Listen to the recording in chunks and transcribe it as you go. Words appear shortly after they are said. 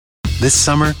This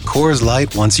summer, Coors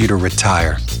Light wants you to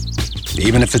retire,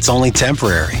 even if it's only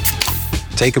temporary.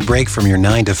 Take a break from your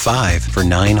 9 to 5 for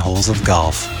 9 holes of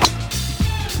golf.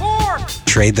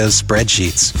 Trade those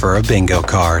spreadsheets for a bingo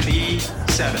card.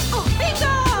 B7. Oh,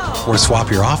 bingo! Or swap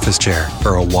your office chair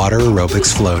for a water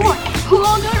aerobics floaty. Cool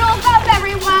noodles up,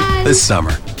 everyone! This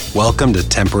summer, welcome to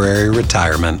temporary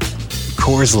retirement.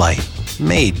 Coors Light,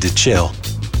 made to chill.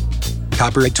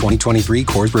 Copyright 2023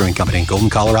 Coors Brewing Company, Golden,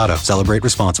 Colorado. Celebrate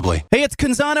responsibly. Hey, it's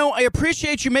Canzano. I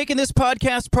appreciate you making this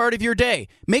podcast part of your day.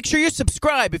 Make sure you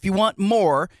subscribe if you want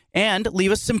more and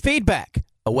leave us some feedback.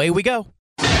 Away we go.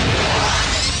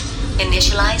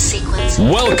 Initialize sequence.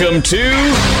 Welcome to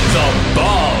The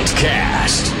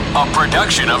Baldcast, a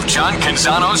production of John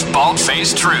Canzano's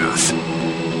Bald-Faced Truth.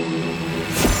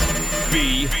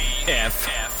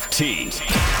 BFT.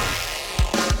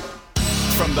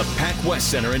 From the Pac West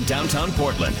Center in downtown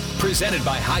Portland, presented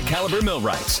by High Caliber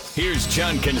Millwrights, here's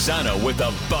John Canzano with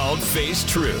The Bald-Faced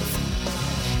Truth.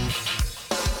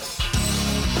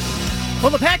 Well,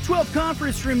 the Pac-12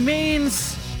 Conference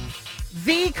remains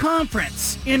the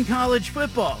conference in college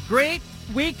football. Great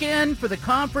weekend for the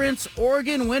conference.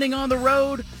 Oregon winning on the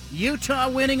road. Utah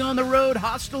winning on the road.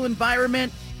 Hostile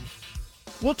environment.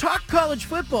 We'll talk college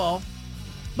football.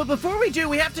 But before we do,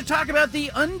 we have to talk about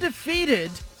the undefeated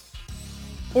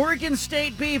Oregon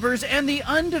State Beavers and the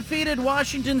undefeated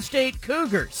Washington State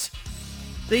Cougars.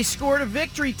 They scored a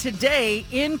victory today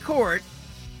in court,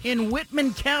 in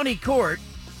Whitman County Court.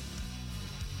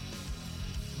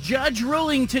 Judge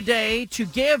ruling today to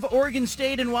give Oregon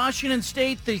State and Washington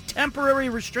State the temporary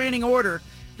restraining order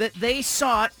that they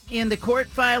sought in the court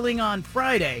filing on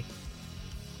Friday.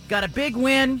 Got a big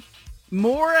win,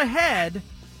 more ahead,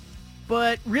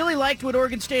 but really liked what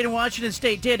Oregon State and Washington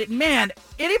State did. Man,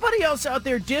 anybody else out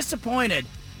there disappointed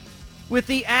with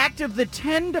the act of the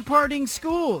 10 departing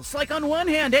schools? Like, on one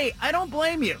hand, hey, I don't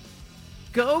blame you.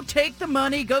 Go take the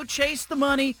money, go chase the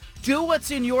money, do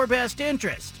what's in your best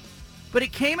interest. But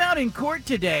it came out in court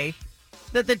today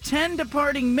that the 10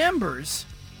 departing members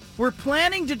were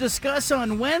planning to discuss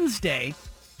on Wednesday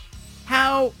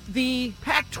how the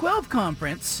Pac-12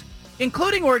 conference,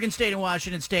 including Oregon State and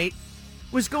Washington State,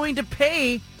 was going to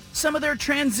pay some of their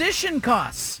transition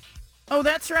costs. Oh,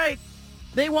 that's right.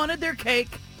 They wanted their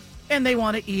cake, and they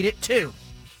want to eat it too.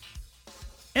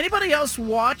 Anybody else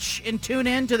watch and tune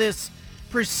in to this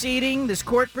proceeding, this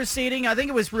court proceeding? I think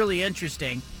it was really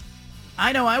interesting.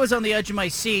 I know I was on the edge of my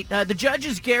seat. The judge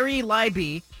is Gary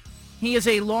Leiby. He is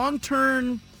a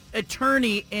long-term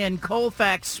attorney in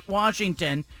Colfax,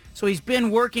 Washington. So he's been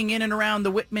working in and around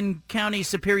the Whitman County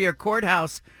Superior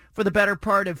Courthouse for the better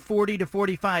part of 40 to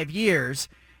 45 years.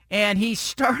 And he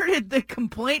started the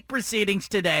complaint proceedings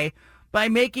today by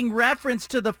making reference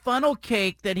to the funnel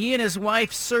cake that he and his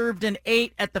wife served and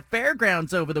ate at the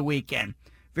fairgrounds over the weekend.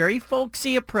 Very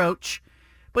folksy approach.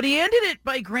 But he ended it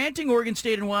by granting Oregon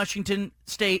State and Washington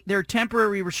State their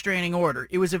temporary restraining order.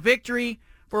 It was a victory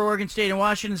for Oregon State and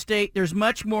Washington State. There's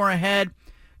much more ahead.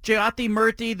 Jayati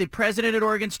Murthy, the president at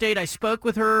Oregon State, I spoke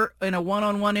with her in a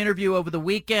one-on-one interview over the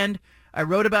weekend. I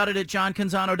wrote about it at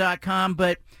johncanzano.com.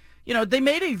 But, you know, they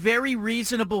made a very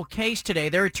reasonable case today.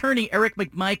 Their attorney, Eric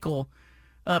McMichael,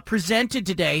 presented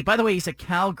today. By the way, he's a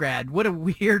Cal grad. What a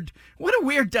weird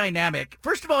dynamic.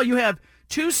 First of all, you have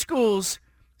two schools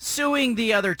suing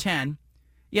the other 10.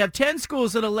 You have 10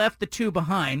 schools that have left the two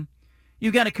behind.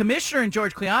 You got a commissioner in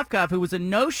George Kliavkoff who was a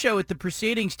no-show at the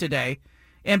proceedings today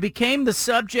and became the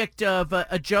subject of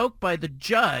a joke by the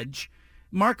judge.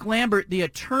 Mark Lambert, the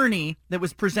attorney that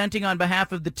was presenting on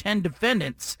behalf of the 10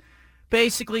 defendants,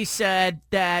 basically said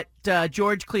that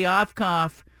George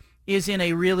Kliavkoff is in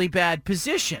a really bad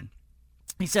position.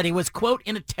 He said he was, quote,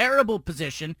 in a terrible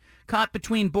position, caught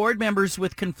between board members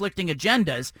with conflicting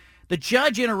agendas. The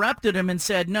judge interrupted him and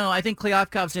said, no, I think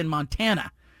Kliavkoff's in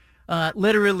Montana.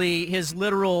 Literally, his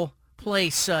literal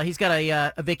place. He's got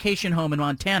a vacation home in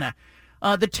Montana.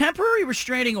 The temporary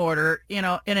restraining order, you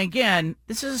know, and again,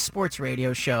 this is a sports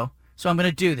radio show, so I'm going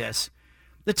to do this.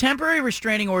 The temporary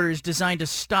restraining order is designed to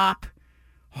stop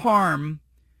harm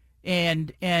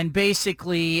and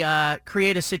basically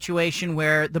create a situation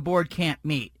where the board can't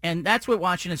meet. And that's what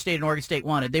Washington State and Oregon State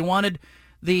wanted. They wanted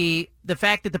the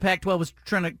fact that the Pac-12 was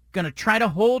going to try to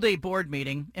hold a board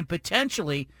meeting and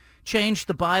potentially change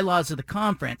the bylaws of the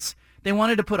conference. They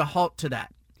wanted to put a halt to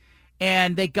that.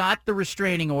 And they got the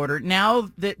restraining order.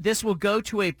 Now that this will go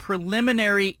to a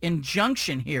preliminary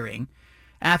injunction hearing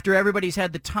after everybody's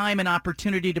had the time and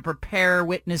opportunity to prepare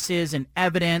witnesses and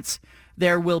evidence.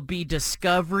 There will be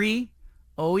discovery.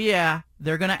 Oh, yeah.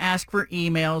 They're going to ask for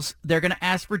emails. They're going to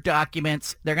ask for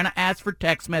documents. They're going to ask for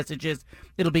text messages.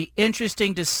 It'll be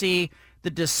interesting to see the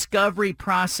discovery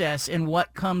process and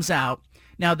what comes out.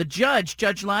 Now, the Judge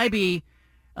Leiby,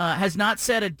 has not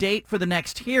set a date for the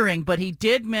next hearing, but he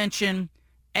did mention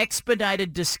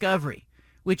expedited discovery,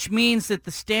 which means that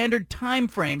the standard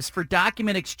timeframes for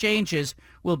document exchanges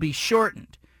will be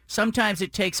shortened. Sometimes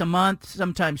it takes a month,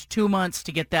 sometimes 2 months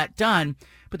to get that done,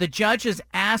 but the judge has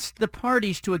asked the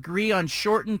parties to agree on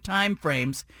shortened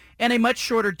timeframes and a much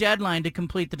shorter deadline to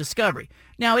complete the discovery.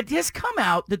 Now, it has come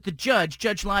out that the Judge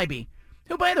Leiby,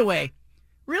 who, by the way,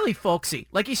 really folksy.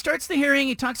 Like, he starts the hearing,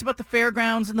 he talks about the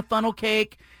fairgrounds and the funnel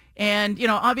cake, and,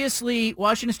 obviously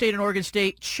Washington State and Oregon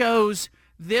State chose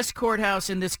this courthouse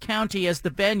in this county as the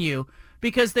venue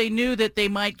because they knew that they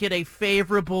might get a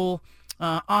favorable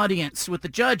audience with the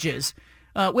judges.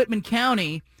 Whitman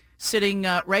County, sitting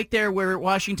right there where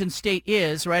Washington State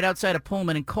is, right outside of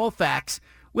Pullman and Colfax,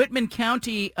 Whitman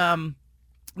County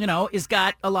has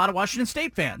got a lot of Washington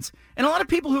State fans and a lot of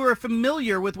people who are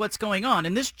familiar with what's going on.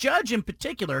 And this judge in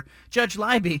particular, Judge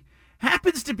Leiby,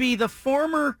 happens to be the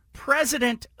former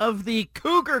president of the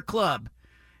Cougar Club.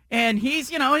 And he's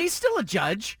still a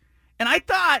judge. And I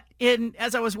thought,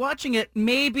 as I was watching it,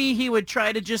 maybe he would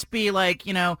try to just be like,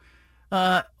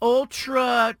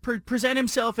 present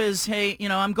himself as, hey,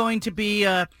 I'm going to be,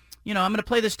 I'm going to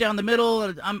play this down the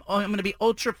middle. I'm going to be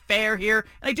ultra fair here.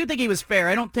 And I do think he was fair.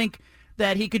 I don't think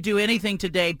that he could do anything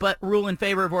today but rule in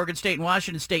favor of Oregon State and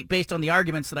Washington State based on the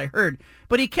arguments that I heard.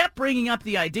 But he kept bringing up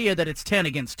the idea that it's 10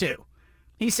 against 2.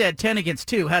 He said 10 against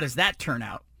 2. How does that turn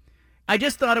out? I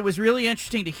just thought it was really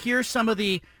interesting to hear some of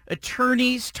the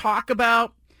attorneys talk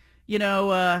about,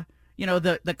 the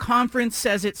conference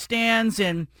as it stands,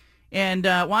 and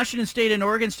Washington State and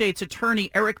Oregon State's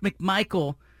attorney, Eric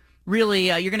McMichael, really,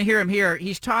 you're going to hear him here.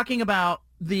 He's talking about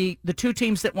the two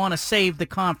teams that want to save the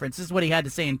conference. This is what he had to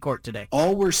say in court today.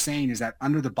 All we're saying is that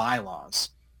under the bylaws,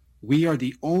 we are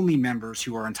the only members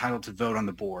who are entitled to vote on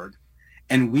the board,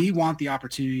 and we want the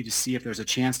opportunity to see if there's a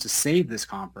chance to save this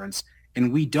conference,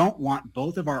 and we don't want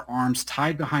both of our arms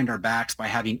tied behind our backs by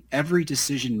having every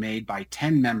decision made by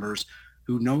 10 members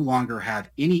who no longer have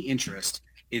any interest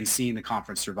in seeing the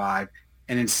conference survive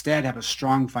and instead have a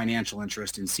strong financial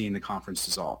interest in seeing the conference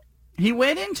dissolve. He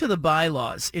went into the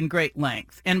bylaws in great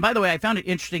length. And by the way, I found it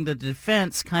interesting that the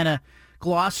defense kind of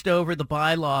glossed over the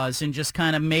bylaws and just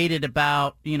kind of made it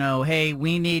about, hey,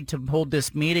 we need to hold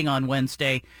this meeting on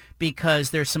Wednesday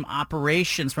because there's some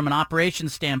operations, from an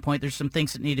operations standpoint, there's some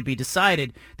things that need to be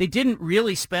decided. They didn't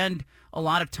really spend a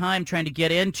lot of time trying to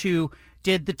get into,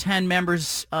 did the 10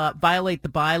 members violate the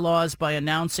bylaws by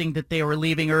announcing that they were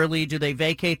leaving early? Do they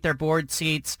vacate their board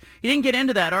seats? He didn't get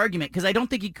into that argument because I don't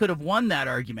think he could have won that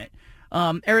argument.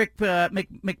 Eric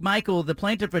McMichael, the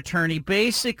plaintiff attorney,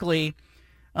 basically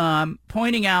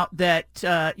pointing out that,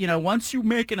 once you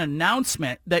make an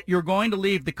announcement that you're going to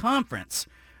leave the conference,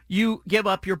 you give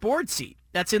up your board seat.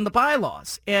 That's in the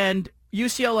bylaws. And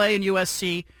UCLA and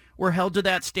USC were held to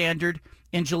that standard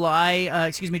in July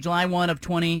 1 of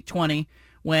 2020,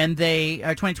 when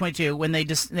 2022, when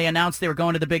they announced they were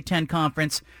going to the Big Ten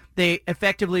Conference. They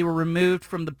effectively were removed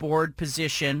from the board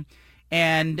position,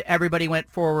 and everybody went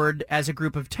forward as a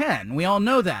group of 10. We all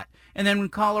know that. And then when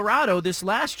Colorado this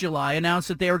last July announced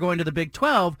that they were going to the Big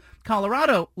 12,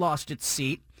 Colorado lost its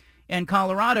seat, and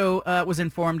Colorado was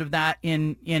informed of that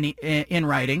in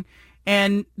writing.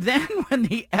 And then when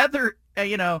the other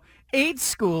 8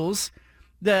 schools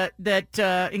that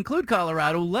include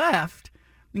Colorado left,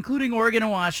 including Oregon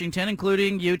and Washington,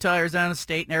 including Utah, Arizona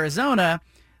State, and Arizona,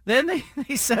 then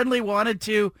they suddenly wanted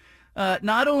to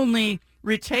not only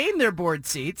retain their board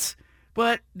seats,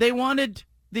 but they wanted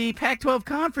the Pac-12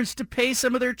 Conference to pay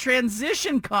some of their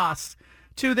transition costs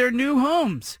to their new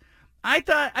homes. I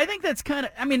think that's kind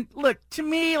of, look, to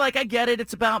me, I get it,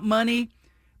 it's about money,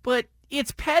 but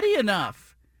it's petty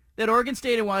enough that Oregon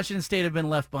State and Washington State have been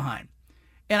left behind.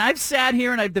 And I've sat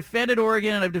here and I've defended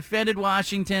Oregon and I've defended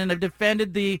Washington and I've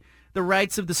defended the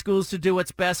rights of the schools to do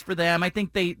what's best for them. I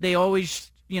think they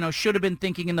always, should have been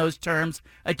thinking in those terms.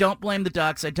 I don't blame the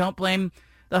Ducks. I don't blame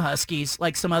the Huskies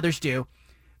like some others do.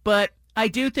 But I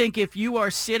do think if you are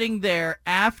sitting there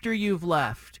after you've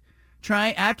left,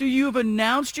 after you've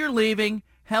announced you're leaving,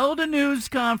 held a news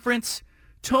conference,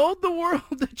 told the world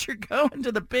that you're going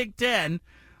to the Big Ten,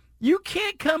 you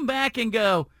can't come back and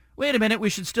go, wait a minute, we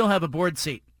should still have a board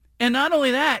seat. And not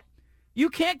only that, you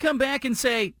can't come back and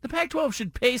say the Pac-12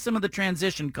 should pay some of the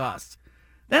transition costs.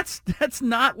 That's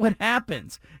not what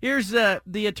happens. Here's the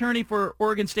attorney for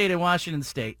Oregon State and Washington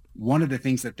State. One of the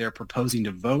things that they're proposing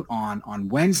to vote on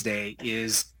Wednesday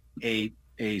is a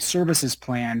services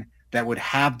plan that would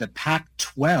have the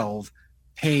Pac-12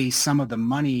 pay some of the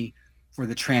money for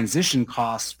the transition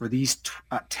costs for these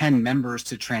 10 members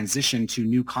to transition to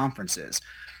new conferences.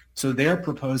 So they're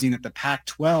proposing that the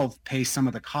Pac-12 pay some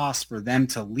of the costs for them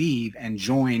to leave and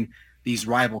join these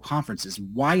rival conferences.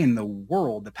 Why in the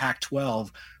world the Pac-12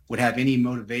 would have any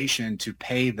motivation to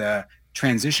pay the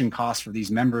transition costs for these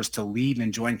members to leave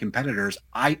and join competitors,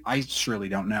 I surely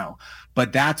don't know.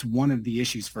 But that's one of the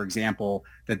issues, for example,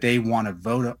 that they want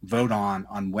to vote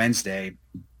on Wednesday.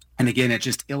 And again, it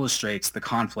just illustrates the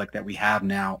conflict that we have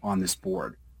now on this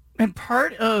board. And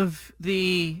part of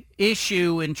the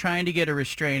issue in trying to get a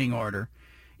restraining order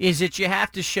is that you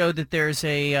have to show that there's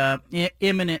a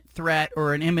imminent threat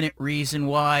or an imminent reason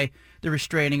why the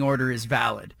restraining order is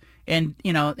valid. And,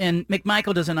 and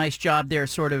McMichael does a nice job there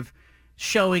sort of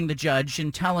showing the judge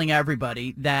and telling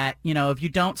everybody that, if you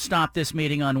don't stop this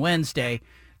meeting on Wednesday,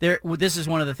 this is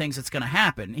one of the things that's going to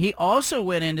happen. He also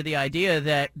went into the idea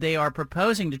that they are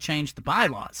proposing to change the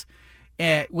bylaws,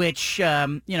 which, should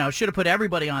have put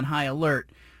everybody on high alert.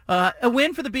 A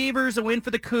win for the Beavers, a win for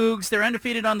the Cougs. They're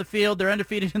undefeated on the field. They're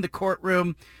undefeated in the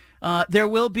courtroom. There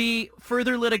will be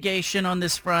further litigation on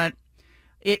this front.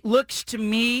 It looks to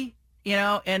me,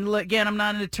 and again, I'm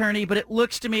not an attorney, but it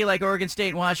looks to me like Oregon State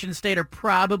and Washington State are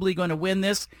probably going to win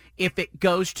this if it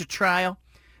goes to trial.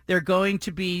 They're going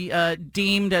to be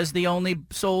deemed as the only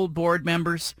sole board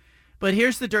members. But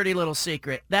here's the dirty little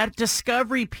secret. That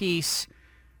discovery piece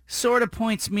sort of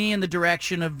points me in the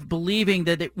direction of believing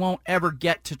that it won't ever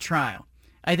get to trial.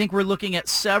 I think we're looking at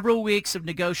several weeks of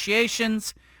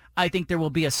negotiations. I think there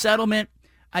will be a settlement.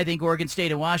 I think Oregon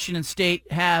State and Washington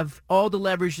State have all the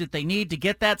leverage that they need to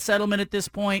get that settlement at this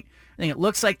point. I think it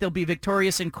looks like they'll be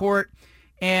victorious in court.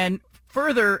 And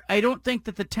further, I don't think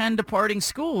that the 10 departing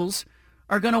schools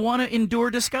are going to want to endure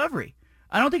discovery.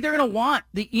 I don't think they're going to want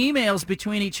the emails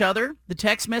between each other, the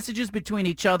text messages between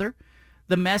each other,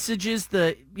 the messages,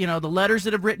 the letters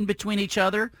that have written between each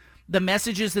other, the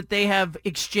messages that they have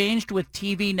exchanged with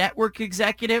TV network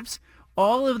executives,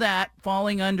 all of that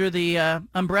falling under the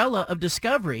umbrella of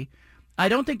discovery. I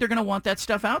don't think they're going to want that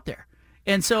stuff out there.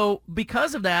 And so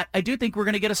because of that, I do think we're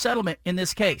going to get a settlement in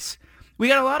this case. We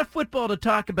got a lot of football to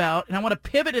talk about, and I want to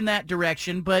pivot in that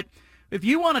direction. But if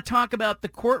you want to talk about the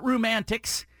courtroom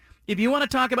antics, if you want to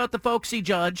talk about the folksy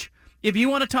judge, if you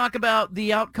want to talk about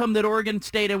the outcome that Oregon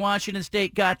State and Washington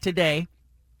State got today,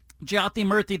 Jyoti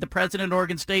Murthy, the president of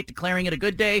Oregon State, declaring it a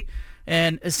good day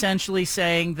and essentially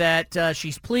saying that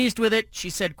she's pleased with it. She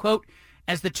said, quote,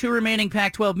 as the two remaining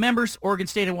Pac-12 members, Oregon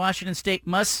State and Washington State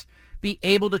must be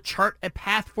able to chart a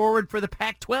path forward for the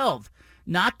Pac-12,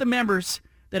 not the members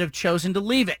that have chosen to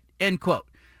leave it, end quote.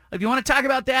 If you want to talk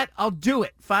about that, I'll do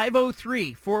it.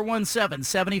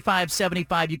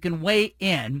 503-417-7575. You can weigh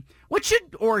in. What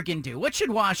should Oregon do? What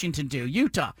should Washington do?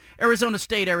 Utah, Arizona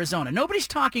State, Arizona. Nobody's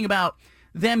talking about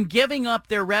them giving up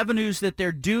their revenues that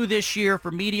they're due this year for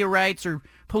media rights or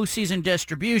postseason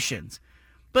distributions.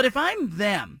 But if I'm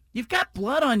them, you've got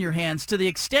blood on your hands to the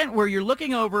extent where you're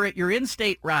looking over at your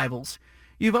in-state rivals.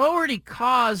 You've already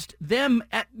caused them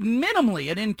at minimally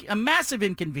a massive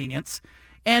inconvenience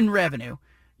and revenue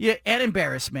and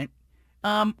embarrassment.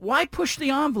 Why push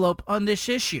the envelope on this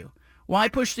issue? Why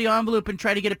push the envelope and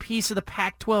try to get a piece of the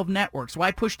Pac-12 networks?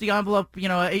 Why push the envelope?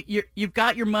 You've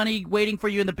got your money waiting for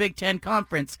you in the Big Ten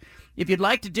Conference. If you'd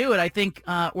like to do it, I think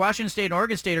Washington State and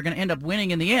Oregon State are going to end up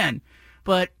winning in the end.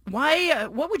 But why?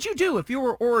 What would you do if you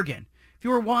were Oregon, if you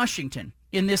were Washington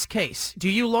in this case? Do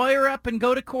you lawyer up and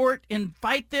go to court and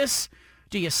fight this?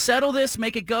 Do you settle this,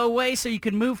 make it go away so you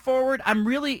can move forward? I'm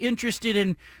really interested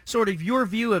in sort of your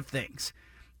view of things.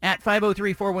 At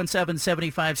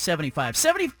 503-417-7575.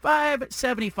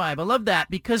 7575. I love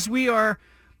that because we are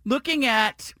looking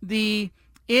at the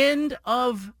end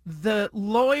of the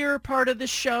lawyer part of the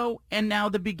show and now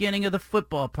the beginning of the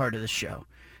football part of the show.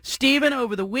 Stephen,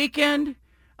 over the weekend,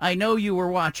 I know you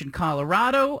were watching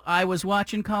Colorado. I was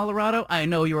watching Colorado. I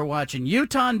know you were watching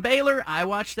Utah and Baylor. I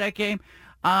watched that game.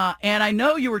 And I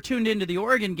know you were tuned into the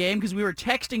Oregon game because we were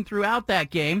texting throughout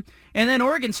that game. And then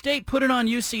Oregon State put it on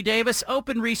UC Davis,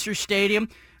 open Research Stadium.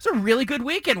 It's a really good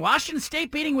weekend. Washington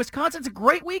State beating Wisconsin. It's a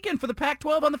great weekend for the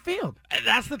Pac-12 on the field. And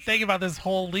that's the thing about this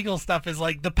whole legal stuff is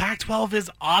like the Pac-12 is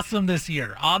awesome this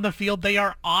year. On the field, they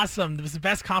are awesome. It was the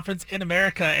best conference in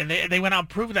America, and they went out and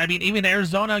proved it. I mean, even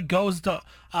Arizona goes to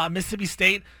Mississippi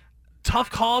State.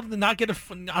 Tough call to not get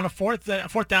on a fourth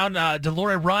down.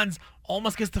 Delore runs,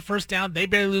 almost gets the first down. They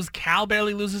barely lose. Cal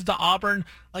barely loses to Auburn.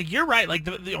 Like, you're right. Like,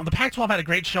 the Pac-12 had a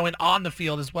great showing on the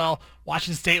field as well.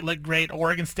 Washington State looked great.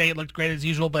 Oregon State looked great as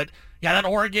usual. But, yeah, that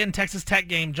Oregon-Texas Tech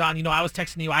game, John, I was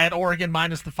texting you. I had Oregon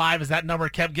minus the 5 as that number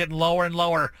kept getting lower and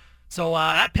lower. So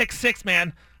that pick 6,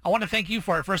 man, I want to thank you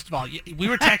for it. First of all, we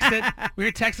were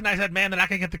texting. I said, "Man, they're not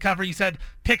going to get the cover." You said,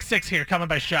 "Pick 6 here, coming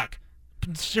by Shuck."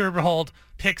 Sure, behold,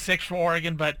 pick 6 for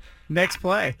Oregon, but next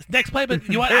play. But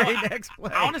you know what? Next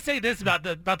play. I want to say this about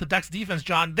the Ducks defense,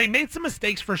 John. They made some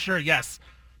mistakes for sure, yes.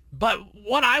 But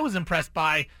what I was impressed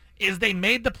by is they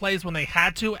made the plays when they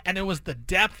had to, and it was the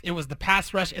depth, it was the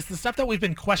pass rush. It's the stuff that we've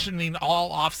been questioning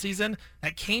all offseason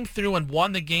that came through and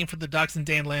won the game for the Ducks and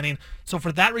Dan Lanning. So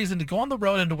for that reason, to go on the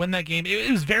road and to win that game,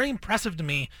 it was very impressive to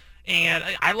me. And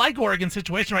I like Oregon's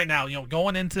situation right now.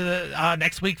 Going into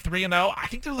next week 3-0, I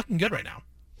think they're looking good right now.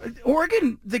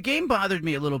 Oregon, the game bothered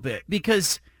me a little bit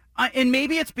because, and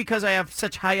maybe it's because I have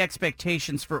such high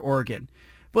expectations for Oregon,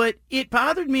 but it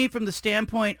bothered me from the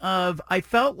standpoint of I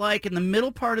felt like in the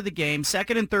middle part of the game,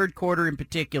 second and third quarter in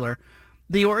particular,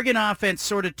 the Oregon offense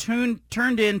sort of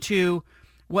turned into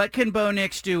what can Bo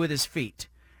Nix do with his feet?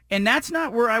 And that's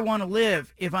not where I want to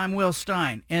live if I'm Will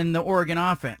Stein and the Oregon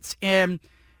offense. And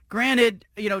granted,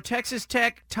 Texas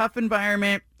Tech, tough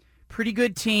environment, pretty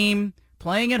good team,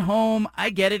 playing at home. I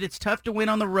get it. It's tough to win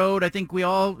on the road. I think we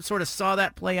all sort of saw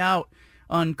that play out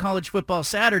on College Football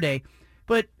Saturday.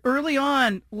 But early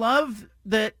on, love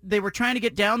that they were trying to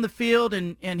get down the field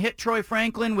and hit Troy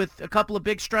Franklin with a couple of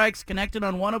big strikes, connected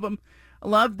on one of them. I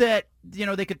love that,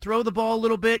 they could throw the ball a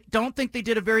little bit. Don't think they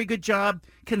did a very good job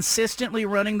consistently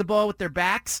running the ball with their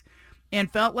backs, and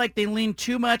felt like they leaned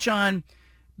too much on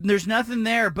there's nothing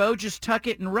there, Bo, just tuck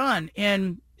it and run.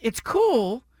 And it's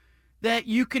cool that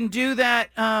you can do that.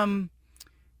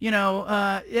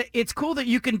 It's cool that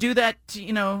you can do that.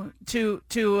 To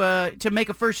make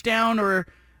a first down or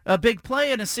a big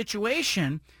play in a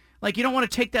situation. Like, you don't want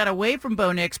to take that away from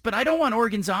Bo Nix, but I don't want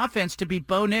Oregon's offense to be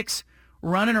Bo Nix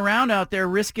running around out there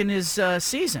risking his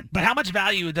season. But how much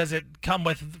value does it come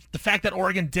with the fact that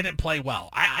Oregon didn't play well?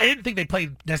 I didn't think they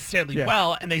played necessarily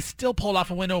well, and they still pulled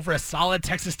off a win over a solid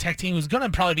Texas Tech team who's going to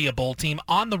probably be a bowl team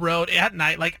on the road at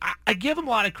night. Like, I give them a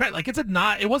lot of credit. Like,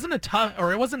 it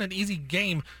wasn't an easy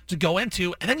game to go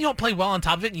into, and then you don't play well on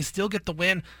top of it, and you still get the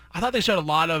win. I thought they showed a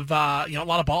lot of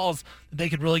balls that they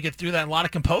could really get through that, and a lot of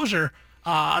composure.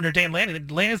 Under Dan Lanning.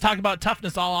 Lanning's talking about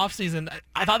toughness all offseason.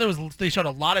 I thought they showed a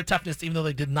lot of toughness, even though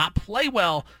they did not play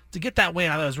well, to get that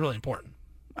win. I thought it was really important.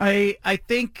 I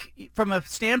think from a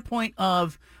standpoint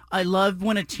of, I love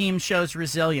when a team shows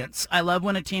resilience. I love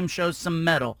when a team shows some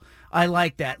mettle. I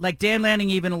like that. Like Dan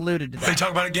Lanning even alluded to that. They talk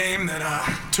about a game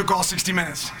that took all 60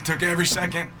 minutes. It took every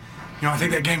second. I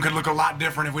think that game could look a lot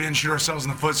different if we didn't shoot ourselves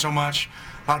in the foot so much.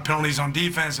 A lot of penalties on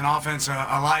defense and offense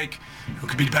alike. It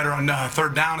could be better on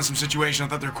third down in some situations. I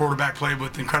thought their quarterback played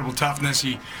with incredible toughness.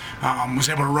 He was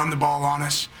able to run the ball on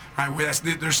us. Right,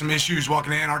 there's some issues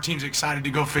walking in. Our team's excited to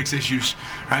go fix issues.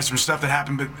 Right, some stuff that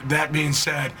happened. But that being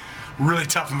said, really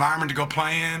tough environment to go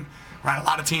play in. Right, a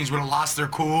lot of teams would have lost their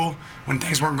cool when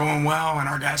things weren't going well, and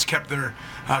our guys kept their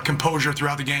composure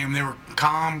throughout the game. They were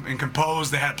calm and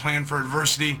composed. They had a plan for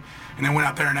adversity, and they went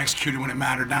out there and executed when it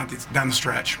mattered down the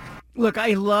stretch. Look,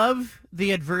 I love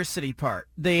the adversity part.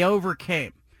 They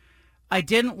overcame. I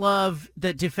didn't love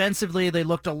that defensively they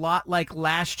looked a lot like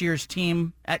last year's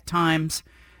team at times,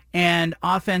 and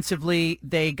offensively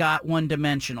they got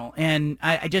one-dimensional. And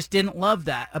I just didn't love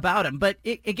that about them. But,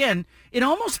 it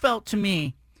almost felt to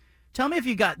me, tell me if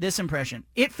you got this impression,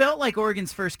 it felt like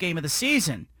Oregon's first game of the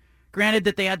season. Granted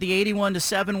that they had the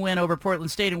 81-7 win over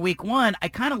Portland State in week 1, I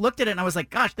kind of looked at it and I was like,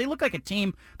 gosh, they look like a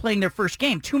team playing their first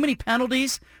game. Too many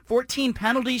penalties, 14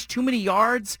 penalties, too many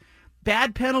yards,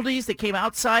 bad penalties that came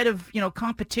outside of,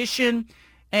 competition,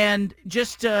 and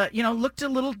just, looked a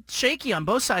little shaky on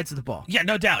both sides of the ball. Yeah,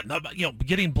 no doubt.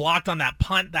 Getting blocked on that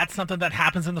punt, that's something that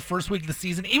happens in the first week of the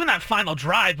season. Even that final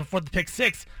drive before the pick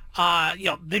six,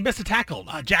 they missed a tackle.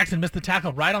 Jackson missed the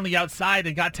tackle right on the outside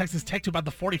and got Texas Tech to about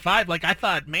the 45. Like, I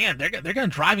thought, man, they're going to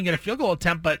drive and get a field goal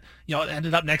attempt, but, it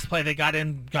ended up next play they got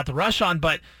the rush on.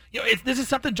 But, this is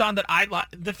something, John, that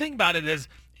the thing about it is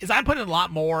I'm putting a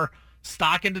lot more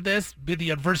stock into this, the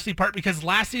adversity part, because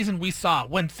last season we saw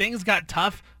when things got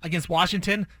tough against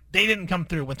Washington, they didn't come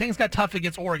through. When things got tough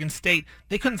against Oregon State,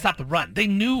 they couldn't stop the run. They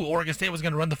knew Oregon State was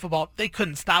going to run the football. They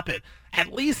couldn't stop it.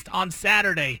 At least on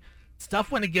Saturday,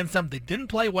 stuff went against them. They didn't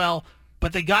play well,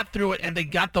 but they got through it and they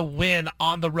got the win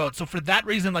on the road. So for that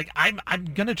reason, I'm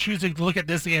going to choose to look at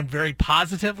this game very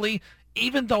positively.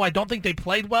 Even though I don't think they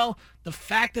played well, the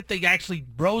fact that they actually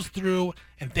rose through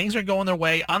and things are going their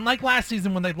way, unlike last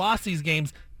season when they lost these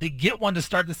games, they get one to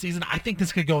start the season. I think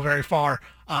this could go very far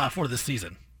for this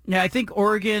season. Yeah, I think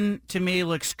Oregon, to me,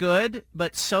 looks good,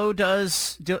 but so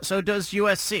does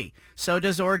USC. So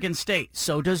does Oregon State.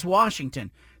 So does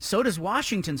Washington. So does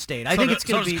Washington State. I think it's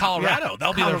going to be Colorado. Yeah,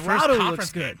 They'll be their first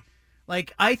conference good.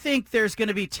 Like, I think there's going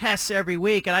to be tests every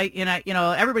week, and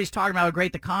everybody's talking about how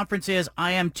great the conference is.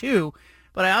 I am too,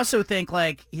 but I also think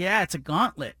it's a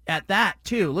gauntlet at that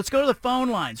too. Let's go to the phone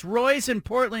lines. Roy's in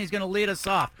Portland. He's going to lead us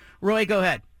off. Roy, go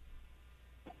ahead.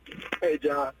 Hey,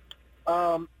 John.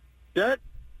 That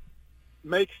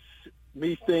makes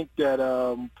me think that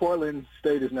Portland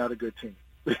State is not a good team.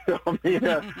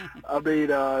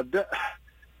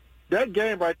 That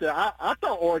game right there, I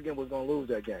thought Oregon was going to lose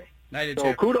that game. I did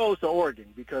so too. Kudos to Oregon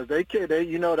because they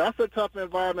that's a tough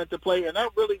environment to play, and that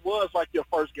really was like your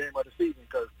first game of the season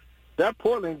because that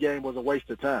Portland game was a waste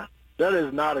of time. That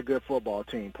is not a good football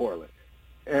team, Portland,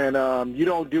 and you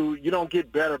don't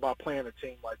get better by playing a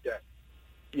team like that.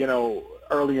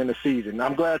 Early in the season.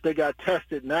 I'm glad they got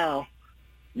tested now.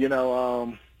 I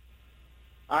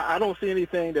don't see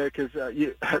anything that because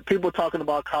people talking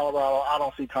about Colorado. I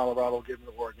don't see Colorado giving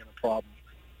Oregon a problem.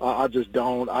 I just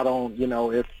don't. I don't.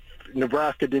 If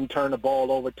Nebraska didn't turn the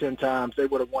ball over 10 times, they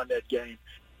would have won that game.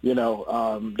 They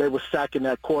were sacking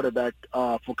that quarterback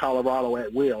for Colorado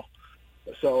at will.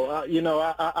 So I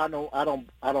don't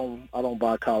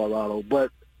buy Colorado.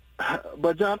 But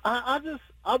John,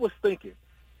 I was thinking,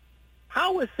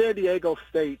 how is San Diego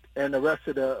State and the rest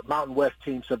of the Mountain West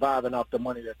team surviving off the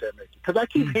money that they're making? Because I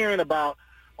keep hearing about,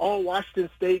 Washington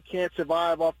State can't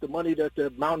survive off the money that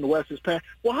the Mountain West is paying.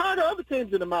 Well, how are the other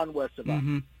teams in the Mountain West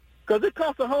survive? Because it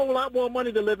costs a whole lot more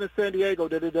money to live in San Diego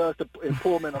than it does in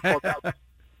Pullman or Corvallis,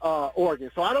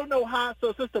 Oregon. So I don't know how.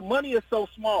 So since the money is so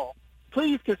small,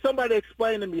 please can somebody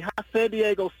explain to me how San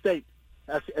Diego State,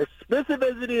 as expensive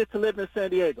as it is to live in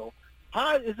San Diego,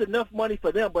 how is enough money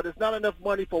for them, but it's not enough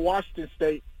money for Washington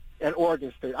State and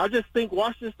Oregon State? I just think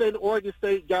Washington State and Oregon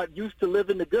State got used to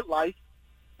living the good life,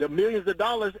 the millions of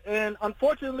dollars, and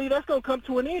unfortunately that's going to come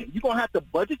to an end. You're going to have to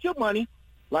budget your money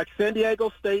like San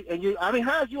Diego State. And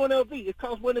how is UNLV? It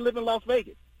costs money to live in Las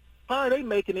Vegas. How are they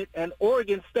making it? And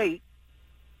Oregon State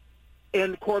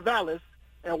and Corvallis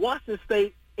and Washington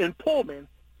State and Pullman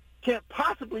can't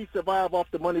possibly survive off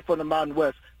the money from the Mountain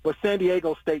West, but San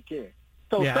Diego State can.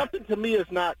 So something to me is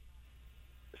not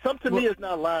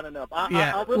lining up.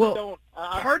 I really don't.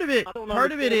 Part of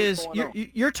it is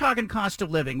you're talking cost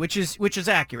of living, which is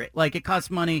accurate. Like, it costs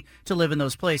money to live in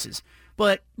those places.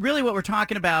 But really what we're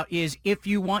talking about is if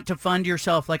you want to fund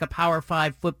yourself like a Power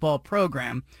 5 football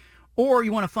program, or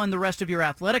you want to fund the rest of your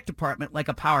athletic department like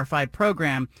a Power 5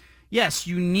 program, yes,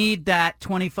 you need that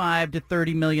 $25 to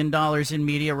 $30 million in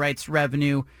media rights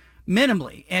revenue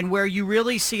minimally. And where you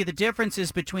really see the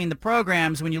differences between the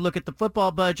programs, when you look at the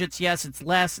football budgets, yes, it's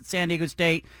less at San Diego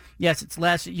State. Yes, it's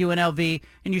less at UNLV.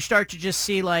 And you start to just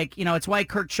see, it's why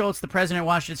Kirk Schultz, the president of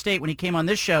Washington State, when he came on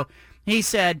this show, he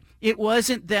said it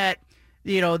wasn't that,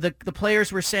 the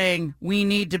players were saying we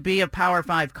need to be a Power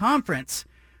 5 conference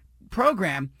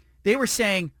program. They were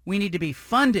saying we need to be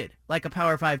funded like a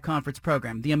Power 5 conference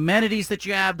program. The amenities that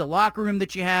you have, the locker room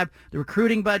that you have, the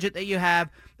recruiting budget that you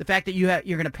have, the fact that you're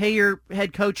going to pay your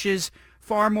head coaches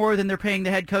far more than they're paying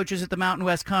the head coaches at the Mountain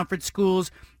West Conference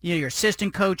schools, your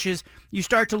assistant coaches. You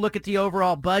start to look at the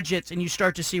overall budgets and you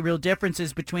start to see real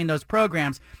differences between those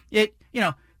programs.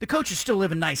 The coaches still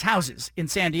live in nice houses in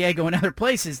San Diego and other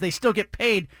places. They still get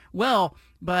paid well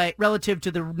relative to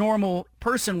the normal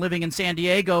person living in San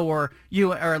Diego or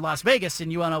Las Vegas in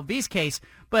UNLV's case.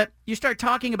 But you start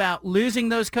talking about losing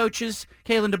those coaches.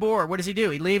 Kalen DeBoer, what does he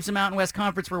do? He leaves the Mountain West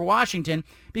Conference for Washington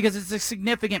because it's a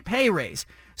significant pay raise.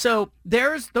 So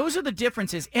those are the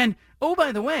differences. And,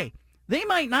 by the way, they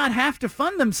might not have to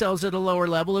fund themselves at a lower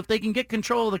level if they can get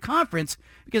control of the conference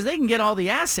because they can get all the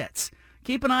assets.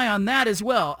 Keep an eye on that as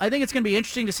well. I think it's going to be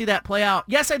interesting to see that play out.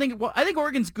 Yes, I think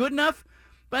Oregon's good enough,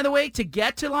 by the way, to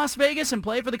get to Las Vegas and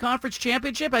play for the conference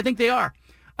championship. I think they are.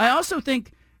 I also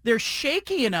think they're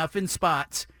shaky enough in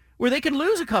spots where they could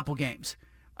lose a couple games.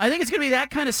 I think it's going to be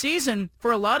that kind of season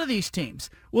for a lot of these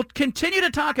teams. We'll continue to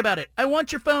talk about it. I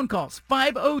want your phone calls.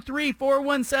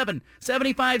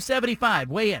 503-417-7575.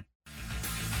 Weigh in.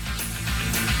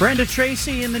 Brenda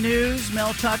Tracy in the news.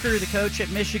 Mel Tucker, the coach at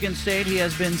Michigan State, he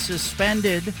has been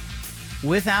suspended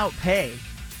without pay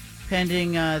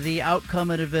pending the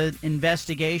outcome of an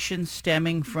investigation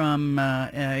stemming from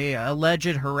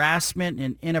alleged harassment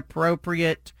and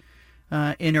inappropriate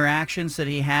interactions that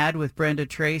he had with Brenda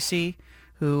Tracy,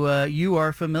 who you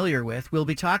are familiar with. We'll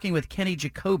be talking with Kenny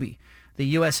Jacoby, the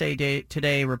USA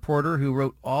Today reporter who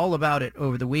wrote all about it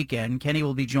over the weekend. Kenny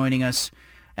will be joining us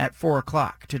at 4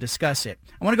 o'clock to discuss it.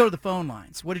 I want to go to the phone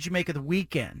lines. What did you make of the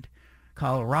weekend?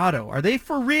 Colorado, are they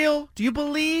for real? Do you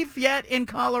believe yet in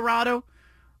Colorado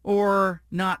or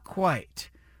not quite?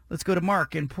 Let's go to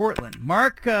Mark in Portland.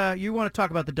 Mark, you want to talk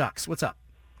about the Ducks. What's up?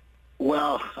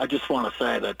 Well, I just want to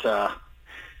say that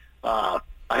I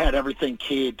had everything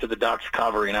keyed to the Ducks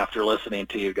covering after listening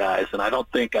to you guys, and I don't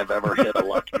think I've ever hit a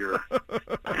luckier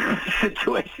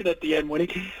situation at the end.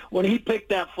 When he picked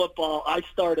that football,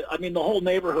 the whole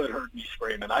neighborhood heard me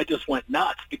screaming. I just went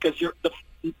nuts because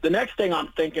the next thing I'm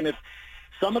thinking, if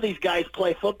some of these guys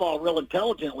play football real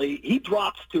intelligently, he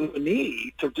drops to a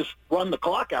knee to just run the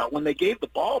clock out. When they gave the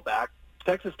ball back,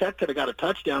 Texas Tech could have got a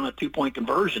touchdown, a 2-point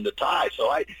conversion to tie.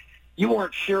 So you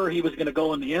weren't sure he was going to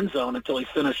go in the end zone until he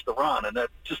finished the run, and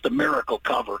that's just a miracle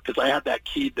cover because I had that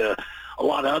keyed to a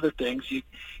lot of other things.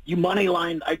 You money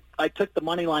line. I took the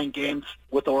money line games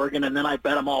with Oregon, and then I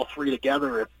bet them all three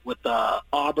together with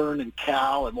Auburn and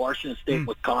Cal and Washington State,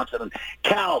 Wisconsin. And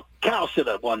Cal should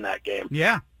have won that game.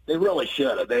 Yeah, they really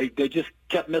should have. They just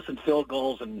kept missing field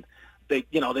goals, and they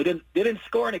didn't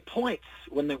score any points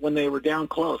when they were down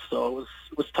close. So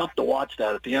it was tough to watch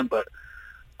that at the end, but.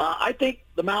 I think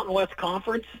the Mountain West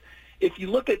Conference, if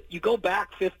you go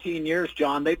back 15 years,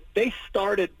 John, they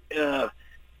started, the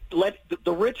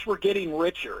rich were getting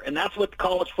richer, and that's what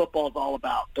college football is all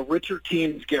about. The richer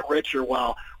teams get richer.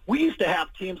 While we used to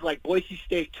have teams like Boise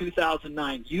State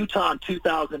 2009, Utah in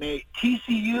 2008,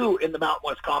 TCU in the Mountain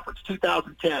West Conference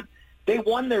 2010. They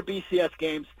won their BCS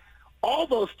games. All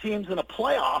those teams in a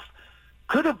playoff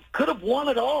could have won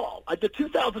it all. The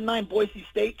 2009 Boise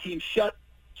State team shut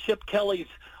Chip Kelly's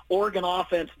Oregon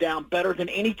offense down better than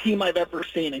any team I've ever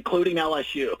seen, including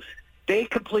LSU. They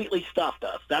completely stuffed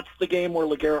us. That's the game where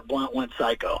LeGarrette Blount went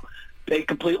psycho. They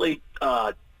completely,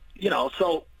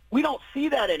 so we don't see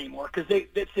that anymore because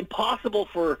it's impossible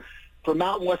for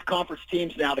Mountain West Conference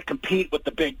teams now to compete with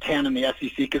the Big Ten and the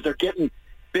SEC because they're getting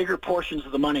bigger portions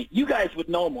of the money. You guys would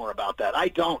know more about that. I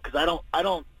don't because I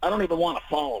don't even want to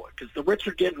follow it because the rich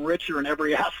are getting richer in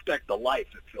every aspect of life.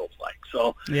 It feels like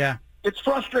so. Yeah. It's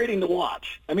frustrating to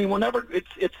watch. I mean, whenever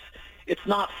it's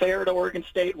not fair to Oregon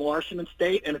State and Washington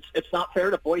State, and it's not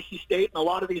fair to Boise State and a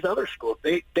lot of these other schools.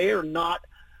 They are not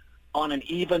on an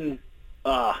even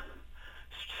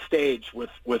stage with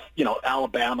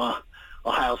Alabama,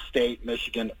 Ohio State,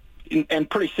 Michigan, and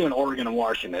pretty soon Oregon and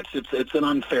Washington. It's an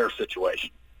unfair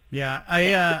situation. Yeah,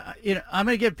 I'm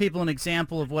going to give people an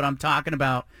example of what I'm talking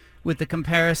about with the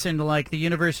comparison to like the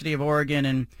University of Oregon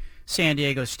and San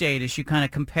Diego State as you kind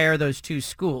of compare those two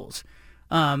schools.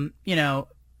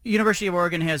 University of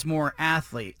Oregon has more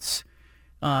athletes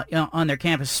on their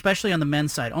campus, especially on the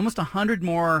men's side. Almost 100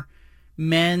 more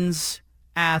male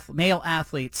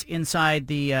athletes inside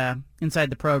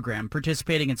the program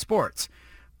participating in sports,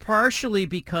 partially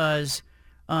because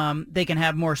they can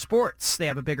have more sports. They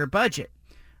have a bigger budget.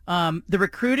 The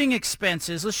recruiting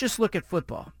expenses, let's just look at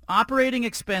football. Operating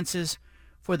expenses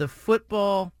for the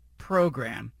football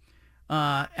program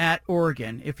at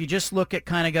Oregon, if you just look at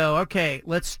okay,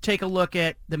 let's take a look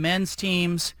at the men's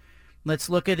teams. Let's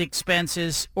look at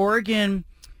expenses. Oregon,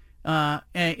 from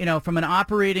an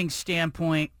operating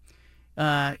standpoint,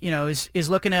 is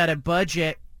looking at a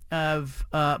budget of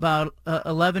about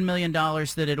 $11 million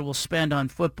that it will spend on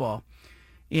football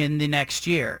in the next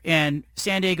year. And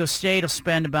San Diego State will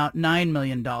spend about $9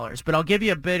 million. But I'll give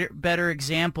you a better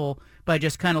example by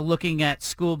just kind of looking at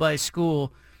school by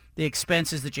school the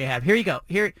expenses that you have. Here you go.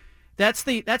 That's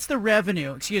the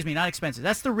revenue. Excuse me, not expenses.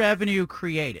 That's the revenue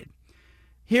created.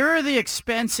 Here are the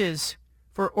expenses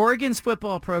for Oregon's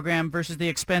football program versus the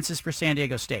expenses for San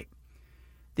Diego State.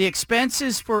 The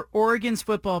expenses for Oregon's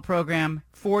football program,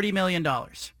 $40 million.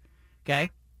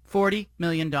 Okay? $40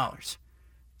 million.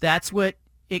 That's what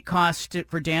it costs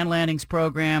for Dan Lanning's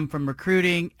program, from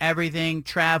recruiting, everything,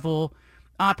 travel,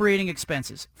 operating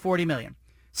expenses, $40 million.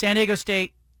 San Diego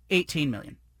State, $18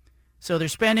 million. So they're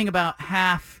spending about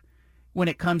half when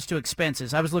it comes to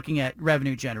expenses. I was looking at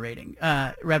revenue generated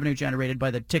by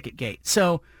the ticket gate.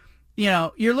 So,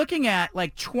 you're looking at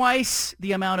like twice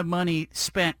the amount of money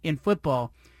spent in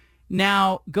football.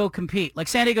 Now go compete. Like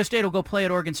San Diego State will go play at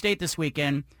Oregon State this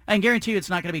weekend. I can guarantee you it's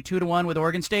not going to be 2-1 with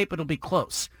Oregon State, but it'll be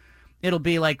close. It'll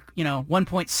be like,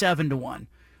 1.7-1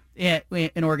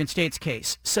 in Oregon State's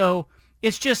case. So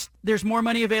it's just there's more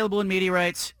money available in media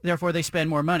rights, therefore they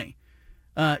spend more money.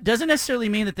 Doesn't necessarily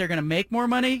mean that they're going to make more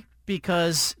money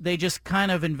because they just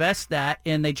kind of invest that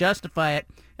and they justify it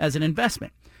as an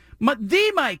investment.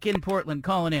 The Mike in Portland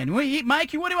calling in.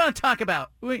 Mike, what do you want to talk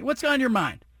about? What's on your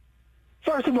mind?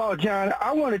 First of all, John,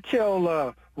 I want to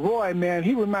tell Roy, man,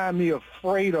 he reminded me of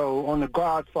Fredo on The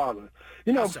Godfather.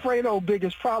 Fredo's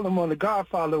biggest problem on The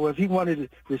Godfather was he wanted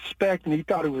respect and he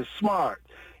thought he was smart.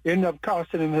 It ended up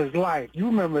costing him his life. You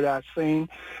remember that scene.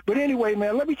 But anyway,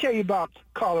 man, let me tell you about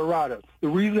Colorado, the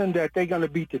reason that they're going to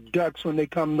beat the Ducks when they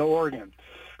come to Oregon.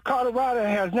 Colorado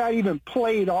has not even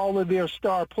played all of their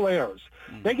star players.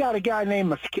 They got a guy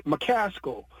named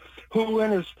McCaskill. who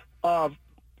in his,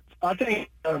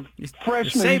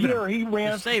 freshman year, he ran.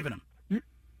 You're saving him.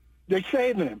 They're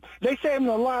saving him. They're saving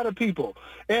a lot of people.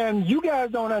 And you guys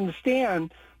don't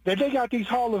understand that they got these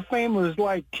Hall of Famers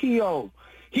like T.O.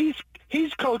 He's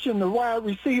coaching the wide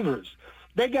receivers.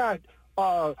 They got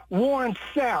Warren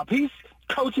Sapp. He's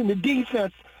coaching the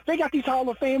defense. They got these Hall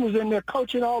of Famers in there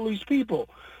coaching all these people.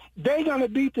 They're going to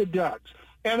beat the Ducks.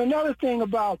 And another thing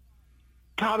about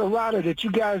Colorado that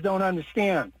you guys don't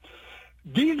understand,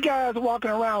 these guys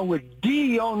walking around with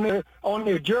D on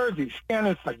their jerseys,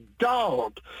 standing for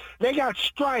dog. They got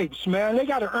stripes, man. They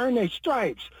got to earn their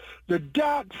stripes. The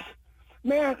Ducks,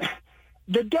 man,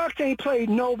 the Ducks ain't played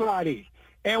nobody.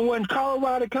 And when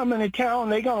Colorado come into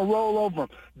town, they're going to roll over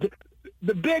them.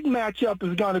 The big matchup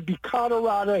is going to be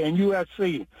Colorado and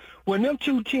USC. When them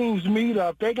two teams meet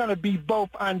up, they're going to be both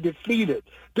undefeated.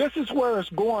 This is where it's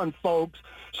going, folks.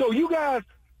 So you guys,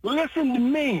 listen to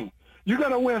me. You're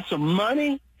going to win some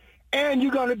money, and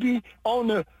you're going to be on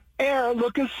the air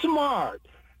looking smart.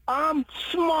 I'm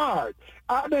smart.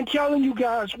 I've been telling you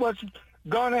guys what's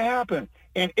going to happen,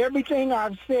 and everything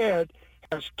I've said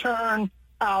has turned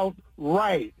out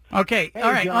right. Okay, Hey,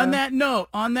 all right. John.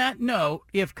 On that note,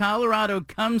 if Colorado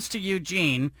comes to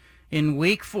Eugene in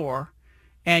week 4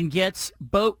 and gets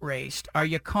boat raced, are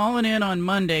you calling in on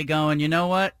Monday going, you know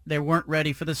what? They weren't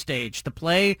ready for the stage.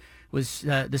 The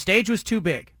stage was too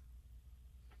big.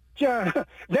 John,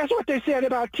 that's what they said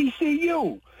about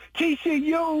TCU.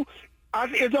 TCU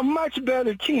is a much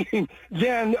better team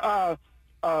than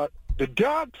the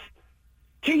Ducks.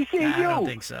 TCU. I don't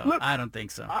think so. Look, I don't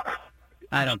think so.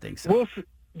 I don't think so. Well,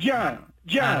 John.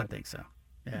 I don't think so.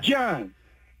 Yeah. John.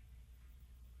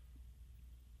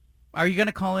 Are you going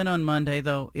to call in on Monday,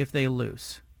 though, if they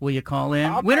lose? Will you call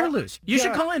in? Win or lose? You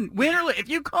should call in. Win or lose. If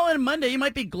you call in Monday, you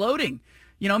might be gloating.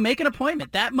 Make an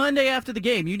appointment. That Monday after the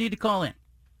game, you need to call in.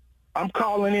 I'm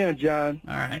calling in, John.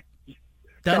 All right.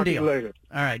 Done Talk to deal. you later.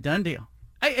 All right, done deal.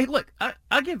 Hey, look,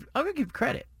 I'll give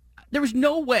credit. There was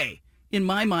no way in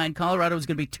my mind Colorado was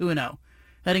going to be 2-0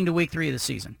 heading to week 3 of the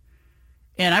season.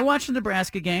 And I watched the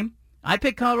Nebraska game. I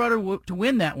picked Colorado to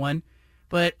win that one,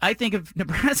 but I think if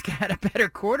Nebraska had a better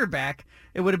quarterback,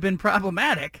 it would have been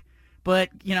problematic. But,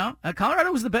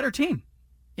 Colorado was the better team.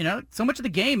 So much of the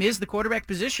game is the quarterback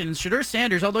position. And Shedeur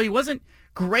Sanders, although he wasn't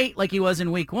great like he was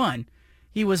in week 1,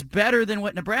 he was better than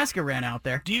what Nebraska ran out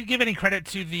there. Do you give any credit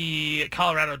to the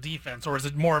Colorado defense, or is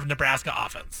it more of Nebraska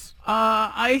offense?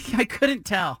 I couldn't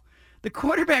tell. The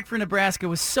quarterback for Nebraska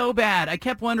was so bad. I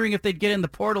kept wondering if they'd get in the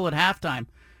portal at halftime.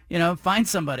 Find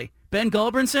somebody. Ben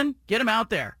Gulbranson, get him out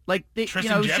there.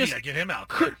 Tristan Jevia, get him out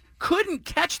there. Couldn't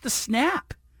catch the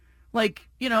snap.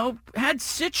 Had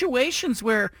situations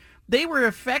where they were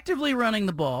effectively running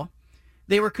the ball.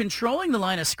 They were controlling the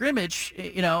line of scrimmage,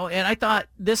 and I thought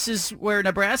this is where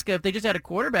Nebraska, if they just had a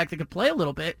quarterback that could play a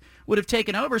little bit, would have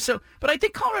taken over. But I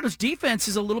think Colorado's defense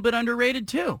is a little bit underrated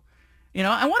too.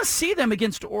 I want to see them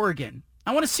against Oregon.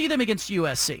 I want to see them against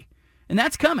USC. And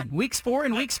that's coming, weeks 4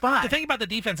 and weeks 5. The thing about the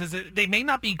defense is that they may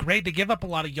not be great. They give up a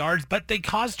lot of yards, but they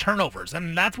cause turnovers,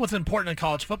 and that's what's important in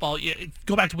college football.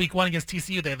 Go back to week 1 against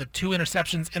TCU. They had the 2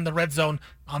 interceptions in the red zone.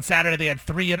 On Saturday, they had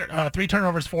 3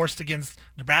 turnovers forced against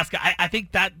Nebraska. I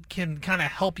think that can kind of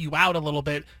help you out a little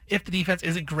bit. If the defense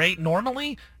isn't great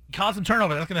normally, cause some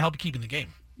turnover. That's going to help you keep in the game.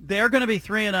 They're going to be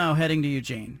 3-0 heading to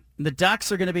Eugene. The Ducks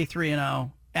are going to be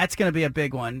 3-0. That's going to be a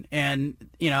big one. And,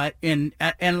 and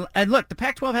look, the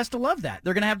Pac-12 has to love that.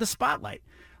 They're going to have the spotlight.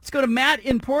 Let's go to Matt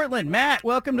in Portland. Matt,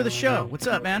 welcome to the show. What's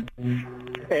up, man?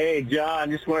 Hey,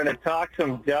 John. Just wanted to talk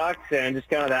some Ducks and just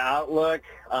kind of the outlook.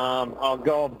 I'll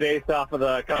go based off of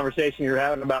the conversation you're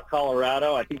having about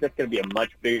Colorado. I think that's going to be a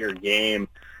much bigger game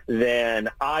than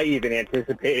I even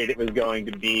anticipated it was going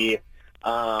to be.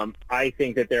 I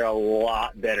think that they're a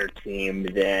lot better team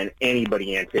than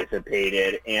anybody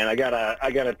anticipated, and I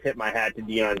gotta tip my hat to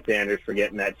Deion Sanders for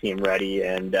getting that team ready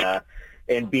and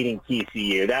beating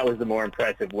TCU. That was the more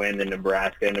impressive win than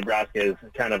Nebraska. Nebraska is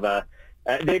kind of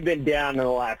they've been down in the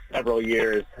last several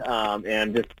years,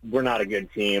 and just we're not a good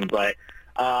team. But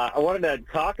I wanted to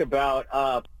talk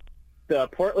about the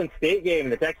Portland State game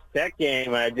and the Texas Tech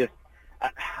game.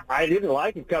 I didn't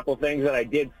like a couple things that I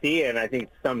did see, and I think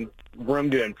some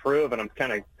room to improve, and I'm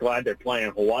kind of glad they're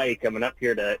playing Hawaii coming up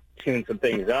here to tune some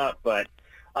things up. But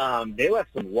they left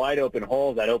some wide open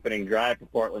holes that opening drive for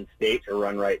Portland State to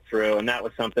run right through, and that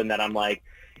was something that I'm like,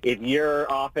 if your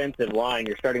offensive line,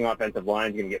 your starting offensive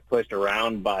line is going to get pushed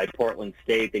around by Portland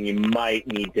State, then you might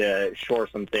need to shore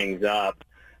some things up.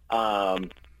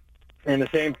 And the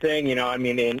same thing,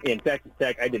 in Texas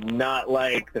Tech, I did not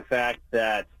like the fact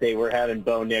that they were having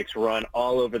Bo Nix run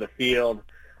all over the field.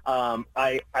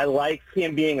 I like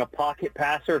him being a pocket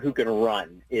passer who can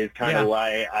run is kind of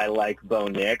why I like Bo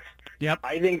Nix. Yep.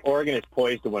 I think Oregon is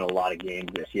poised to win a lot of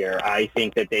games this year. I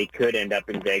think that they could end up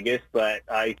in Vegas, but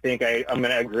I think I'm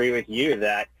going to agree with you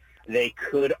that they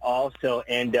could also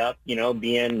end up,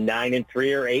 being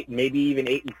 9-3 or 8, maybe even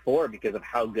 8-4 because of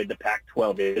how good the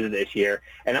Pac-12 is this year.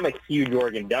 And I'm a huge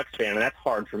Oregon Ducks fan, and that's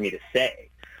hard for me to say.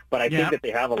 But I think that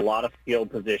they have a lot of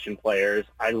skilled position players.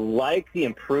 I like the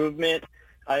improvement.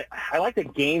 I like the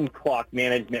game clock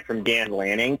management from Dan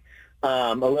Lanning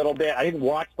a little bit. I didn't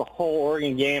watch the whole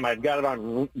Oregon game. I've got it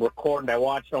on record, and I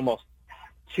watched almost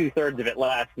 2/3 of it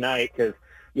last night because,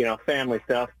 family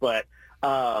stuff. But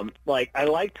I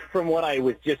liked from what I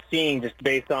was just seeing, just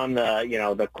based on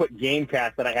the quick game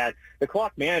cast that I had, the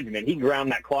clock management. He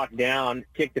ground that clock down,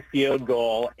 kicked a field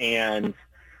goal, and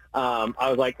I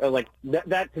was like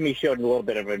that to me showed a little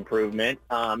bit of improvement.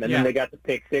 And then they got the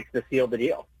pick six to seal the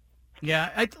deal.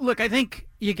 Yeah, I think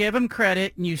you give him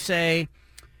credit and you say,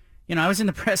 I was in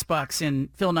the press box and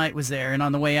Phil Knight was there, and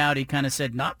on the way out he kind of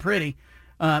said, not pretty.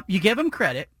 You give him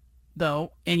credit,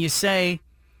 though, and you say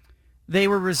they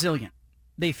were resilient.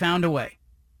 They found a way.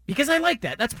 Because I like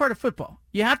that. That's part of football.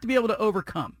 You have to be able to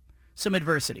overcome some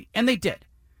adversity, and they did.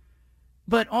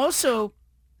 But also,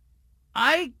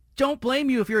 I don't blame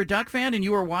you if you're a Duck fan and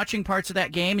you were watching parts of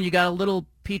that game and you got a little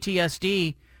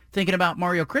PTSD thinking about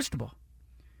Mario Cristobal.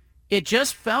 It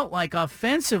just felt like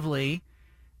offensively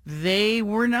they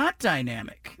were not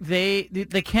dynamic.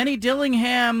 The Kenny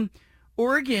Dillingham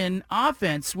Oregon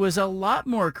offense was a lot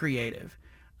more creative.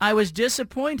 I was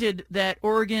disappointed that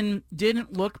Oregon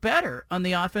didn't look better on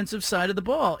the offensive side of the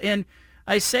ball. And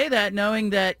I say that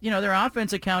knowing that, their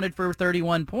offense accounted for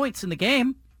 31 points in the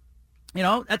game.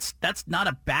 That's not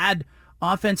a bad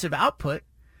offensive output.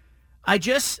 I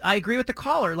agree with the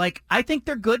caller. I think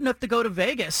they're good enough to go to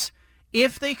Vegas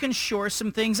if they can shore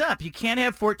some things up. You can't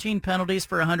have 14 penalties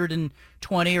for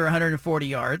 120 or 140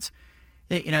 yards.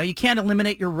 You can't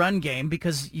eliminate your run game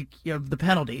because you have the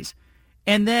penalties.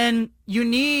 And then you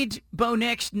need Bo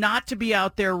Nix not to be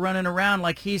out there running around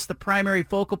like he's the primary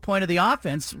focal point of the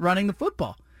offense running the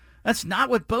football. That's not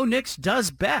what Bo Nix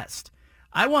does best.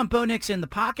 I want Bo Nix in the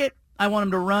pocket. I want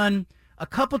him to run a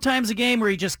couple times a game where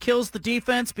he just kills the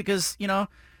defense because,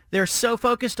 they're so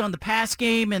focused on the pass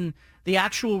game and the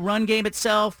actual run game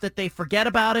itself that they forget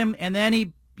about him. And then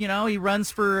he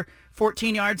runs for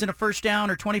 14 yards and a first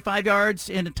down or 25 yards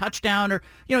and a touchdown or,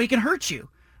 he can hurt you.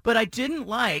 But I didn't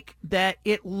like that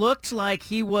it looked like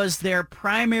he was their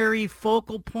primary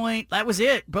focal point. That was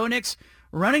it. Bo Nix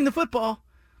running the football.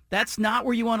 That's not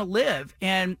where you want to live.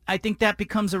 And I think that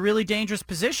becomes a really dangerous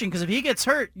position because if he gets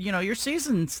hurt, your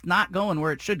season's not going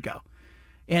where it should go.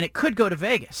 And it could go to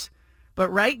Vegas. But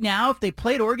right now, if they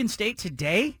played Oregon State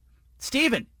today,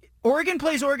 Steven, Oregon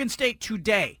plays Oregon State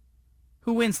today.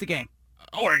 Who wins the game?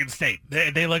 Oregon State.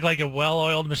 They look like a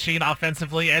well-oiled machine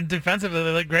offensively and defensively.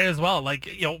 They look great as well.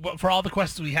 For all the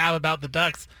questions we have about the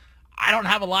Ducks, I don't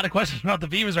have a lot of questions about the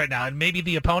Beavers right now, and maybe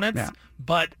the opponents,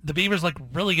 but the Beavers look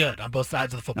really good on both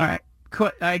sides of the football. All right.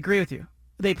 I agree with you.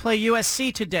 They play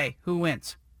USC today. Who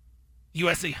wins?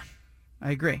 USC.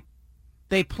 I agree.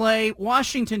 They play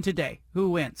Washington today. Who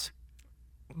wins?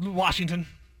 Washington.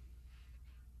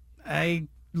 I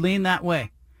lean that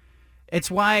way.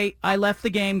 It's why I left the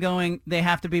game going, they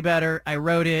have to be better. I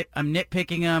wrote it. I'm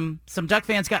nitpicking them. Some Duck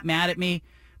fans got mad at me,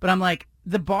 but I'm like,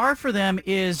 the bar for them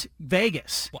is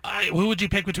Vegas. Well, who would you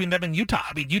pick between them and Utah?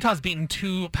 I mean, Utah's beaten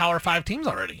 2 Power 5 teams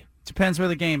already. Depends where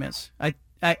the game is. I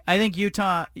think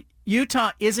Utah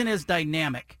isn't as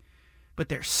dynamic, but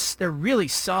they're really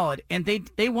solid, and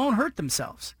they won't hurt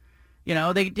themselves.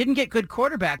 They didn't get good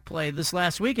quarterback play this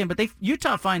last weekend, but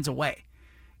Utah finds a way.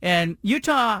 And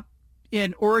Utah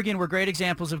and Oregon were great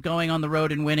examples of going on the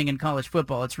road and winning in college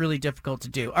football. It's really difficult to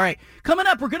do. All right, coming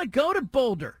up, we're going to go to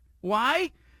Boulder.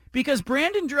 Why? Because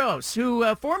Brandon Droz,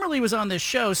 who formerly was on this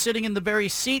show, sitting in the very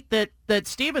seat that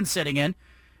Steven's sitting in,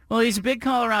 well, he's a big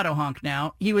Colorado honk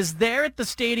now. He was there at the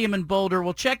stadium in Boulder.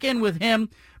 We'll check in with him.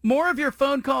 More of your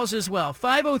phone calls as well.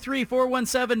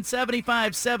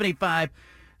 503-417-7575.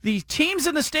 The teams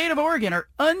in the state of Oregon are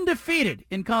undefeated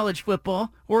in college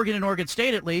football, Oregon and Oregon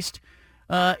State at least,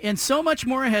 and so much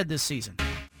more ahead this season.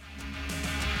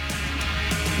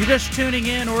 You're just tuning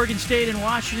in. Oregon State and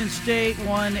Washington State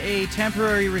won a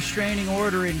temporary restraining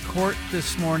order in court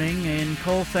this morning in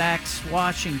Colfax,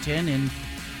 Washington, in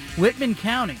Whitman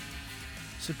County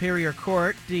Superior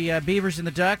Court. The Beavers and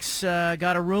the Ducks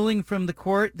got a ruling from the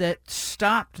court that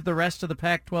stopped the rest of the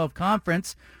Pac-12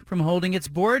 Conference from holding its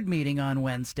board meeting on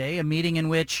Wednesday, a meeting in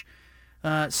which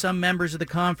some members of the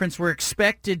conference were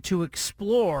expected to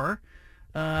explore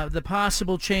the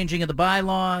possible changing of the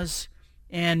bylaws,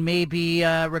 and maybe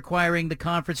requiring the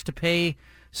conference to pay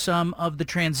some of the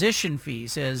transition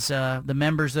fees as the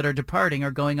members that are departing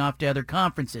are going off to other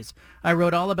conferences. I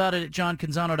wrote all about it at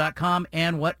johncanzano.com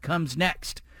and what comes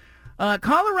next.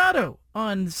 Colorado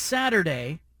on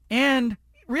Saturday, and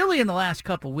really in the last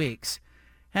couple weeks,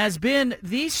 has been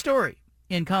the story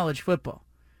in college football.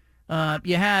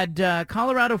 You had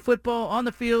Colorado football on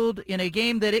the field in a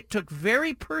game that it took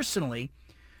very personally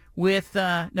with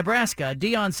Nebraska.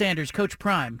 Deion Sanders, Coach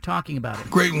Prime, talking about it.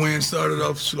 Great win. Started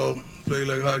off slow. Played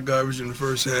like hot garbage in the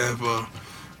first half.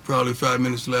 Probably 5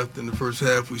 minutes left in the first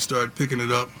half. We started picking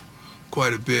it up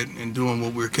quite a bit and doing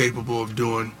what we're capable of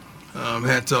doing.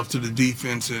 Hats off to the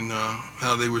defense and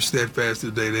how they were steadfast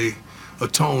today. They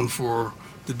atoned for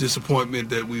the disappointment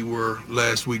that we were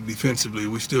last week defensively.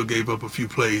 We still gave up a few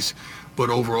plays, but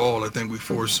overall I think we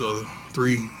forced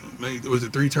three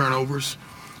turnovers,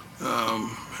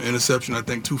 interception, I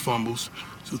think 2 fumbles,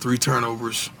 so 3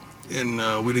 turnovers, and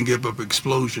we didn't give up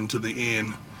explosion to the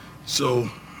end. So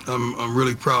I'm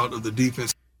really proud of the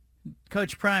defense.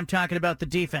 Coach Prime talking about the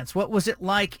defense. What was it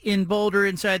like in Boulder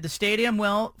inside the stadium?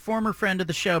 Well, former friend of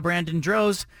the show, Brandon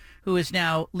Droz, who is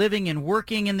now living and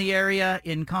working in the area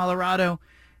in Colorado,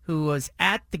 who was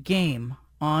at the game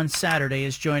on Saturday,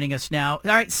 is joining us now.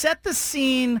 All right, set the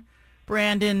scene,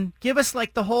 Brandon. Give us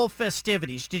like the whole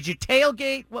festivities. Did you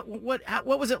tailgate? What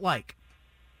was it like?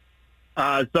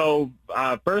 So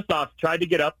first off, tried to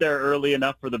get up there early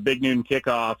enough for the big noon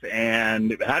kickoff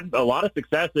and had a lot of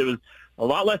success. It was a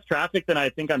lot less traffic than I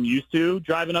think I'm used to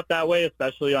driving up that way,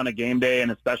 especially on a game day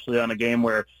and especially on a game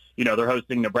where, you know, they're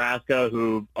hosting Nebraska,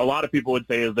 who a lot of people would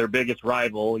say is their biggest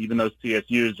rival, even though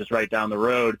CSU is just right down the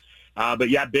road. But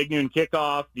yeah, big noon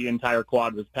kickoff, the entire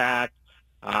quad was packed.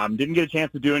 Didn't get a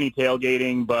chance to do any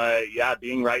tailgating, but yeah,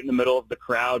 being right in the middle of the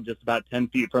crowd, just about 10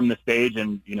 feet from the stage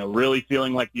and, you know, really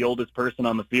feeling like the oldest person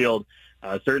on the field,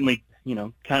 certainly, you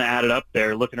know, kind of added up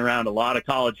there, looking around a lot of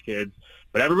college kids.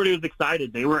 But everybody was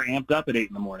excited. They were amped up at 8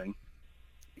 in the morning.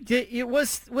 It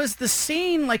was the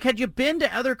scene, like, had you been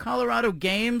to other Colorado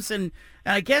games? And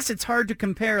I guess it's hard to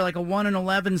compare like a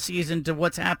 1-11 season to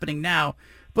what's happening now.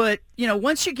 But, you know,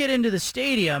 once you get into the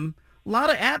stadium, a lot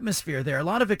of atmosphere there, a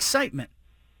lot of excitement.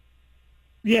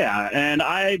 Yeah, and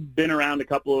I've been around a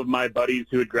couple of my buddies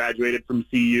who had graduated from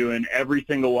CU, and every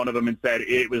single one of them had said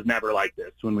it was never like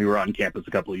this when we were on campus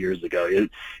a couple of years ago.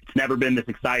 It's never been this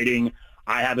exciting.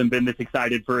 I haven't been this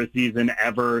excited for a season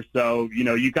ever. So, you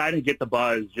know, you kind of get the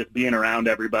buzz just being around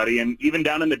everybody. And even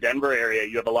down in the Denver area,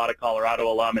 you have a lot of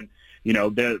Colorado alum. And, you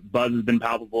know, the buzz has been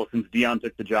palpable since Deion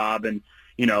took the job. And,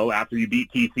 you know, after you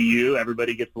beat TCU,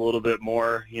 everybody gets a little bit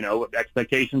more, you know,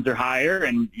 expectations are higher.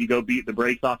 And you go beat the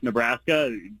brakes off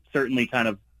Nebraska, certainly kind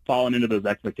of fallen into those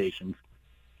expectations.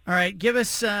 All right, give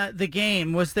us the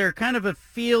game. Was there kind of a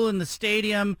feel in the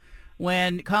stadium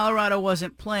when Colorado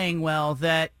wasn't playing well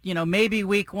that, you know, maybe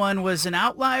week 1 was an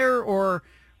outlier, or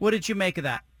what did you make of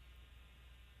that?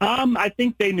 I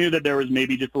think they knew that there was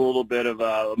maybe just a little bit of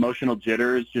emotional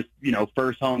jitters, just, you know,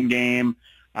 first home game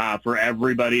for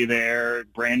everybody there,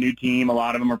 brand new team. A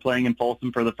lot of them are playing in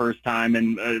Folsom for the first time.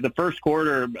 And the first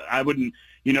quarter, I wouldn't,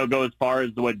 you know, go as far as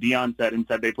what Deion said and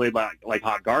said they played like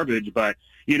hot garbage, but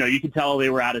you know, you could tell they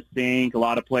were out of sync. A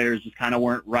lot of players just kind of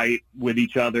weren't right with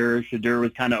each other. Shadur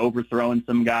was kind of overthrowing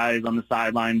some guys on the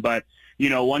sideline. But, you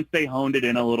know, once they honed it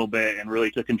in a little bit and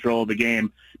really took control of the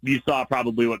game, you saw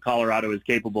probably what Colorado is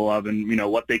capable of and, you know,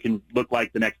 what they can look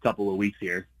like the next couple of weeks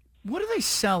here. What are they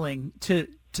selling to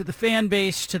the fan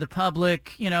base, to the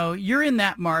public? You know, you're in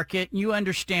that market and you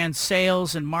understand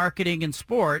sales and marketing and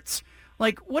sports.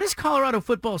 Like, what is Colorado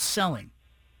football selling?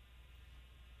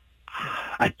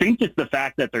 I think just the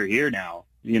fact that they're here now,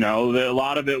 you know, a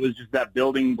lot of it was just that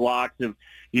building blocks of,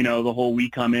 you know, the whole we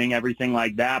coming, everything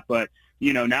like that. But,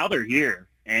 you know, now they're here.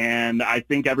 And I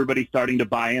think everybody's starting to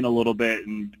buy in a little bit,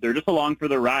 and they're just along for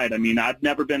the ride. I mean, I've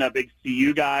never been a big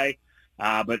CU guy,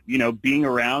 but, you know, being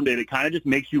around it, it kind of just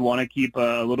makes you want to keep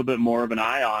a little bit more of an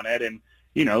eye on it. And,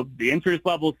 you know, the interest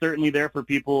level is certainly there for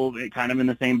people kind of in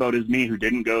the same boat as me who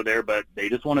didn't go there, but they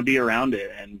just want to be around it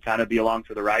and kind of be along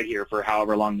for the ride here for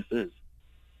however long this is.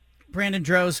 Brandon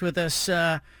Droz with us,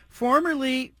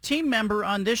 formerly team member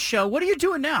on this show. What are you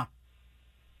doing now?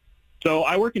 So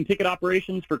I work in ticket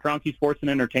operations for Kroenke Sports and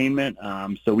Entertainment.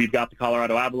 So we've got the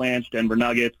Colorado Avalanche, Denver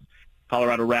Nuggets,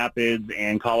 Colorado Rapids,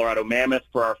 and Colorado Mammoth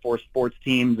for our 4 sports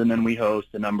teams, and then we host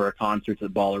a number of concerts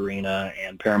at Ball Arena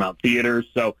and Paramount Theaters.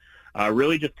 So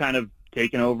really just kind of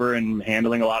taking over and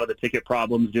handling a lot of the ticket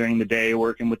problems during the day,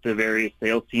 working with the various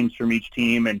sales teams from each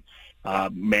team, and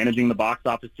managing the box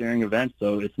office during events.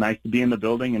 So it's nice to be in the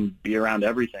building and be around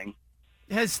everything.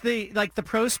 has the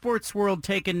pro sports world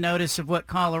taken notice of what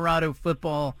Colorado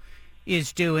football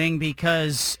is doing?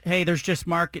 Because, hey, there's just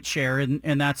market share,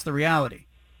 and that's the reality.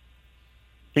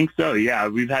 I think so, yeah.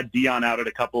 We've had Dion out at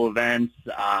a couple events.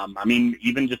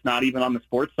 Even just not even on the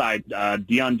sports side.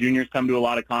 Dion Jr.'s come to a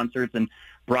lot of concerts and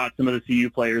brought some of the CU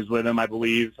players with him, I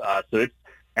believe. So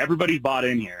everybody's bought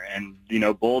in here. And,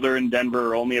 Boulder and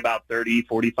Denver are only about 30,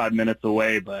 45 minutes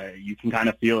away, but you can kind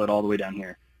of feel it all the way down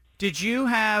here. Did you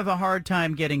have a hard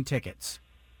time getting tickets?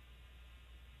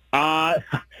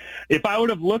 If I would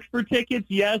have looked for tickets,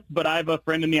 yes, but I have a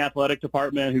friend in the athletic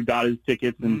department who got his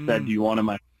tickets and said, do you want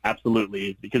them?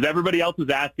 Absolutely. Because everybody else was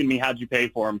asking me, how'd you pay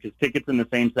for them? Because tickets in the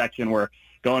same section were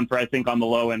going for, I think, on the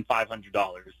low end,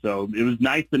 $500. So it was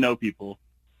nice to know people.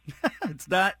 It's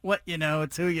not what you know,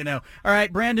 it's who you know. All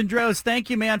right, Brandon Droz, thank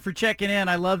you, man, for checking in.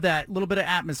 I love that. A little bit of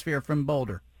atmosphere from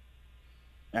Boulder.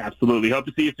 Absolutely. Hope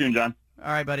to see you soon, John.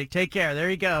 All right, buddy. Take care. There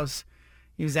he goes.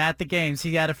 He was at the games.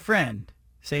 He got a friend.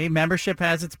 See, membership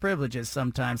has its privileges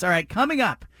sometimes. All right, coming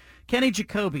up, Kenny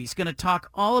Jacoby is going to talk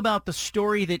all about the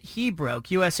story that he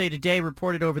broke. USA Today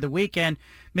reported over the weekend,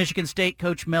 Michigan State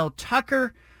coach Mel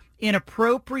Tucker,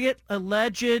 inappropriate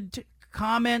alleged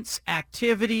comments,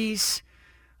 activities.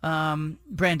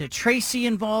 Brenda Tracy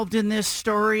involved in this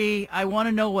story. I want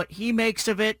to know what he makes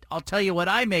of it. I'll tell you what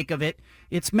I make of it.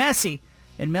 It's messy,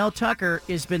 and Mel Tucker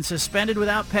has been suspended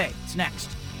without pay. It's next.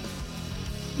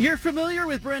 You're familiar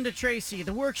with Brenda Tracy,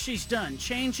 the work she's done,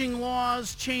 changing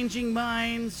laws, changing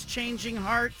minds, changing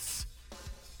hearts.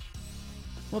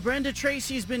 Well, Brenda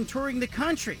Tracy's been touring the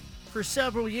country for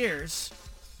several years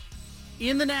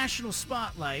in the national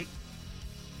spotlight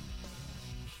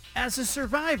as a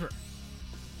survivor.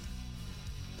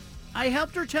 I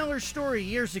helped her tell her story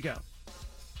years ago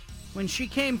when she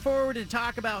came forward to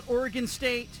talk about Oregon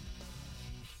State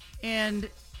and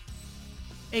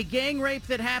a gang rape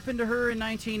that happened to her in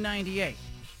 1998.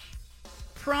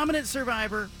 Prominent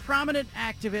survivor, prominent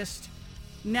activist,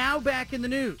 now back in the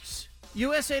news.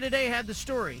 USA Today had the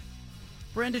story.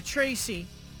 Brenda Tracy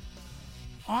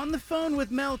on the phone with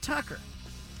Mel Tucker,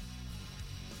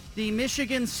 the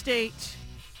Michigan State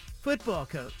football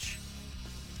coach.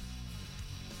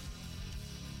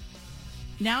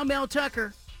 Now Mel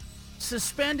Tucker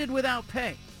suspended without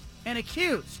pay and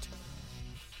accused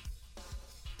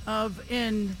of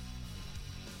an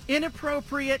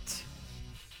inappropriate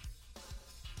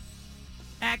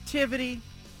activity,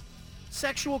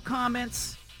 sexual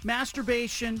comments,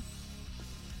 masturbation,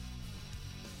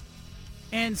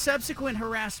 and subsequent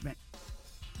harassment.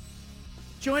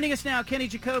 Joining us now, Kenny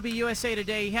Jacoby, USA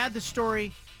Today. He had the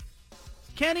story.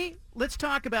 Kenny, let's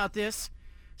talk about this.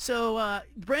 So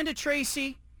Brenda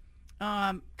Tracy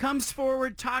comes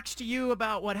forward, talks to you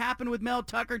about what happened with Mel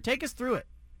Tucker. Take us through it.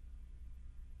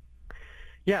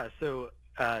 Yeah, so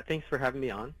thanks for having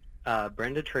me on.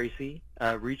 Brenda Tracy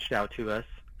reached out to us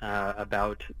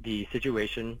about the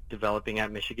situation developing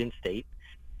at Michigan State.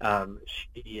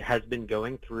 She has been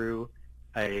going through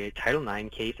a Title IX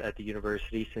case at the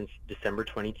university since December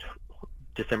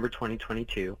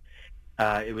 2022.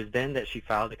 It was then that she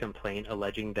filed a complaint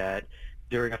alleging that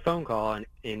during a phone call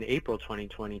in April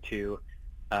 2022,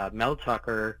 Mel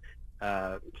Tucker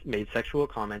made sexual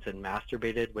comments and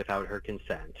masturbated without her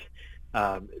consent.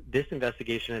 This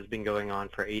investigation has been going on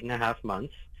for 8.5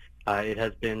 months. It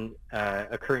has been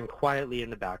occurring quietly in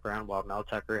the background while Mel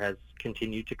Tucker has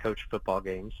continued to coach football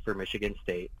games for Michigan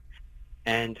State.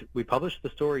 And we published the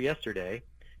story yesterday,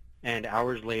 and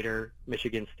hours later,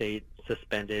 Michigan State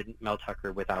suspended Mel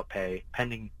Tucker without pay,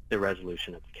 pending the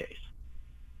resolution of the case.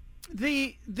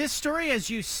 This story, as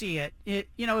you see it,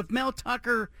 if Mel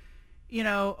Tucker,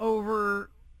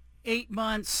 over 8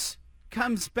 months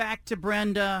comes back to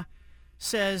Brenda,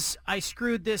 says, I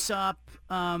screwed this up,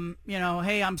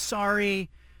 hey, I'm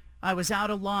sorry, I was out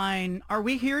of line. Are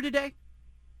we here today?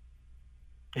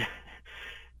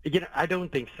 I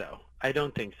don't think so.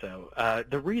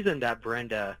 The reason that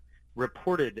Brenda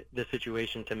reported the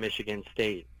situation to Michigan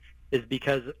State is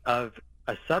because of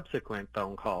a subsequent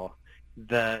phone call.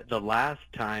 The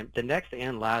next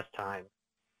and last time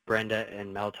Brenda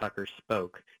and Mel Tucker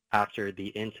spoke after the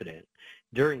incident.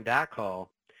 During that call,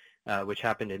 which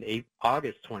happened in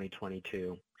August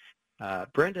 2022,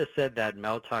 Brenda said that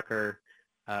Mel Tucker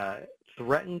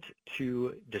threatened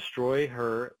to destroy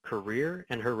her career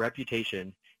and her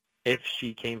reputation if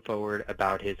she came forward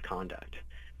about his conduct.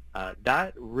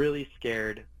 That really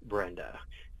scared Brenda.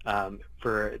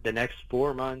 For the next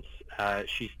 4 months,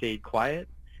 she stayed quiet.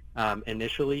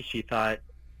 Initially, she thought,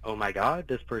 oh my God,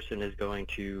 this person is going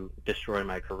to destroy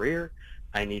my career.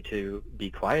 I need to be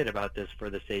quiet about this for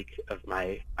the sake of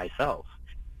myself.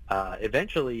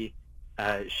 Eventually,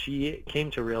 she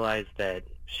came to realize that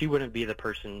she wouldn't be the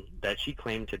person that she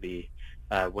claimed to be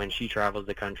when she travels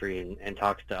the country and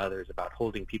talks to others about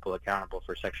holding people accountable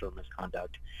for sexual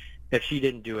misconduct if she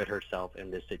didn't do it herself in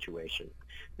this situation.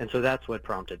 And so that's what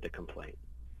prompted the complaint.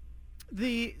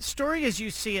 The story as you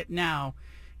see it now,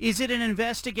 is it an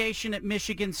investigation at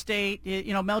Michigan State?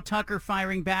 Mel Tucker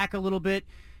firing back a little bit,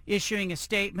 issuing a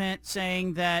statement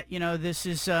saying that,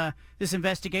 this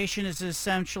investigation is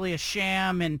essentially a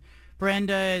sham and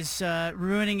Brenda is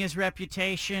ruining his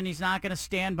reputation. He's not going to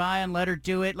stand by and let her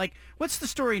do it. Like, what's the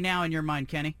story now in your mind,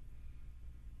 Kenny?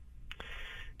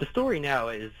 The story now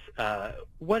is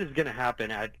what is going to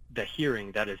happen at the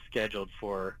hearing that is scheduled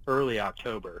for early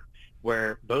October,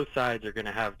 where both sides are going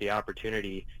to have the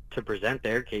opportunity to present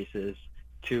their cases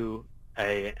to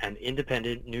an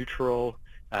independent, neutral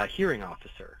hearing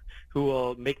officer who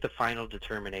will make the final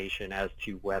determination as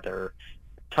to whether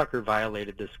Tucker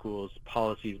violated the school's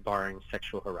policies barring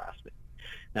sexual harassment.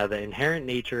 Now, the inherent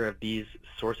nature of these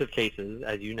sorts of cases,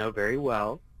 as you know very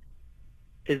well,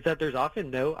 is that there's often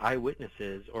no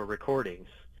eyewitnesses or recordings.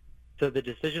 So the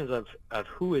decisions of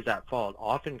who is at fault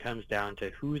often comes down to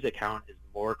whose account is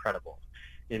more credible.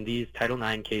 In these Title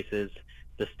IX cases,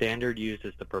 the standard used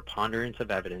is the preponderance of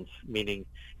evidence, meaning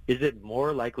is it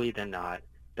more likely than not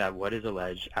that what is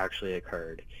alleged actually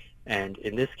occurred? And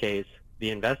in this case, the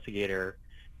investigator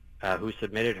who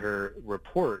submitted her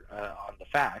report on the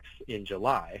facts in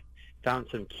July found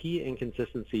some key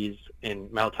inconsistencies in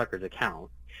Mel Tucker's account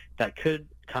that could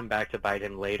come back to bite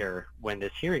him later when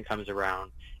this hearing comes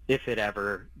around, if it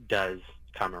ever does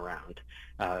come around.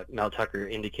 Mel Tucker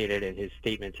indicated in his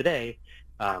statement today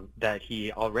that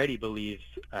he already believes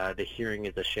the hearing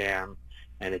is a sham,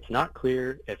 and it's not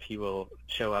clear if he will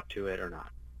show up to it or not.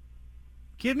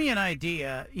 Give me an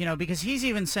idea, because he's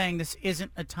even saying this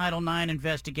isn't a Title IX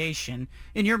investigation.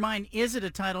 In your mind, is it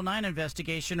a Title IX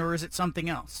investigation or is it something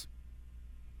else?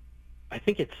 I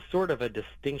think it's sort of a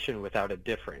distinction without a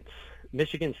difference.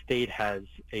 Michigan State has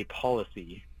a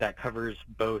policy that covers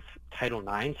both Title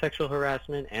IX sexual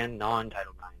harassment and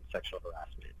non-Title IX sexual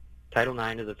harassment. Title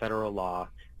IX is a federal law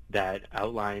that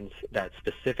outlines that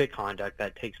specific conduct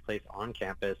that takes place on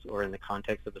campus or in the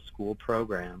context of a school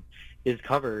program is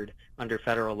covered under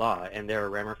federal law, and there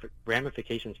are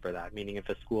ramifications for that, meaning if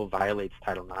a school violates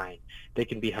Title IX, they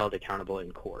can be held accountable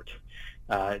in court.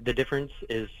 The difference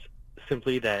is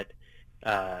simply that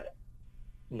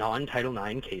non-Title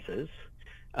IX cases,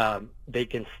 they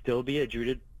can still be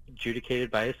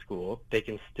adjudicated by a school. They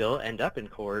can still end up in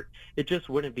court. It just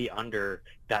wouldn't be under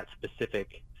that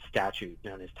specific statute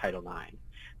known as Title IX.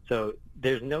 So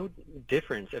there's no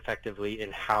difference effectively in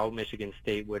how Michigan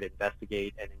State would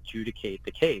investigate and adjudicate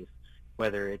the case,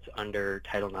 whether it's under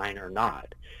Title IX or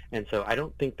not. And so I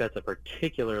don't think that's a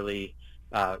particularly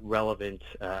relevant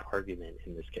argument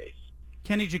in this case.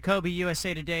 Kenny Jacoby,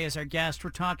 USA Today, is our guest.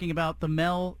 We're talking about the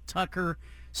Mel Tucker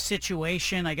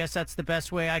situation. I guess that's the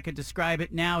best way I could describe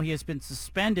it now. He has been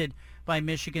suspended by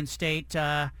Michigan State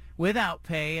without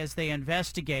pay as they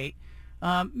investigate.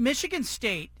 Michigan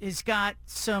State has got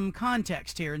some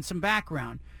context here and some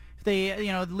background.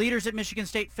 The leaders at Michigan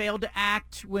State failed to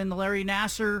act when Larry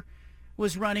Nassar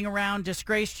was running around.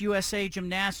 Disgraced USA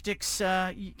Gymnastics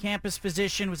campus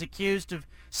physician was accused of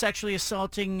sexually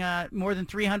assaulting more than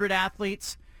 300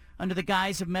 athletes under the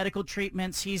guise of medical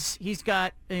treatments. He's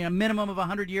got a minimum of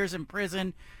 100 years in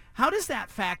prison. How does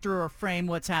that factor or frame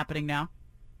what's happening now?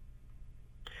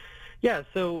 Yeah,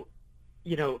 so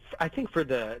I think for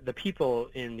the people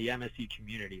in the MSU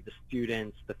community, the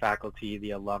students, the faculty,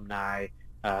 the alumni,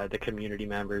 the community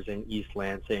members in East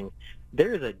Lansing,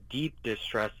 there is a deep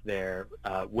distress there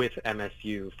with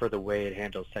MSU for the way it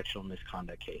handles sexual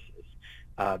misconduct cases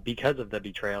because of the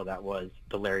betrayal that was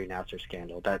the Larry Nassar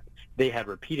scandal, that they had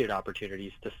repeated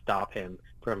opportunities to stop him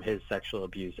from his sexual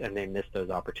abuse, and they missed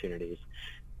those opportunities.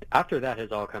 After that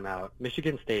has all come out,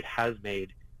 Michigan State has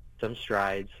made some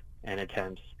strides and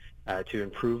attempts to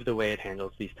improve the way it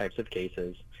handles these types of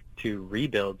cases, to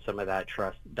rebuild some of that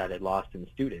trust that it lost in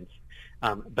students.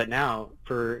 But now,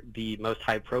 for the most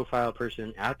high-profile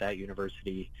person at that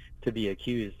university to be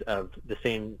accused of the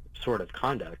same sort of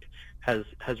conduct has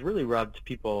really rubbed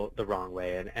people the wrong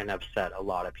way and upset a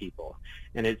lot of people.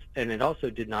 And it also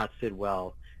did not sit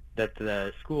well that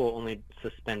the school only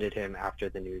suspended him after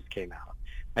the news came out.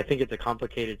 I think it's a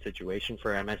complicated situation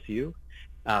for MSU,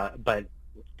 but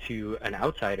to an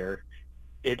outsider,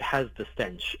 it has the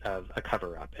stench of a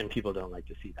cover-up, and people don't like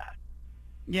to see that.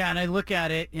 Yeah, and I look at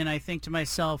it and I think to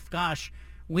myself, gosh,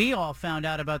 we all found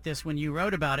out about this when you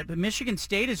wrote about it, but Michigan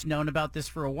State has known about this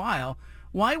for a while.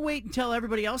 Why wait until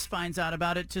everybody else finds out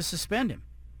about it to suspend him?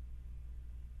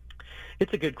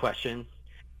 It's a good question.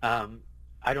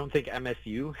 I don't think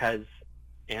MSU has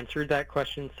answered that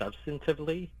question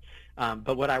substantively.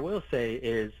 But what I will say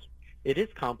is it is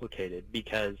complicated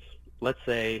because let's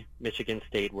say Michigan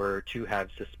State were to have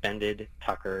suspended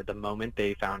Tucker the moment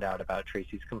they found out about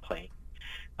Tracy's complaint.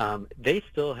 They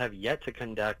still have yet to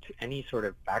conduct any sort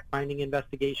of fact-finding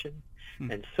investigation,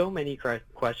 and so many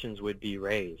questions would be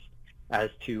raised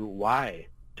as to why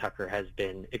Tucker has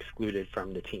been excluded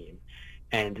from the team.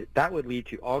 And that would lead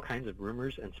to all kinds of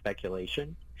rumors and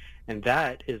speculation, and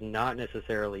that is not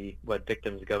necessarily what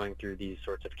victims going through these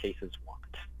sorts of cases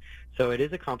want. So it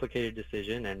is a complicated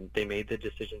decision, and they made the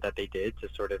decision that they did to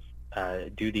sort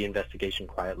of do the investigation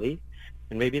quietly,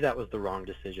 and maybe that was the wrong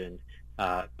decision,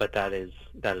 but that is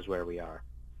where we are.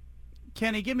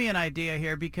 Kenny, give me an idea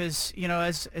here, because, you know,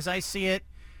 as I see it,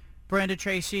 Brenda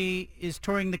Tracy is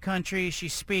touring the country.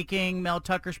 She's speaking. Mel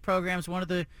Tucker's program is one of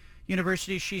the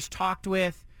universities she's talked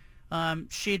with.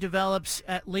 She develops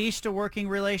at least a working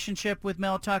relationship with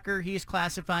Mel Tucker. He's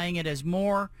classifying it as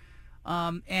more.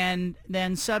 And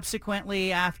then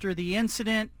subsequently, after the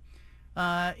incident,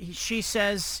 she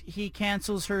says he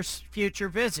cancels her future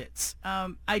visits.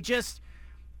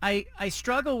 I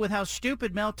struggle with how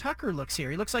stupid Mel Tucker looks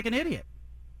here. He looks like an idiot.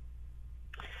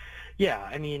 Yeah,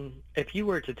 I mean, if you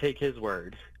were to take his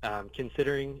word,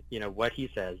 considering, you know, what he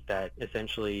says, that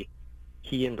essentially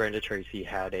he and Brenda Tracy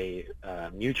had a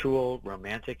mutual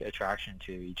romantic attraction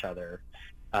to each other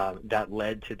that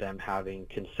led to them having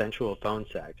consensual phone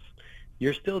sex,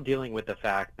 you're still dealing with the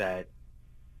fact that,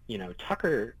 you know,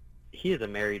 Tucker, he is a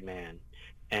married man,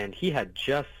 and he had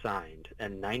just signed a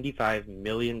 $95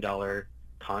 million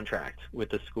contract with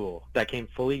the school that came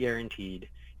fully guaranteed,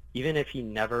 even if he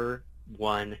never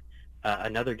won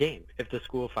another game. If the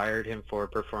school fired him for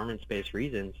performance-based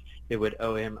reasons, it would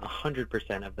owe him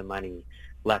 100% of the money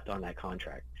left on that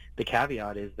contract. The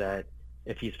caveat is that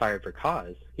if he's fired for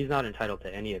cause, he's not entitled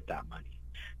to any of that money.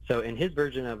 So in his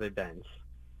version of events,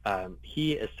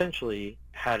 he essentially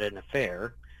had an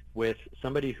affair with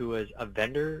somebody who was a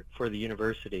vendor for the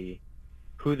university,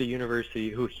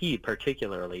 who he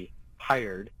particularly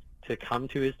hired to come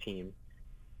to his team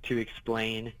to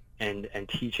explain and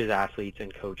teach his athletes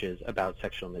and coaches about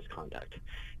sexual misconduct.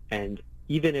 And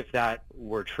even if that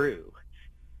were true,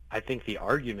 I think the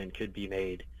argument could be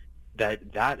made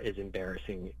that that is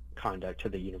embarrassing conduct to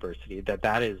the university,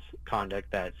 that is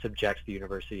conduct that subjects the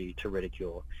university to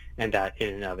ridicule, and that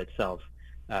in and of itself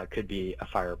could be a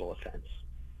fireable offense.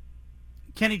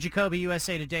 Kenny Jacoby,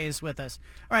 USA Today, is with us.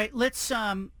 All right, let's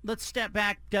step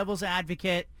back, devil's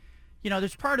advocate. You know,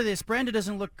 there's part of this. Brenda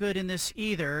doesn't look good in this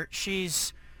either.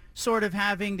 She's sort of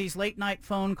having these late-night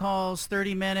phone calls,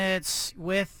 30 minutes,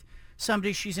 with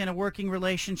somebody she's in a working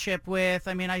relationship with.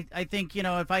 I mean, I think, you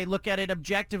know, if I look at it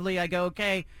objectively, I go,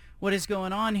 okay, what is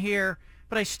going on here?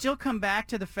 But I still come back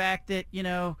to the fact that, you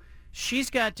know, she's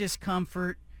got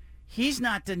discomfort. He's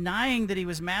not denying that he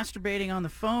was masturbating on the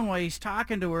phone while he's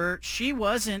talking to her. She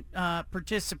wasn't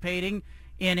participating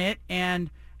in it.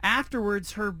 And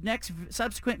afterwards, her next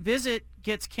subsequent visit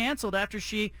gets canceled after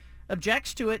she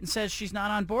objects to it and says she's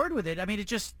not on board with it. I mean,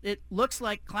 it looks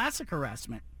like classic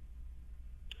harassment.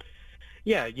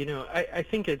 Yeah, you know, I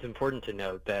think it's important to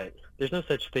note that there's no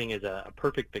such thing as a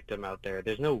perfect victim out there.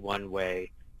 There's no one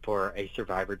way for a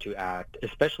survivor to act,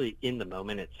 especially in the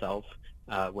moment itself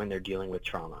when they're dealing with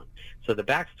trauma. So the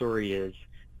backstory is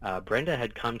Brenda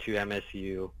had come to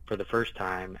MSU for the first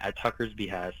time at Tucker's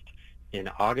behest in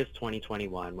August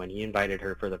 2021 when he invited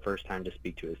her for the first time to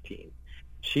speak to his team.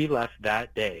 She left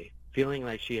that day feeling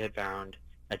like she had found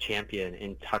a champion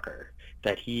in Tucker,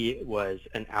 that he was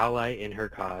an ally in her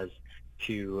cause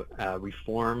to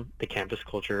reform the campus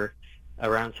culture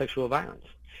around sexual violence.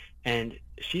 And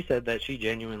she said that she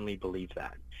genuinely believed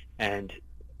that. And,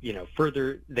 you know,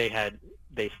 further, they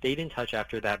stayed in touch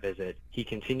after that visit. He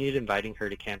continued inviting her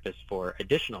to campus for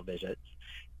additional visits.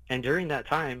 And during that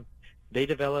time, they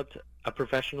developed a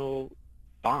professional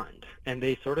bond, and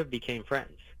they sort of became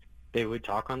friends. They would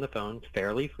talk on the phone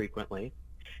fairly frequently,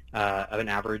 an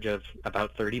average of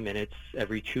about 30 minutes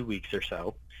every 2 weeks or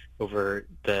so over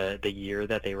the year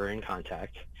that they were in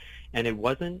contact. And it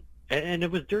was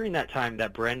during that time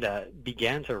that Brenda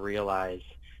began to realize,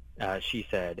 she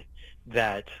said,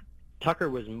 that Tucker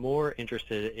was more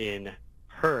interested in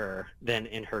her than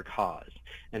in her cause.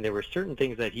 And there were certain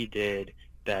things that he did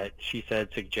that she said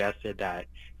suggested that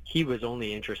he was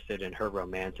only interested in her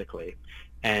romantically.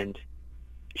 And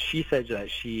she said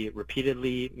that she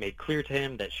repeatedly made clear to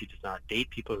him that she does not date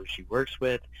people who she works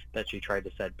with, that she tried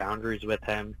to set boundaries with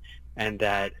him, and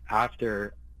that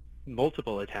after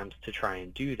multiple attempts to try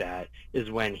and do that is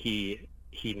when he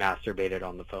he masturbated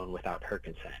on the phone without her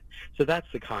consent. So that's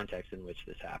the context in which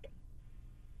this happened.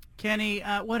 Kenny,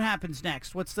 what happens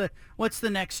next? What's the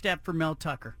next step for Mel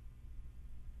Tucker?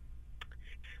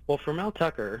 Well, for Mel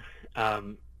Tucker,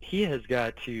 he has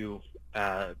got to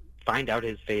find out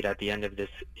his fate at the end of this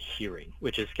hearing,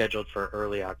 which is scheduled for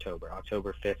early October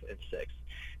 5th and 6th.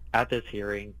 At this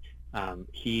hearing,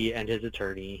 he and his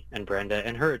attorney and Brenda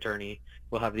and her attorney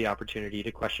will have the opportunity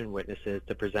to question witnesses,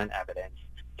 to present evidence,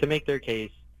 to make their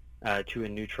case to a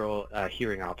neutral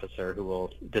hearing officer who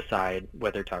will decide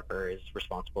whether Tucker is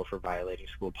responsible for violating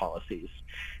school policies.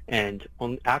 And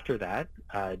after that,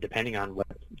 depending on what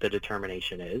the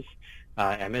determination is,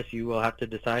 MSU will have to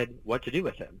decide what to do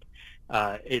with him.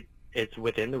 It's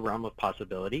within the realm of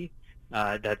possibility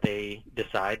that they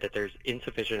decide that there's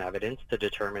insufficient evidence to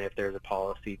determine if there's a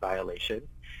policy violation.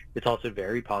 It's also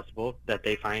very possible that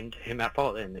they find him at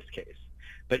fault in this case.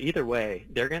 But either way,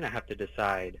 they're going to have to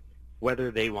decide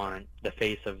whether they want the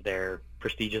face of their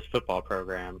prestigious football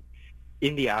program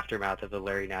in the aftermath of the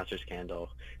Larry Nassar scandal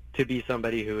to be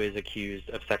somebody who is accused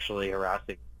of sexually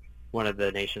harassing one of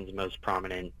the nation's most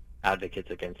prominent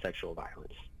advocates against sexual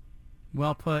violence.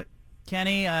 Well put.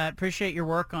 Kenny, I appreciate your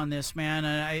work on this,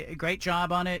 man. Great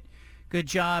job on it. Good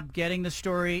job getting the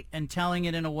story and telling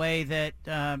it in a way that,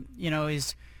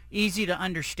 is easy to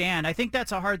understand. I think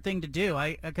that's a hard thing to do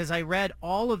because I read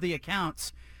all of the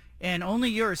accounts, and only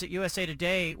yours at USA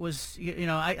Today was,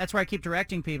 that's where I keep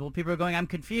directing people. People are going, I'm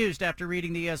confused after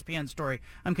reading the ESPN story.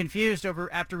 I'm confused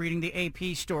after reading the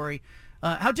AP story.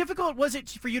 How difficult was it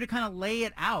for you to kind of lay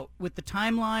it out with the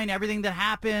timeline, everything that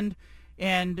happened,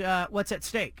 and what's at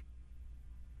stake?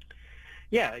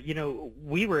 Yeah,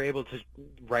 we were able to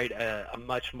write a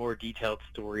much more detailed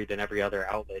story than every other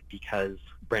outlet because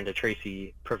Brenda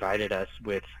Tracy provided us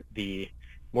with the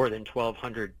more than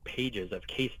 1,200 pages of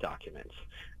case documents.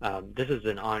 This is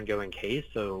an ongoing case,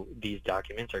 so these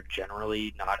documents are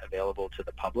generally not available to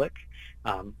the public,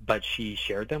 but she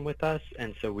shared them with us,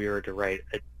 and so we were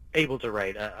able to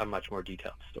write a much more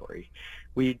detailed story.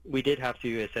 We did have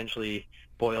to essentially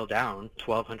boil down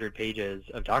 1,200 pages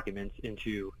of documents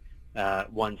into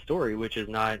one story, which is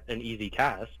not an easy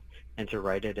task, and to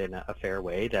write it in a fair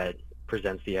way that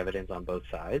presents the evidence on both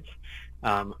sides.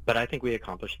 But I think we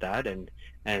accomplished that,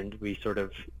 and we sort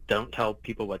of don't tell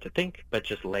people what to think, but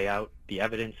just lay out the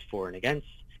evidence for and against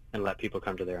and let people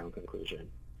come to their own conclusion.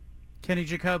 Kenny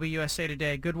Jacoby, USA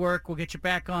Today. Good work. We'll get you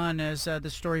back on as the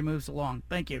story moves along.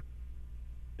 Thank you.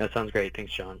 That sounds great.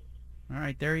 Thanks, John. All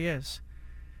right, there he is.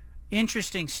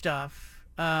 Interesting stuff.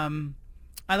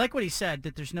 I like what he said,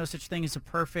 that there's no such thing as a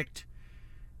perfect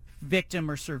victim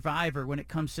or survivor when it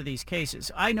comes to these cases.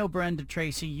 I know Brenda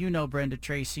Tracy. You know Brenda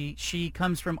Tracy. She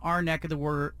comes from our neck of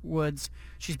the woods.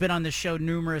 She's been on this show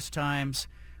numerous times.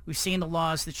 We've seen the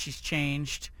laws that she's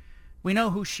changed. We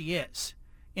know who she is.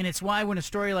 And it's why when a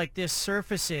story like this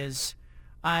surfaces,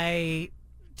 I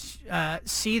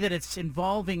see that it's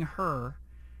involving her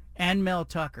and Mel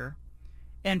Tucker.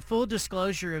 And full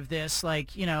disclosure of this,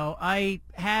 I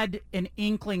had an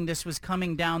inkling this was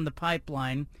coming down the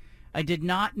pipeline. I did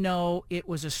not know it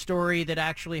was a story that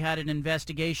actually had an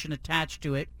investigation attached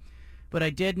to it, but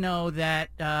I did know that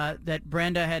that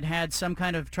Brenda had some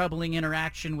kind of troubling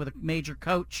interaction with a major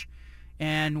coach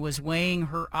and was weighing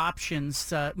her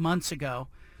options months ago.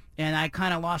 And I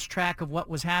kind of lost track of what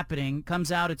was happening.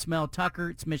 Comes out, it's Mel Tucker,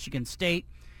 it's Michigan State.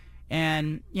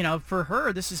 And, for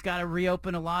her, this has got to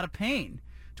reopen a lot of pain.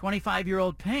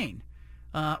 25-year-old pain,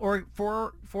 or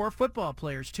four football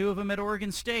players, two of them at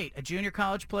Oregon State, a junior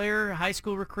college player, a high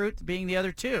school recruit being the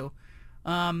other two.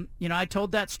 I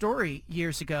told that story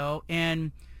years ago,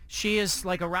 and she is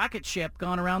like a rocket ship,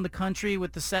 gone around the country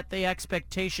with the Set the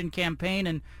Expectation campaign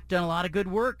and done a lot of good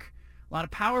work, a lot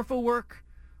of powerful work,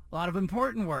 a lot of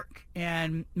important work.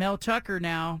 And Mel Tucker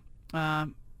now,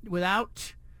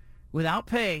 without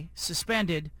pay,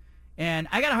 suspended. And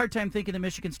I got a hard time thinking that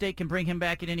Michigan State can bring him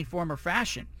back in any form or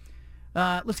fashion.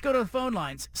 Let's go to the phone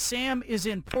lines. Sam is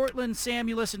in Portland. Sam,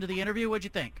 you listened to the interview. What'd you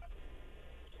think?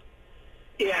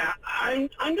 Yeah, I'm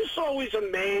just always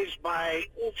amazed by,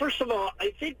 well, first of all,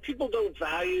 I think people don't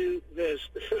value the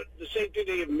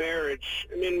sanctity of marriage.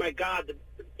 I mean, my God,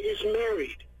 he's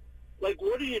married. Like,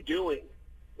 what are you doing?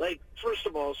 Like, first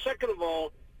of all. Second of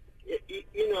all,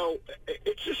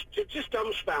 it just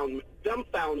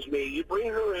dumbfounds me. You bring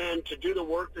her in to do the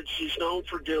work that she's known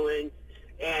for doing,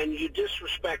 and you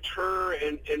disrespect her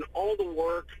and all the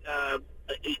work.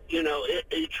 You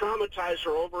traumatize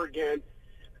her over again.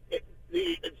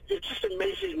 It just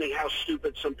amazes me how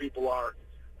stupid some people are.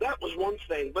 That was one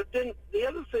thing. But then the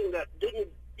other thing that you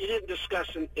didn't discuss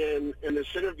in this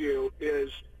interview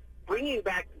is bringing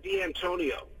back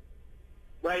D'Antonio.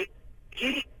 right?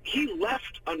 He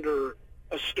left under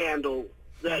a scandal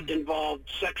that involved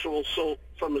sexual assault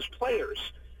from his players.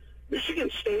 Michigan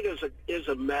State is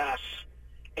a mess,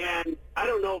 and I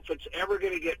don't know if it's ever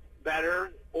going to get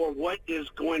better or what is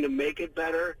going to make it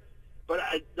better. But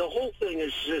the whole thing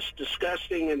is just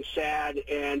disgusting and sad,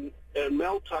 and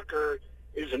Mel Tucker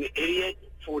is an idiot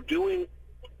for doing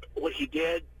what he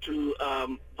did to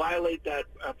violate that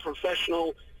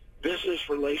professional business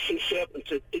relationship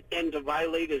and to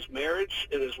violate his marriage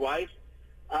and his wife.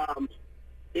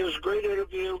 It was a great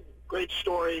interview, great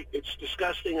story. It's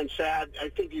disgusting and sad. I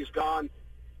think he's gone.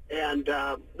 And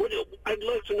I'd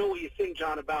like to know what you think,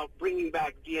 John, about bringing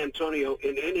back D'Antonio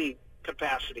in any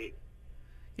capacity.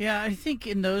 Yeah, I think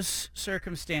in those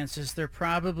circumstances, they're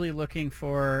probably looking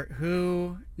for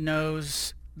who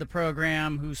knows the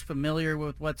program, who's familiar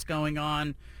with what's going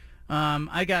on.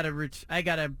 I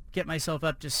gotta get myself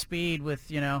up to speed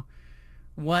with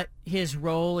what his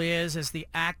role is as the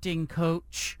acting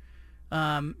coach.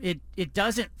 It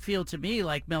doesn't feel to me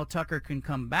like Mel Tucker can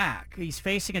come back. He's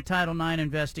facing a Title IX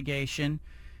investigation.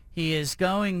 He is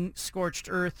going scorched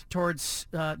earth towards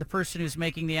the person who's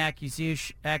making the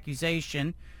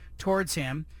accusation towards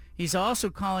him. He's also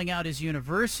calling out his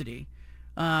university.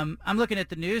 I'm looking at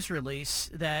the news release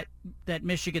that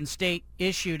Michigan State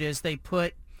issued as they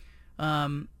put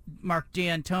Mark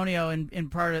D'Antonio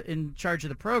in charge of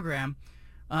the program.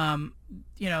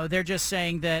 They're just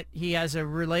saying that he has a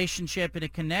relationship and a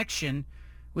connection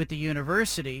with the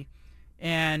university,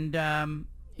 and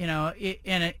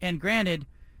granted,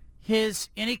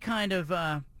 any kind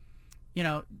of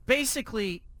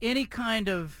basically any kind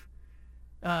of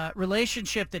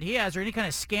relationship that he has or any kind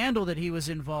of scandal that he was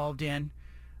involved in,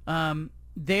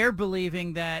 they're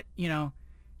believing that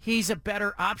he's a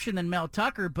better option than Mel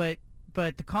Tucker, but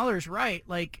the caller's right.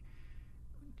 Like,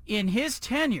 in his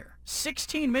tenure,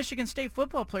 16 Michigan State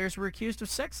football players were accused of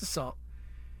sex assault.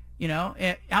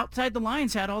 Outside the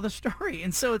Lines had all the story,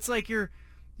 and so it's like your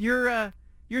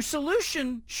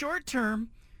solution short term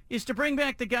is to bring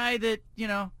back the guy that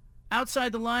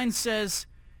Outside the Lines says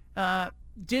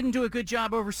didn't do a good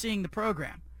job overseeing the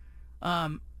program.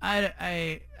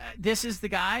 This is the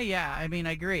guy. Yeah, I mean,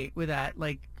 I agree with that.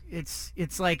 Like,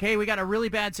 it's like, hey, we got a really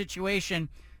bad situation.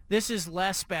 This is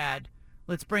less bad.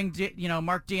 Let's bring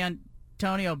Mark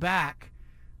D'Antonio back.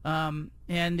 And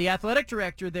the athletic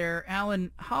director there,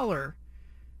 Alan Haller,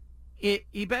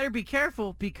 he better be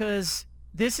careful, because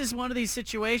this is one of these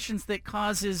situations that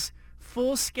causes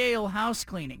full-scale house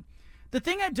cleaning. The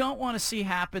thing I don't want to see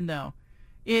happen, though,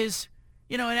 is,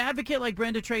 an advocate like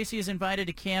Brenda Tracy is invited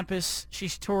to campus.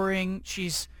 She's touring.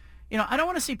 She's, I don't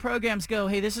want to see programs go,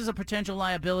 hey, this is a potential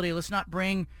liability. Let's not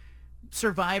bring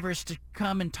survivors to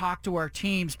come and talk to our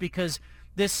teams, because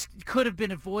this could have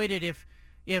been avoided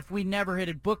if we never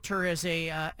had booked her as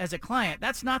a client.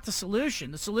 That's not the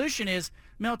solution. The solution is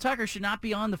Mel Tucker should not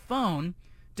be on the phone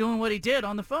doing what he did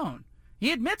on the phone.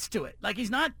 He admits to it. Like,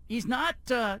 he's not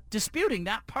disputing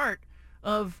that part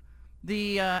of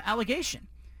the allegation.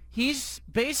 He's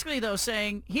basically, though,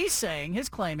 saying his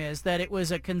claim is that it was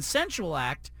a consensual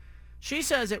act. She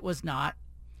says it was not.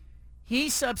 He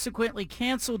subsequently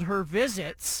canceled her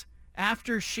visits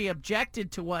after she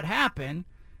objected to what happened.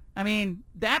 I mean,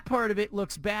 that part of it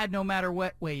looks bad no matter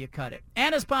what way you cut it.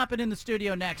 Anna's popping in the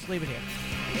studio next. Leave it here.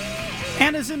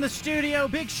 Anna's in the studio.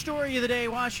 Big story of the day.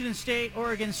 Washington State,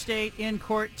 Oregon State in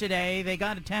court today. They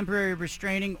got a temporary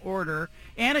restraining order.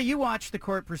 Anna, you watched the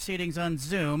court proceedings on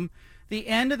Zoom. The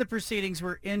end of the proceedings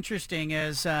were interesting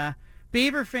as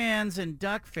Beaver fans and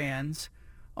Duck fans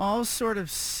all sort of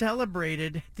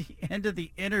celebrated at the end of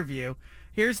the interview.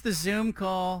 Here's the Zoom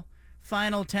call.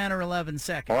 Final 10 or 11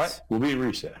 seconds. All right, we'll be in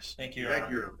recess. Thank you. Thank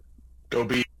you. Go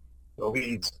Beavs. Go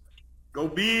Beavs. Go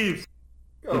Beavs.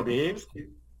 Go Beavs.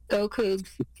 Go Cougs.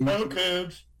 Go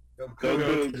Cougs. Go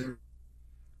Cougs.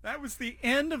 That was the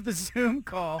end of the Zoom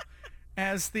call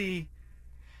as the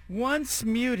once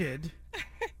muted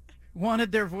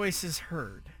wanted their voices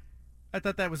heard. I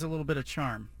thought that was a little bit of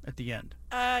charm at the end.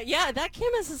 Yeah, that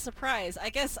came as a surprise. I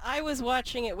guess I was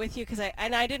watching it with you because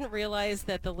I didn't realize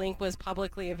that the link was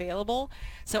publicly available.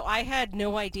 So I had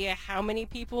no idea how many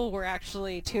people were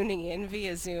actually tuning in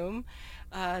via Zoom.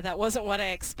 That wasn't what I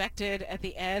expected at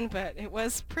the end, but it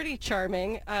was pretty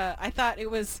charming. I thought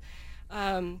it was,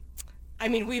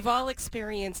 we've all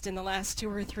experienced in the last 2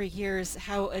 or 3 years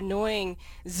how annoying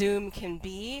Zoom can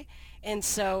be. And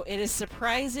so it is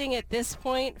surprising at this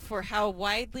point for how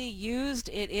widely used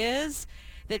it is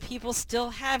that people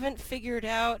still haven't figured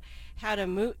out how to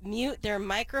mute their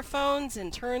microphones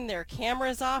and turn their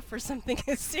cameras off for something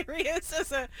as serious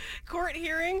as a court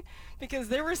hearing, because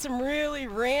there were some really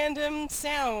random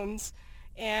sounds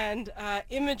and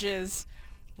images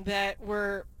that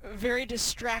were very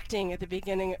distracting at the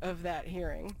beginning of that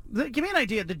hearing. Give me an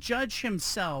idea. The judge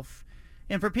himself,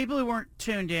 and for people who weren't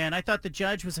tuned in, I thought the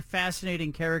judge was a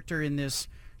fascinating character in this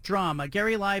drama.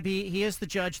 Gary Leiby, he is the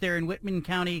judge there in Whitman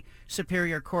County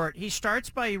Superior Court. He starts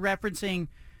by referencing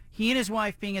he and his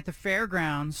wife being at the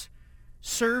fairgrounds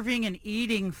serving and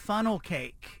eating funnel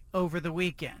cake over the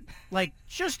weekend. Like,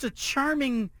 just a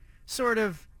charming sort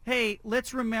of, hey,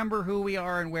 let's remember who we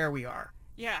are and where we are.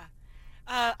 Yeah.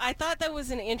 I thought that was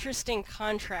an interesting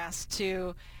contrast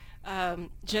to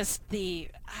just the,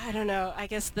 I don't know, I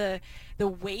guess the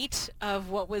weight of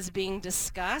what was being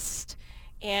discussed,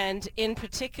 and in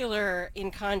particular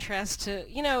in contrast to,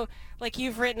 you know, like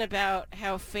you've written about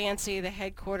how fancy the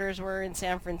headquarters were in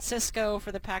San Francisco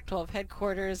for the Pac-12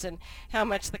 headquarters and how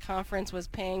much the conference was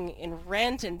paying in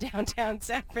rent in downtown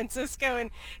San Francisco,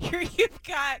 and here you've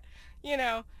got, you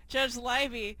know, Judge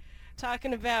Leiby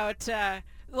talking about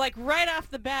like right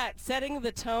off the bat, setting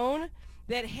the tone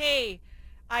that, hey,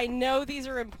 I know these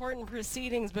are important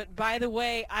proceedings, but by the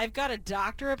way, I've got a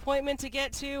doctor appointment to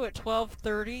get to at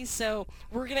 12:30, so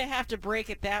we're going to have to break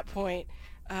at that point.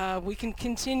 We can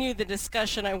continue the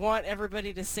discussion. I want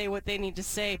everybody to say what they need to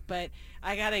say, but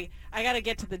I gotta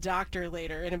get to the doctor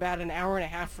later in about an hour and a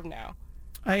half from now.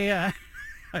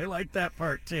 I like that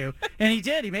part too. And he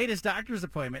did. He made his doctor's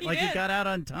appointment. He got out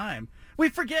on time. We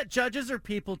forget judges are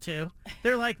people too.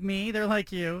 They're like me. They're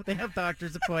like you. They have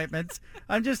doctor's appointments.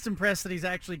 I'm just impressed that he's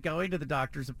actually going to the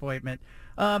doctor's appointment.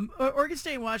 Oregon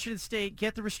State and Washington State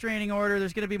get the restraining order.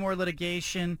 There's going to be more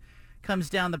litigation.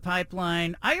 Comes down the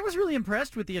pipeline. I was really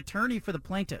impressed with the attorney for the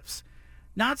plaintiffs.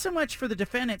 Not so much for the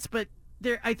defendants, but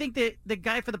I think that the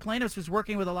guy for the plaintiffs was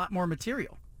working with a lot more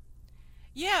material.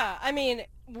 Yeah, I mean,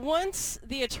 once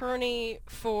the attorney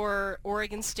for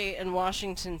Oregon State and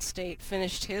Washington State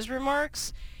finished his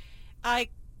remarks, I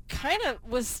kind of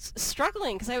was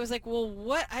struggling because I was like, well,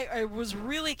 what? I was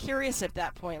really curious at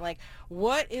that point. Like,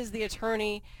 what is the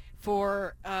attorney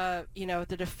for,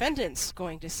 the defendants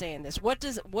going to say in this? What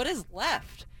is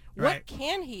left? Right. What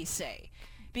can he say?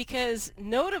 Because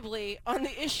notably on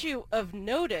the issue of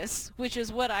notice, which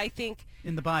is what I think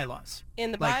in the bylaws,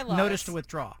 bylaws, notice to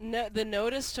withdraw. The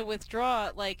notice to withdraw,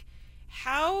 like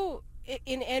how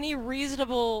in any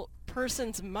reasonable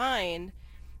person's mind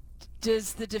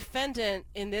does the defendant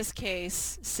in this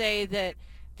case say that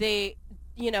they,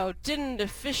 didn't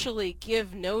officially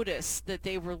give notice that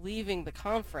they were leaving the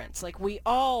conference? Like, we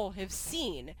all have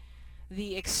seen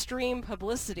the extreme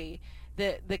publicity,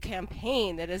 the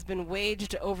campaign that has been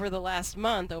waged over the last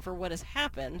month over what has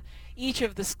happened. Each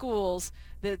of the schools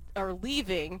that are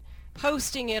leaving,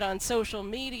 posting it on social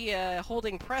media,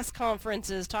 holding press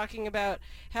conferences, talking about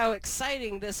how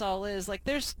exciting this all is. Like,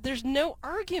 there's no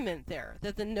argument there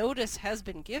that the notice has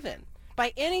been given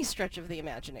by any stretch of the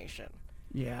imagination.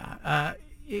 Yeah,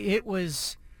 it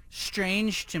was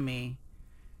strange to me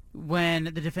when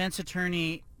the defense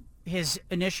attorney, his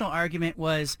initial argument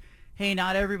was, hey,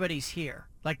 not everybody's here.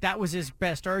 Like, that was his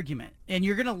best argument. And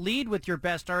you're going to lead with your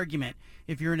best argument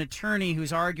if you're an attorney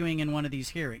who's arguing in one of these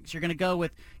hearings. You're going to go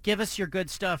with, give us your good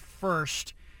stuff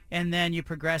first, and then you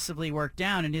progressively work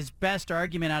down. And his best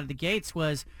argument out of the gates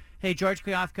was, hey, George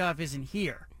Kliavkoff isn't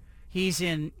here. He's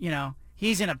in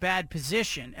a bad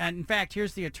position. And in fact,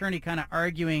 here's the attorney kind of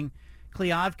arguing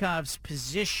Kliavkoff's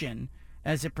position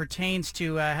as it pertains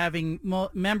to having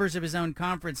members of his own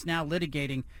conference now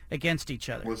litigating against each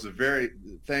other.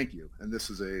 Thank you. And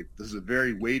this is a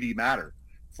very weighty matter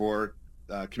for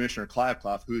Commissioner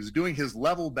Kliavkoff, who is doing his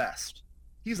level best.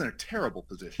 He's in a terrible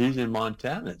position. He's in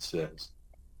Montana, it says.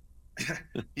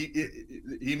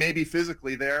 he may be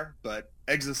physically there, but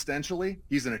existentially,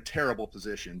 he's in a terrible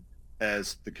position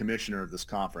as the commissioner of this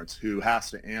conference, who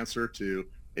has to answer to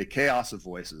a chaos of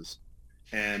voices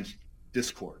and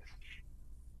discord.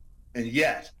 And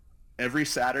yet, every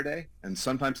Saturday, and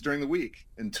sometimes during the week,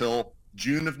 until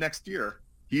June of next year,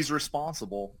 he's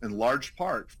responsible in large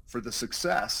part for the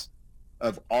success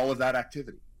of all of that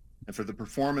activity and for the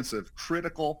performance of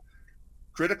critical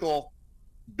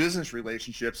business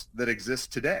relationships that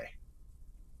exist today,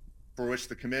 for which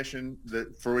the commissioner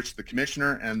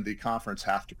and the conference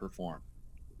have to perform.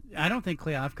 I don't think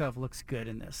Kliavkoff looks good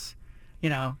in this.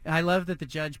 I love that the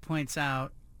judge points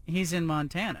out he's in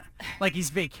Montana. Like, he's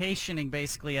vacationing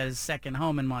basically at his second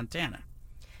home in Montana.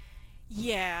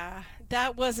 Yeah,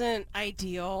 that wasn't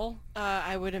ideal,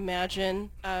 I would imagine,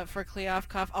 for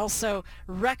Kliavkoff. Also,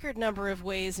 record number of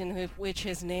ways in which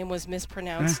his name was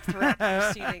mispronounced throughout the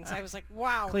proceedings. I was like,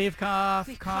 wow.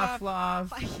 Kliavkoff,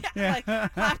 Kofflov. Yeah, like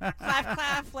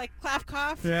Klav, like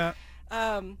Klavkoff. Yeah.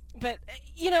 But,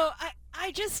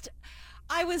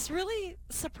 I was really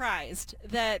surprised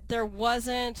that there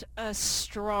wasn't a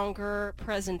stronger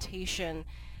presentation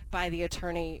by the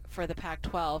attorney for the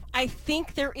Pac-12. I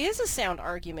think there is a sound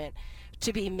argument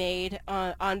to be made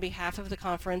on behalf of the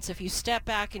conference. If you step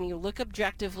back and you look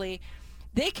objectively,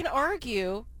 they can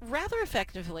argue rather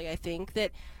effectively, I think,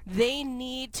 that they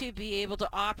need to be able to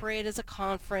operate as a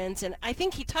conference. And I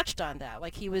think he touched on that.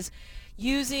 Like, he was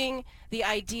using the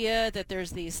idea that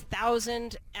there's these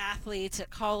 1,000 athletes at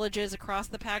colleges across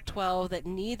the Pac-12 that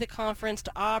need the conference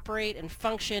to operate and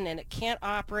function, and it can't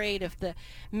operate if the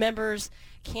members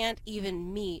can't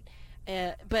even meet.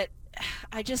 But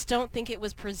I just don't think it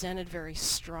was presented very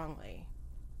strongly.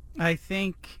 I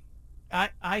think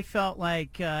I felt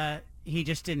like he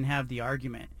just didn't have the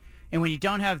argument. And when you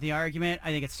don't have the argument, I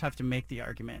think it's tough to make the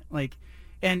argument. Like,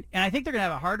 and I think they're going to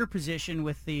have a harder position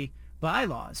with the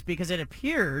bylaws, because it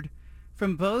appeared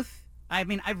from both, I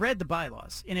mean, I've read the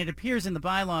bylaws, and it appears in the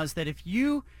bylaws that if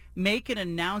you make an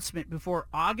announcement before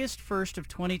August 1st of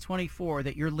 2024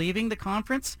 that you're leaving the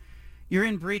conference, you're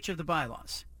in breach of the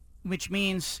bylaws, which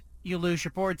means you lose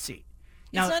your board seat.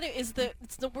 Now,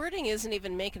 the wording isn't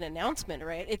even make an announcement,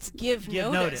 right? It's give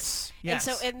notice. Yes.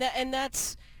 And so and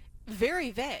that's very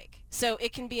vague. So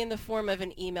it can be in the form of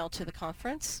an email to the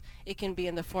conference. It can be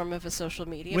in the form of a social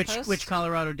media post. Which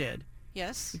Colorado did.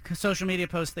 Yes. Social media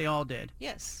posts, they all did.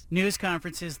 Yes. News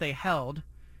conferences they held,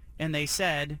 and they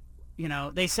said,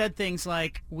 they said things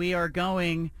like, we are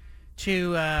going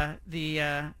to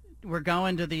we're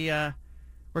going to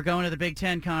the Big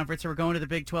Ten conference, or we're going to the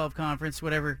Big 12 conference,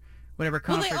 whatever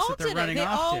conference that they're running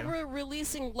off to. They all were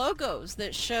releasing logos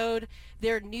that showed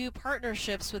their new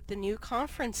partnerships with the new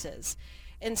conferences.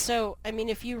 And so, I mean,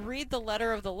 if you read the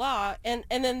letter of the law, and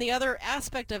then the other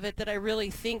aspect of it that I really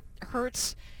think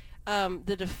hurts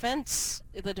the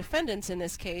defendants in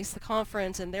this case, the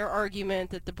conference, and their argument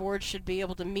that the board should be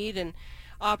able to meet and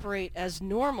operate as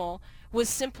normal, was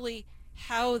simply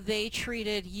how they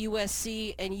treated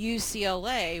USC and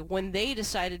UCLA when they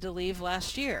decided to leave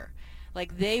last year.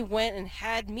 Like, they went and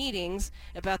had meetings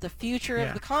about the future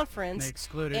of the conference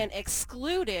and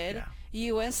excluded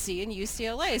USC and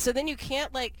UCLA. So then you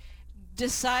can't,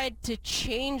 decide to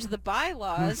change the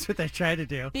bylaws. That's what they try to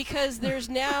do. Because there's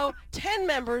now 10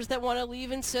 members that want to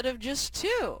leave instead of just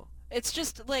 2. It's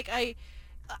just, I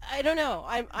don't know.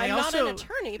 I'm not an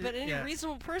attorney, but any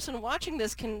reasonable person watching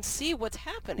this can see what's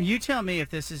happening. You tell me if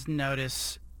this is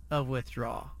notice of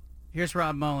withdrawal. Here's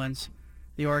Rob Mullins,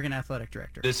 the Oregon Athletic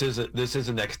Director. This is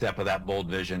the next step of that bold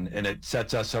vision, and it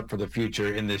sets us up for the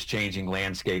future in this changing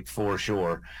landscape for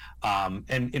sure.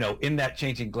 And in that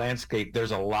changing landscape,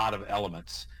 there's a lot of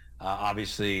elements.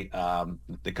 Obviously,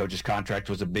 the coach's contract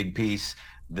was a big piece.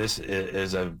 This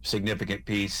is a significant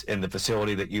piece, and the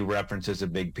facility that you reference is a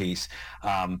big piece,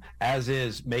 as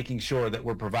is making sure that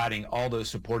we're providing all those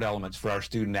support elements for our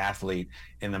student athlete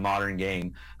in the modern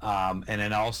game, and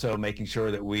then also making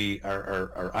sure that we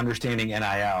are understanding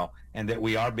NIL and that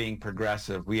we are being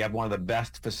progressive. We have one of the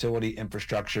best facility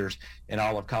infrastructures in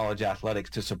all of college athletics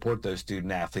to support those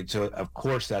student athletes. So, of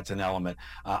course, that's an element.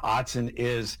 Autzen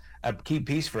is a key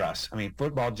piece for us. I mean,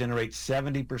 football generates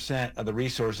 70% of the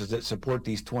resources that support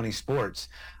these 20 sports.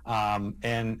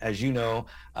 And as you know,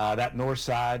 that north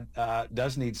side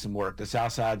does need some work. The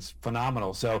south side's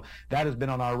phenomenal. So that has been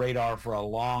on our radar for a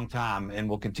long time and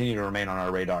will continue to remain on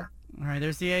our radar. All right,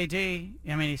 there's the AD.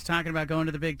 I mean, he's talking about going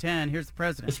to the Big Ten. Here's the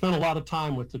president. I spent a lot of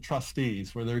time with the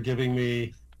trustees where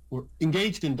we're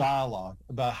engaged in dialogue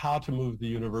about how to move the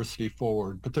university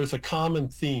forward. But there's a common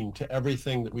theme to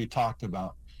everything that we talked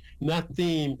about. And that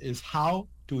theme is, how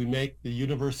do we make the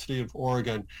University of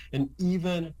Oregon an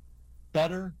even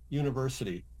better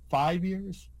university 5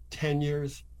 years, 10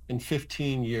 years, and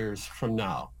 15 years from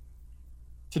now?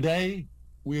 Today,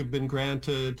 we have been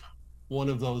granted one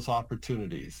of those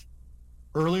opportunities.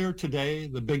 Earlier today,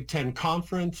 the Big Ten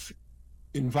Conference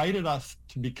invited us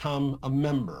to become a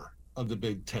member of the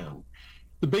Big Ten.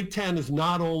 The Big Ten is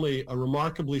not only a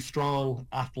remarkably strong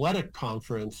athletic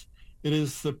conference, it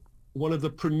is one of the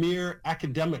premier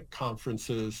academic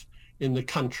conferences in the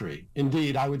country.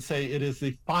 Indeed, I would say it is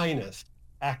the finest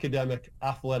academic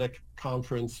athletic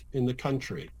conference in the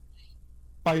country.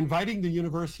 By inviting the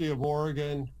University of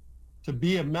Oregon to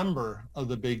be a member of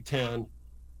the Big Ten,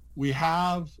 we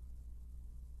have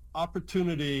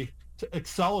opportunity to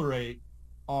accelerate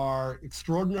our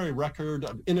extraordinary record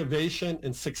of innovation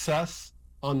and success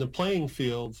on the playing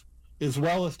fields, as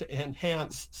well as to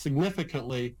enhance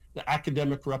significantly the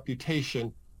academic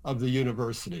reputation of the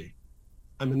university.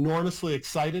 I'm enormously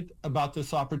excited about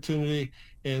this opportunity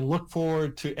and look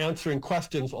forward to answering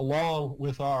questions along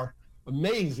with our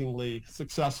amazingly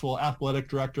successful athletic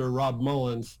director, Rob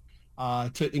Mullins,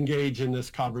 to engage in this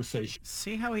conversation.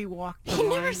 See how he walked the He line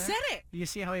never there? said it. You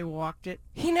see how he walked it?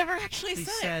 He never actually He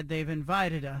said said they've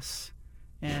invited us,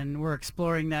 and we're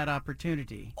exploring that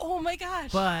opportunity. Oh my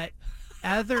gosh. But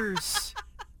others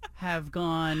have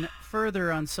gone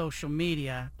further on social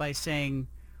media by saying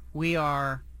we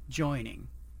are joining.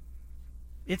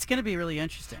 It's going to be really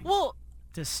interesting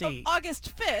to see.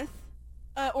 August 5th,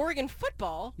 Oregon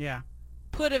football Yeah.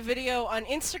 put a video on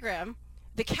Instagram.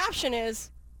 The caption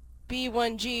is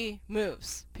B1G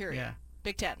moves, period. Yeah.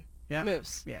 Big Ten Yeah.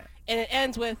 moves. Yeah. And it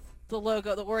ends with the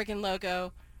logo, the Oregon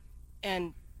logo,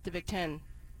 and the Big Ten.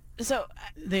 So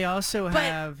They also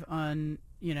have on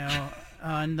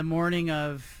the morning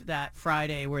of that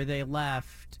Friday where they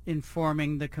left,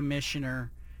 informing the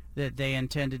commissioner that they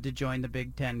intended to join the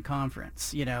Big Ten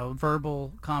Conference.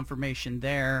 Verbal confirmation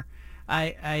there.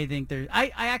 I think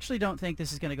I actually don't think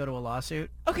this is going to go to a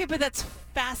lawsuit. Okay, but that's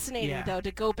fascinating, Yeah. though,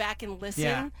 to go back and listen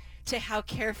Yeah. to how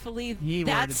carefully He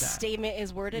that worded that. statement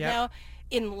is worded Yep. now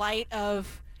in light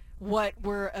of what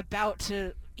we're about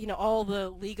to, all the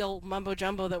legal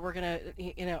mumbo-jumbo that we're going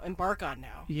to, embark on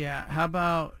now. Yeah. How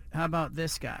about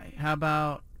this guy? How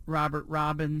about Robert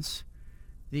Robbins,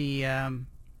 the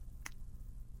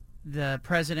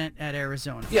president at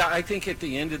Arizona? Yeah, I think at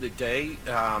the end of the day,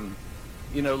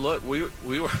 look, we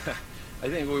were, I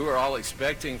think we were all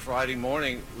expecting Friday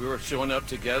morning. We were showing up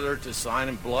together to sign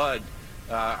in blood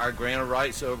our grant of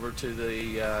rights over to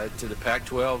the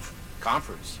Pac-12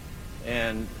 conference,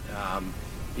 and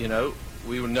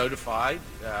we were notified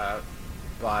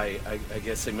by, I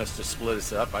guess they must have split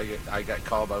us up. I got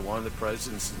called by one of the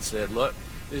presidents and said, look,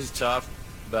 this is tough,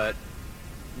 but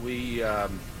we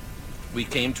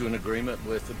came to an agreement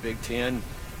with the Big Ten,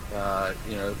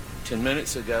 10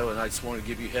 minutes ago, and I just want to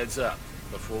give you heads up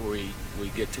before we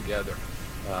get together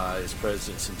as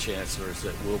presidents and chancellors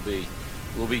that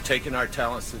we'll be taking our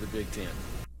talents to the Big Ten.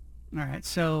 All right.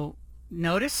 So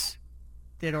notice,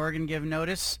 did Oregon give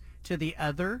notice to the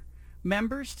other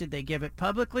members? Did they give it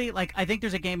publicly? I think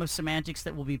there's a game of semantics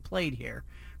that will be played here.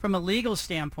 From a legal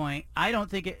standpoint, I don't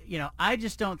think I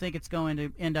just don't think it's going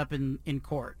to end up in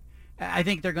court. I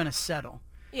think they're going to settle.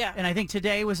 Yeah. And I think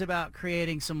today was about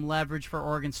creating some leverage for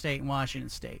Oregon State and Washington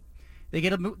State. They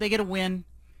get a win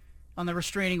on the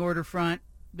restraining order front.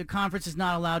 The conference is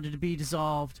not allowed to be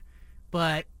dissolved,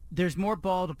 but there's more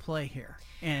ball to play here.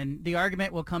 And the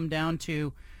argument will come down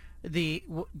to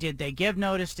did they give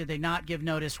notice? Did they not give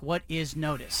notice? What is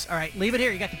notice? All right, leave it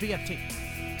here. You got the BFT.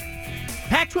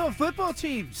 Pac-12 football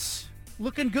teams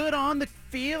looking good on the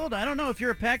field. I don't know if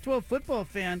you're a Pac-12 football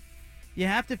fan. You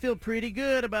have to feel pretty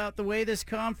good about the way this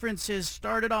conference has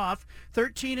started off.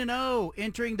 13-0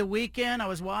 entering the weekend. I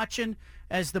was watching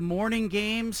as the morning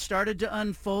games started to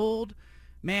unfold.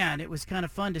 Man, it was kind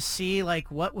of fun to see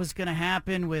what was going to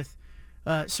happen with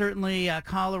certainly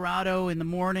Colorado in the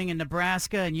morning and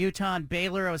Nebraska and Utah and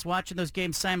Baylor. I was watching those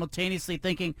games simultaneously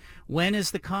thinking, when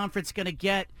is the conference going to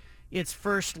get its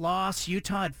first loss?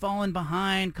 Utah had fallen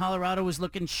behind. Colorado was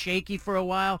looking shaky for a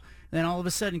while. Then all of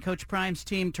a sudden, Coach Prime's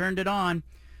team turned it on,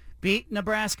 beat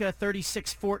Nebraska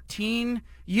 36-14.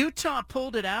 Utah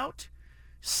pulled it out,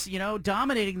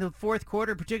 dominating the fourth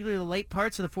quarter, particularly the late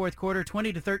parts of the fourth quarter,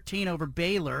 20-13 over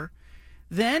Baylor.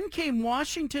 Then came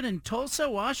Washington and Tulsa.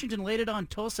 Washington laid it on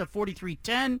Tulsa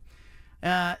 43-10.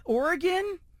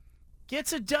 Oregon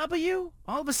gets a W.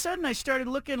 All of a sudden, I started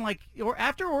looking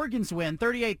after Oregon's win,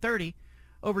 38-30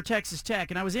 over Texas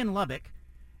Tech, and I was in Lubbock.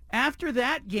 After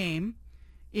that game,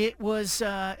 it was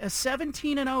a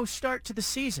 17-0 start to the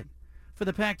season for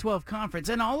the Pac-12 Conference.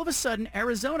 And all of a sudden,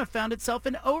 Arizona found itself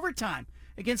in overtime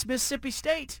against Mississippi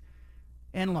State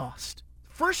and lost.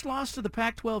 First loss to the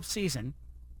Pac-12 season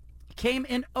came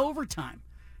in overtime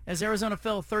as Arizona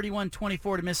fell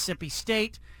 31-24 to Mississippi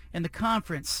State. And the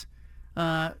conference,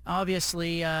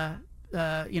 obviously,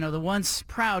 the once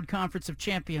proud Conference of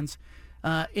Champions,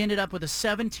 ended up with a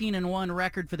 17-1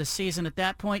 record for the season. At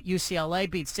that point, UCLA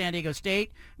beat San Diego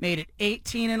State, made it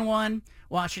 18-1.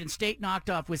 Washington State knocked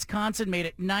off Wisconsin, made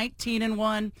it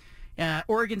 19-1.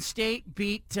 Oregon State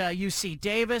beat UC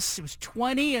Davis. It was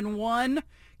 20-1.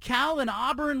 Cal and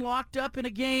Auburn locked up in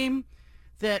a game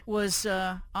that was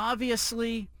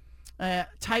obviously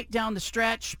tight down the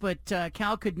stretch, but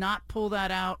Cal could not pull that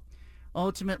out.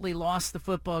 Ultimately lost the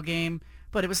football game.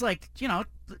 But it was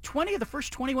 20 of the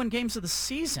first 21 games of the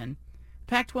season,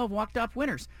 Pac-12 walked off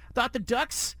winners. Thought the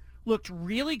Ducks looked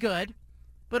really good,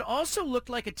 but also looked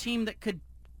like a team that could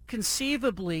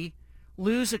conceivably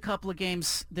lose a couple of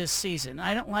games this season.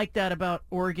 I don't like that about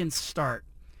Oregon's start.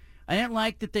 I didn't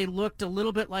like that they looked a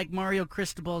little bit like Mario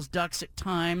Cristobal's Ducks at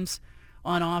times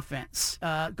on offense.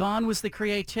 Gone was the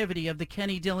creativity of the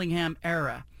Kenny Dillingham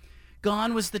era.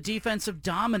 Gone was the defensive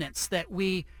dominance that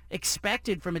we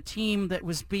expected from a team that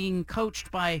was being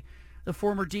coached by the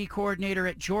former D coordinator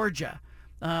at Georgia.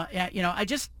 I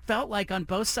just felt like on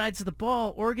both sides of the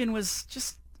ball, Oregon was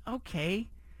just okay,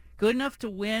 good enough to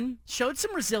win, showed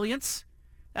some resilience.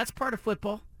 That's part of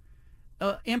football.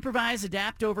 Improvise,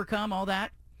 adapt, overcome, all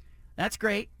that. That's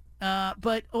great.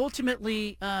 But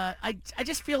ultimately, I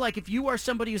just feel like if you are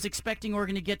somebody who's expecting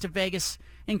Oregon to get to Vegas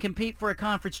and compete for a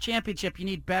conference championship, you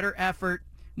need better effort,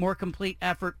 more complete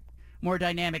effort, more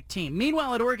dynamic team.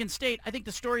 Meanwhile, at Oregon State, I think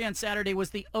the story on Saturday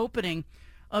was the opening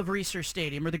of Reser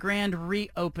Stadium, or the grand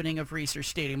reopening of Reser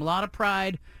Stadium. A lot of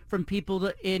pride from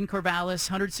people in Corvallis,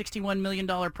 $161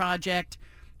 million project.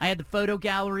 I had the photo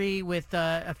gallery with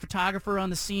a photographer on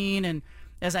the scene, and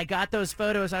as I got those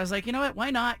photos, I was like, you know what, why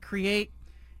not create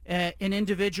an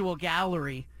individual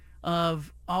gallery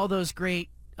of all those great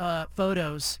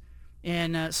photos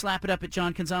and slap it up at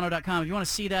johncanzano.com. If you want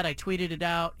to see that, I tweeted it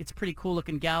out. It's a pretty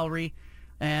cool-looking gallery,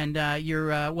 and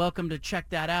you're welcome to check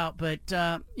that out. But,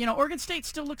 Oregon State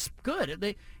still looks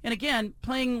good. And again,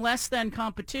 playing less than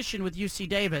competition with UC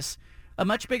Davis, a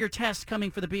much bigger test coming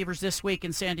for the Beavers this week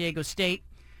in San Diego State.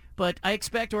 But I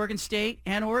expect Oregon State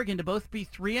and Oregon to both be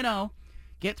 3-0,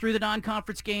 get through the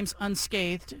non-conference games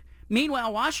unscathed.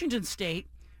 Meanwhile, Washington State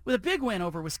with a big win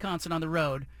over Wisconsin on the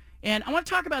road. And I want to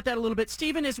talk about that a little bit.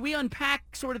 Stephen, as we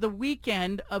unpack sort of the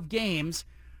weekend of games,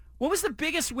 what was the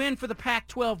biggest win for the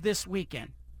Pac-12 this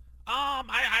weekend?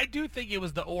 I do think it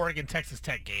was the Oregon-Texas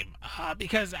Tech game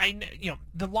because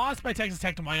the loss by Texas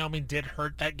Tech to Wyoming did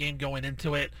hurt that game going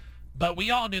into it, but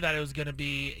we all knew that it was going to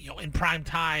be in prime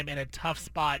time and a tough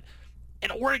spot.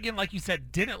 And Oregon, like you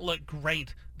said, didn't look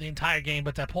great the entire game,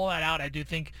 but to pull that out, I do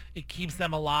think it keeps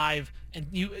them alive. And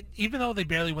even though they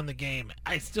barely win the game,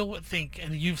 I still think,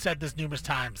 and you've said this numerous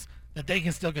times, that they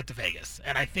can still get to Vegas.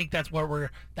 And I think that's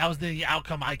where that was the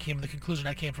outcome the conclusion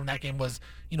I came from that game was,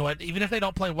 you know what, even if they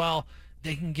don't play well,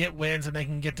 they can get wins and they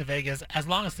can get to Vegas as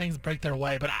long as things break their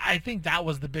way. But I think that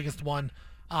was the biggest one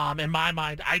in my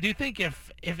mind. I do think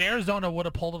if Arizona would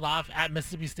have pulled it off at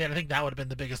Mississippi State, I think that would have been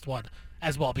the biggest one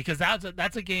as well, because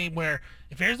that's a game where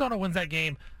if Arizona wins that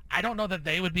game, I don't know that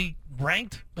they would be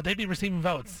ranked, but they'd be receiving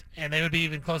votes, and they would be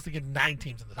even close to getting 9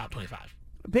 teams in the top 25.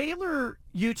 Baylor,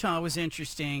 Utah was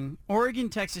interesting. Oregon,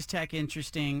 Texas Tech,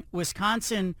 interesting.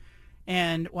 Wisconsin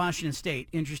and Washington State,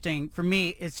 interesting. For me,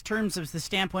 it's terms of the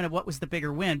standpoint of what was the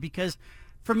bigger win, because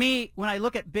for me, when I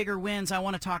look at bigger wins, I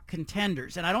want to talk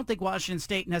contenders, and I don't think Washington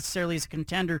State necessarily is a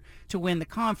contender to win the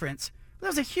conference. But that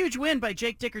was a huge win by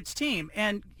Jake Dickert's team,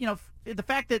 and the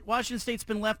fact that Washington State's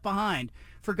been left behind,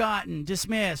 forgotten,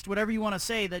 dismissed, whatever you want to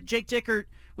say, that Jake Dickert,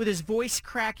 with his voice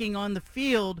cracking on the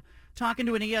field, talking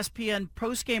to an ESPN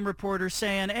postgame reporter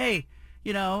saying, hey,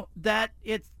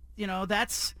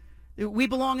 that's we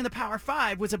belong in the Power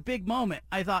Five, was a big moment,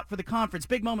 I thought, for the conference.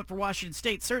 Big moment for Washington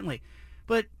State, certainly.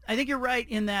 But I think you're right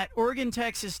in that Oregon,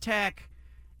 Texas Tech,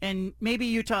 and maybe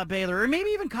Utah, Baylor, or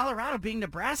maybe even Colorado being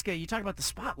Nebraska, you talk about the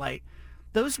spotlight.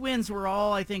 Those wins were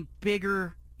all, I think,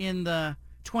 bigger in the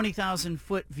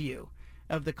 20,000-foot view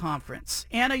of the conference.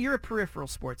 Anna, you're a peripheral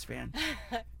sports fan.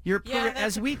 That's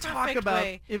a perfect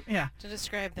way to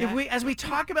describe that. As we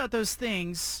talk about those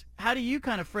things, how do you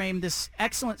kind of frame this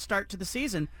excellent start to the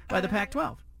season by the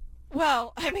Pac-12?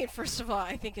 Well, I mean, first of all,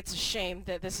 I think it's a shame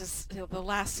that this is the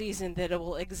last season that it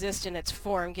will exist in its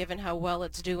form, given how well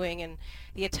it's doing and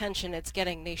the attention it's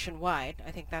getting nationwide.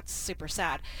 I think that's super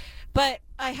sad. But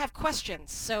I have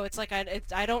questions, so it's like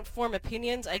I don't form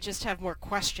opinions, I just have more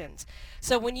questions.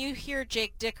 So when you hear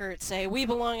Jake Dickert say, we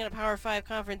belong in a Power 5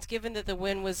 conference, given that the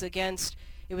win was against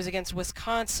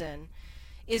Wisconsin,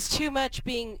 is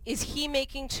he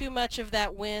making too much of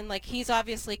that win? Like, he's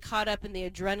obviously caught up in the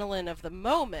adrenaline of the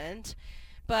moment,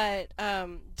 but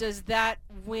does that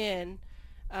win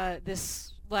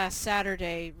this last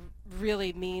Saturday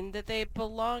really mean that they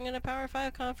belong in a Power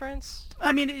 5 conference?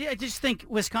 I mean, I just think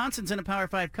Wisconsin's in a Power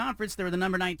 5 conference. They were the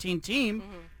number 19 team.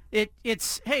 Mm-hmm.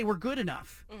 It's hey, we're good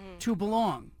enough to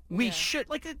belong. We should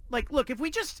look, if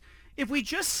we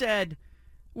just said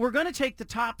we're going to take the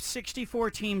top 64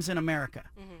 teams in America.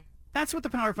 Mm-hmm. That's what the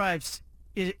Power 5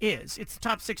 is. It's the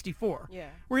top 64. Yeah.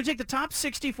 We're going to take the top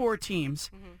 64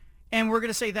 teams, and we're going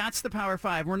to say that's the Power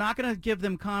 5. We're not going to give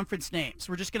them conference names.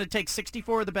 We're just going to take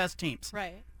 64 of the best teams.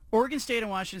 Right. Oregon State and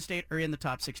Washington State are in the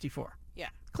top 64. Yeah.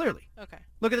 Clearly. Okay.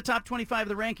 Look at the top 25 of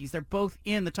the rankings. They're both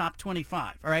in the top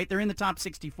 25, all right? They're in the top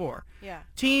 64. Yeah.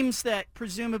 Teams that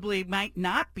presumably might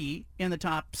not be in the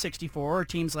top 64 are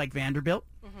teams like Vanderbilt,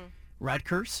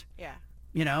 Rutgers. Yeah.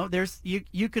 There's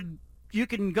you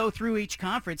can go through each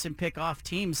conference and pick off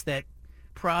teams that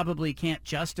probably can't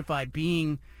justify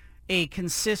being a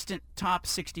consistent top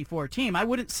 64 team. I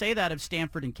wouldn't say that of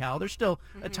Stanford and Cal. They're still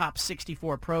a top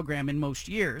 64 program in most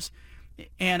years.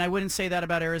 And I wouldn't say that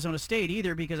about Arizona State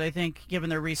either, because I think given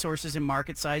their resources and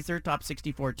market size, they're a top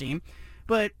 64 team.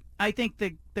 But I think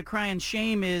the crying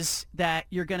shame is that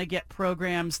you're going to get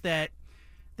programs that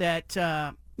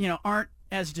aren't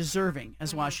as deserving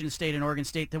as Washington State and Oregon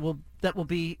State that will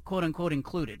be quote unquote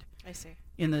included. I see.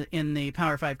 In the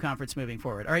Power 5 conference moving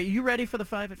forward. All right, you ready for the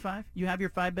 5 at 5? You have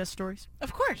your 5 best stories?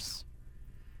 Of course.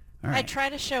 All right. I try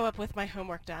to show up with my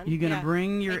homework done. You're going to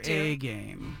bring your A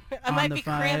game I might be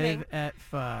 5 cramming. at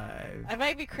 5. I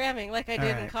might be cramming like I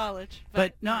did in college.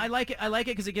 But no, I like it. I like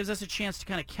it because it gives us a chance to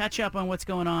kind of catch up on what's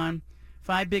going on.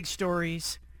 5 big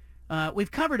stories. We've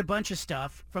covered a bunch of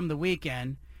stuff from the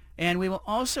weekend, and we will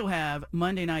also have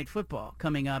Monday Night Football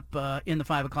coming up in the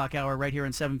 5 o'clock hour right here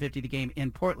on 750 The Game in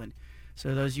Portland.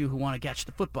 So those of you who want to catch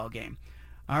the football game.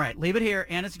 All right, leave it here.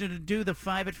 Anna's going to do the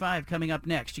 5 at 5 coming up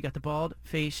next. You got the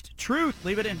bald-faced truth.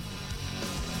 Leave it in.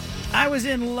 I was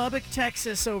in Lubbock,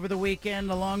 Texas over the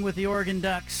weekend along with the Oregon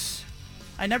Ducks.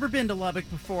 I'd never been to Lubbock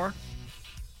before.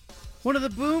 One of the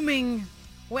booming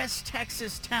West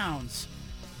Texas towns.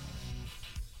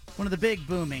 One of the big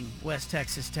booming West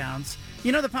Texas towns.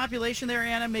 You know the population there,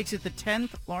 Anna, makes it the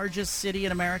 10th largest city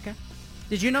in America?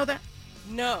 Did you know that?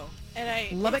 No.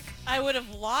 And Lubbock? I would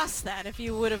have lost that if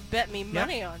you would have bet me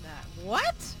money on that.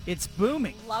 What? It's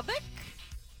booming. Lubbock?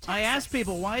 Texas. I asked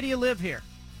people, why do you live here?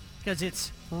 Because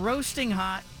it's roasting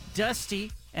hot,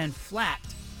 dusty, and flat.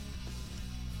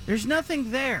 There's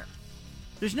nothing there.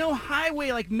 There's no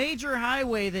highway, like major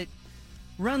highway that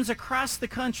runs across the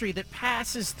country that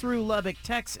passes through Lubbock,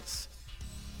 Texas.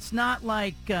 It's not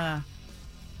like,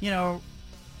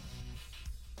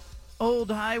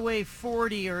 old Highway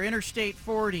 40 or Interstate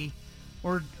 40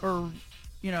 or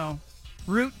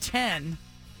Route 10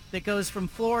 that goes from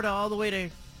Florida all the way to,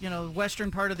 the western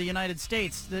part of the United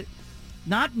States.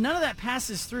 None of that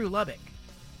passes through Lubbock.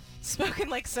 Spoken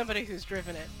like somebody who's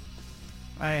driven it.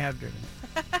 I have driven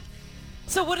it.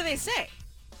 So what do they say?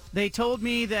 They told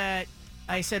me that,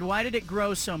 I said, why did it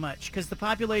grow so much? Because the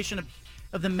population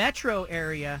of the metro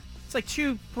area, it's like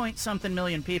 2-point-something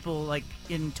million people like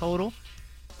in total.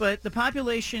 But the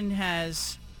population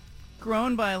has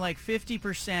grown by like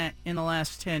 50% in the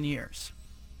last 10 years.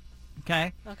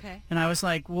 Okay? Okay. And I was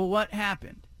like, well, what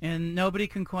happened? And nobody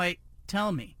can quite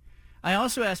tell me. I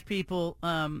also asked people,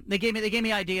 they gave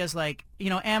me ideas like,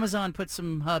 Amazon put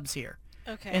some hubs here.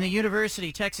 Okay. And the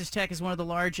university, Texas Tech, is one of the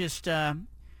largest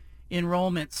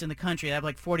enrollments in the country. They have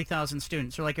like 40,000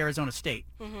 students, or like Arizona State.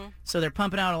 Mm-hmm. So they're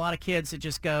pumping out a lot of kids that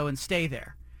just go and stay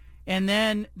there. And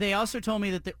then they also told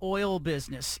me that the oil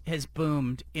business has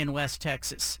boomed in West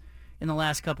Texas in the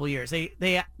last couple of years.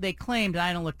 They claimed, and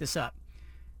I don't look this up,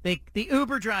 the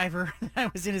Uber driver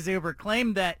that was in his Uber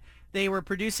claimed that they were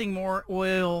producing more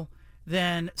oil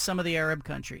than some of the Arab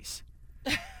countries.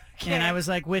 Okay. And I was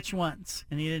like, which ones?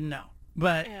 And he didn't know.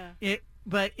 But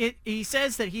he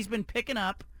says that he's been picking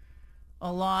up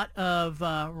a lot of,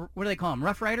 what do they call them,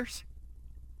 Rough Riders?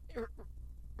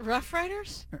 Rough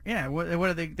Riders? Yeah, what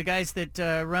are the guys that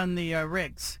run the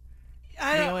rigs?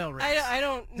 The oil rigs. I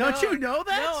don't know. Don't you know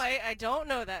that? No, I don't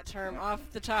know that term off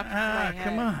the top of my head.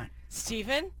 Come on.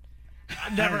 Steven?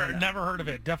 I've never heard of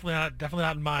it. Definitely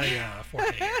not in my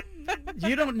forte.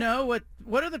 You don't know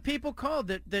what are the people called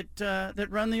that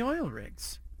run the oil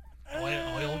rigs?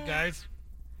 Oil guys?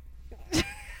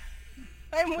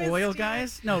 Oil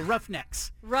guys? No,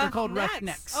 roughnecks. They're called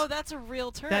roughnecks. Oh, that's a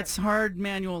real term. That's hard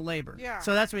manual labor. Yeah.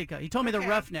 So that's what he called. He told me the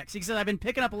roughnecks. He said, I've been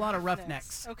picking up a lot of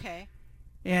roughnecks. Okay.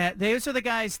 Yeah, those are the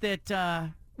guys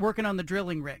that working on the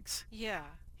drilling rigs. Yeah.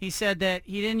 He said that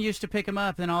he didn't used to pick them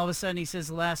up, then all of a sudden he says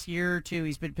the last year or two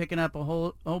he's been picking up a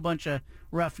whole bunch of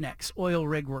roughnecks, oil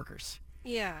rig workers.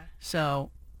 Yeah.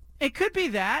 So it could be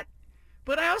that,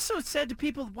 but I also said to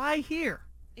people, why here?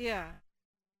 Yeah.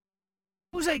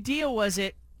 Whose idea was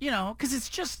it, because it's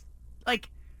just like,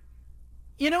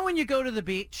 when you go to the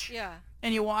beach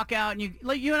and you walk out and you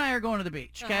and I are going to the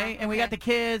beach, okay? And we got the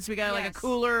kids, we got like a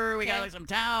cooler, we got like some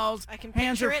towels, I can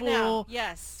hands are picture full. it now.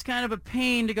 Yes. It's kind of a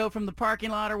pain to go from the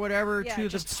parking lot or whatever to the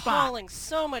just spot. hauling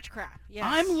so much crap. Yes.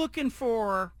 I'm looking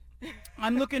for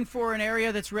an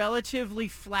area that's relatively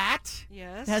flat.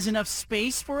 Yes. Has enough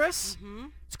space for us. Mm-hmm.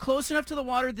 It's close enough to the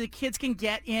water that the kids can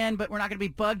get in, but we're not going to be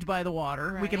bugged by the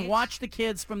water. Right. We can watch the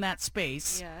kids from that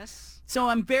space. Yes. So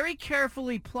I'm very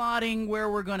carefully plotting where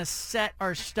we're going to set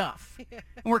our stuff.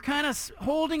 And we're kind of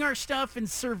holding our stuff and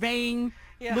surveying,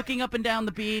 looking up and down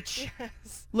the beach,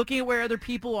 looking at where other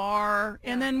people are,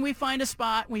 and then we find a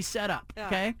spot and we set up,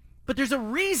 okay? But there's a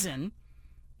reason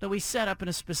that we set up in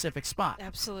a specific spot.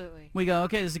 Absolutely. We go,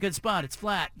 okay, this is a good spot. It's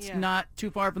flat. It's Yeah. not too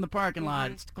far from the parking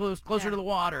lot. Mhm. It's closer to the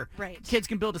water. Right. Kids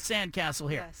can build a sandcastle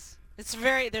here. Yes.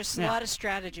 There's a Yeah. lot of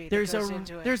strategy that There's goes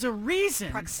into it. There's a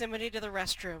reason. Proximity to the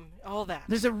restroom, all that.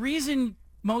 There's a reason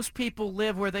most people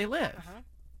live where they live. Uh-huh.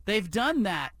 They've done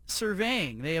that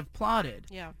surveying. They have plotted.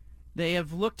 Yeah. They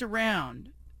have looked around,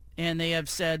 and they have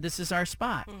said, this is our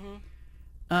spot.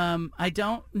 Mm-hmm. I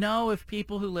don't know if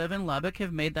people who live in Lubbock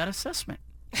have made that assessment.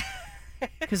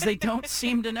 Because they don't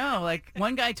seem to know. Like,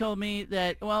 one guy told me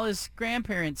that, well, his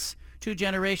grandparents 2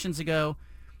 generations ago,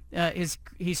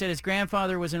 he said his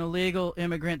grandfather was an illegal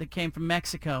immigrant that came from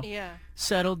Mexico. Yeah.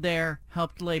 Settled there,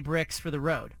 helped lay bricks for the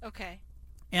road. Okay.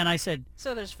 And I said,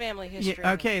 So there's family history.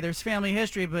 okay, there's family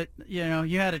history, but, you know,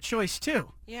 you had a choice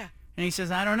too. Yeah. And he says,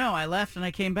 I don't know. I left and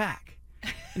I came back.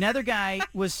 Another guy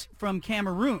was from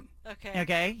Cameroon. Okay.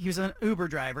 Okay. He was an Uber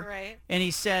driver. Right. And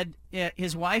he said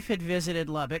his wife had visited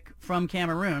Lubbock from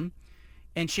Cameroon,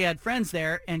 and she had friends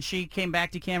there, and she came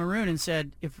back to Cameroon and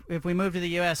said, if we move to the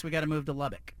U.S., we got to move to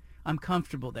Lubbock. I'm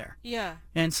comfortable there. Yeah.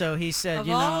 And so he said, Of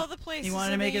you know, all the places he wanted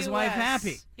to in make the his wife US.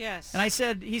 happy. Yes. And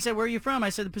he said, where are you from? I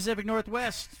said, the Pacific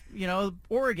Northwest, you know,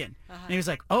 Oregon. And he was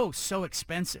like, oh, so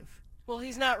expensive. Well,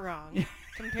 he's not wrong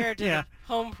compared to Yeah. the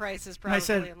home prices And probably I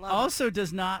said, in Lubbock. also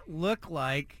does not look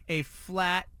like a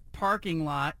flat parking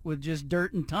lot with just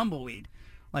dirt and tumbleweed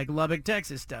like Lubbock,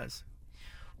 Texas does.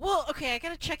 Well, okay, I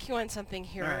got to check you on something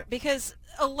here All right. because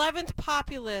 11th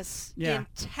populace Yeah. in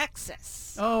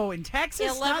Texas. Oh, in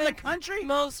Texas? Not in the country?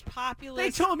 Most populous.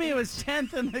 They told me it was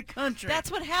 10th in the country.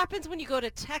 That's what happens when you go to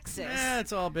Texas.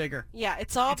 It's all bigger. Yeah,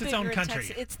 it's all It's its bigger own in country.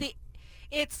 Texas.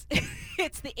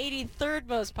 It's the 83rd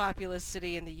most populous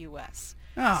city in the U.S.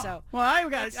 Oh, So well, I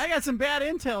got some bad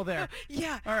intel there.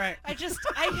 yeah. All right. I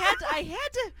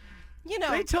had to, you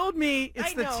know. They told me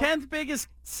it's I the know. 10th biggest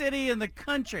city in the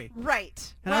country.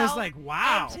 Right. And I was Well, like,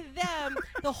 wow. And to them,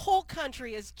 the whole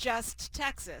country is just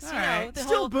Texas. All you know, right. the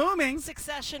Still whole booming.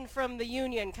 Succession from the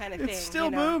Union kind of It's thing. still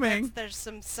you know? booming. There's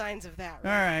some signs of that.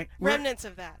 All Right? right. Remnants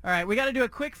of that. All right. We got to do a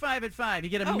quick 5 at 5. You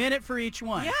get a minute for each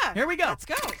one. Yeah. Here we go. Let's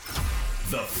go.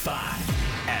 The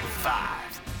 5 at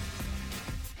 5.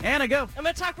 Anna, go. I'm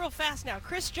going to talk real fast now.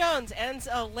 Chris Jones ends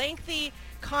a lengthy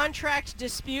contract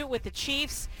dispute with the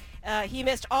Chiefs. He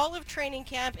missed all of training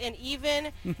camp and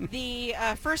even the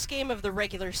first game of the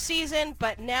regular season,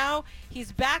 but now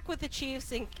he's back with the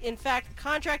Chiefs. In fact, the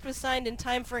contract was signed in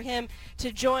time for him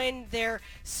to join their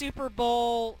Super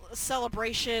Bowl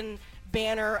celebration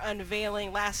banner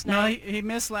unveiling last No, night. he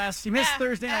missed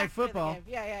Thursday Night Football.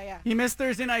 Yeah. He missed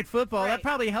Thursday Night Football. That Right.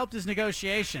 probably helped his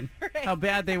negotiation, how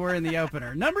bad they were in the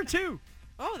opener. Number 2.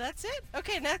 Oh, that's it?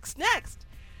 Okay, next.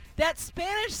 That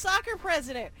Spanish soccer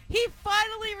president, he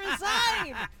finally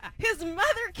resigned. His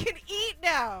mother can eat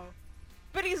now.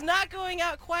 But he's not going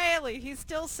out quietly. He's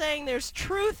still saying there's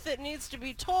truth that needs to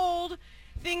be told.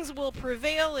 Things will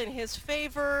prevail in his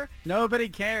favor. Nobody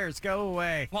cares. Go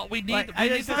away. Well, we need Like, we I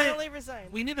need just- Finally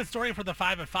resigned. we need a story for the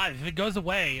 5 at 5. If it goes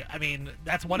away, I mean,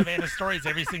 that's one of Anna's stories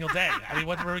every single day. I mean,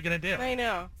 what were we gonna do? I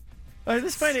know. I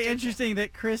just find it interesting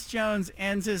that Chris Jones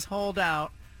ends his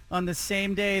holdout on the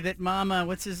same day that Mama,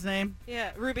 what's his name?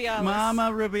 Yeah, Rubiales.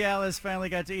 Mama Rubiales finally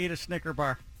got to eat a Snicker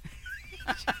bar.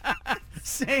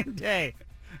 Same day.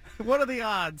 What are the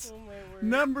odds? Oh, my word.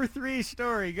 Number 3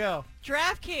 story, go.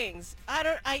 DraftKings.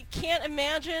 I can't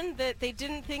imagine that they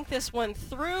didn't think this one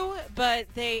through, but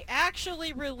they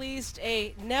actually released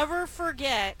a never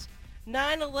forget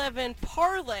 9/11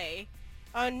 parlay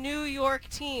on New York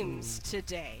teams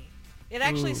today. It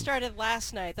actually Ooh. started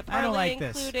last night. The I don't parlay like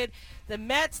this. included the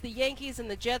Mets, the Yankees, and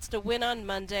the Jets to win on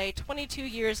Monday, 22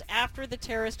 years after the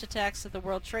terrorist attacks at the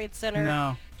World Trade Center.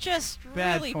 No. Just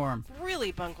Bad really, form.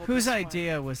 really bungled. Whose this one.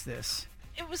 idea was this?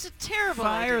 It was a terrible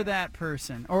Fire idea. that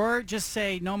person. Or just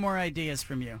say, no more ideas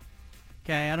from you.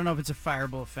 Okay, I don't know if it's a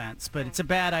fireable offense, but it's a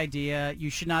bad idea. You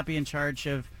should not be in charge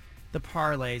of the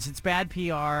parlays. It's bad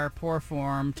PR, poor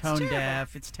form, tone terrible.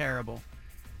 deaf. It's terrible.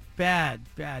 Bad.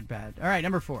 All right,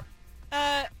 number 4.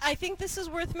 I think this is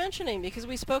worth mentioning because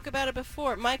we spoke about it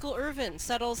before. Michael Irvin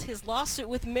settles his lawsuit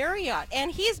with Marriott,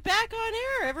 and he's back on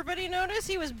air. Everybody notice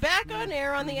he was back on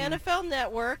air on the NFL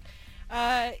Network.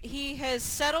 He has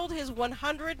settled his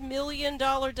 $100 million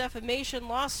defamation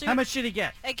lawsuit. How much did he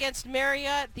get? Against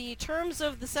Marriott. The terms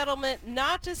of the settlement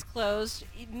not disclosed.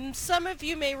 Some of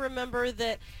you may remember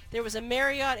that there was a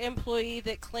Marriott employee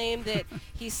that claimed that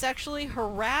he sexually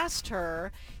harassed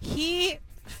her. He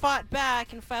fought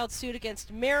back and filed suit against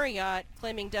Marriott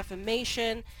claiming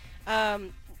defamation.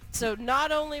 So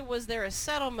not only was there a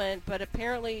settlement, but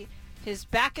apparently he's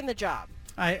back in the job.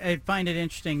 I find it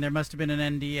interesting. There must have been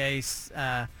an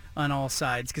NDA on all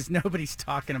sides because nobody's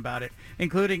talking about it,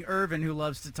 including Irvin, who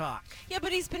loves to talk. Yeah,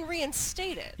 but he's been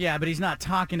reinstated. Yeah, but he's not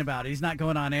talking about it. He's not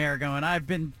going on air going, I've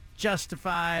been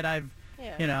justified.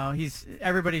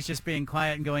 Everybody's just being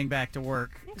quiet and going back to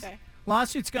work. Okay.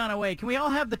 Lawsuit's gone away. Can we all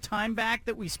have the time back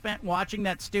that we spent watching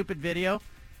that stupid video,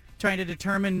 trying to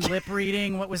determine lip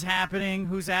reading, what was happening,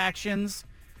 whose actions?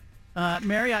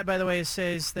 Marriott, by the way,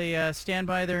 says they stand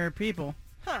by their people.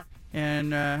 Huh.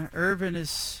 And Irvin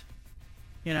is,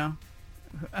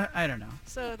 I don't know.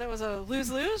 So that was a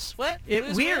lose-lose? What? We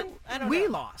Lose-win? I don't know.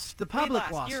 lost. The public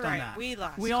lost You're on right. that. We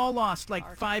lost. We all lost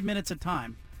like 5 minutes of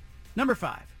time. Number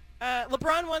 5.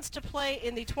 LeBron wants to play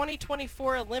in the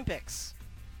 2024 Olympics,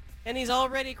 and he's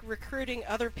already recruiting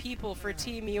other people for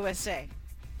Team USA.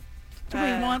 Do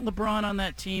we want LeBron on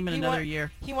that team in another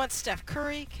year? He wants Steph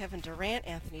Curry, Kevin Durant,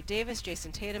 Anthony Davis,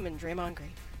 Jason Tatum, and Draymond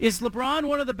Green. Is LeBron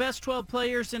one of the best 12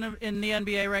 players in the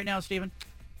NBA right now, Steven?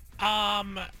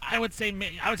 I would say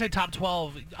top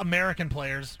 12 American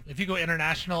players. If you go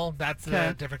international, that's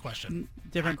a different question.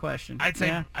 Different question. I'd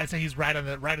say he's right on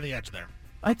the edge there.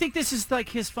 I think this is like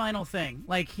his final thing.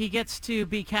 Like he gets to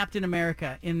be Captain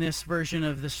America in this version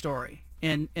of the story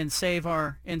and save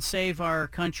our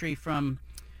country from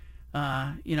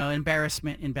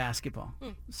embarrassment in basketball.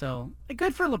 So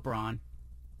good for LeBron.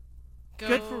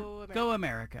 Go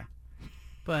America.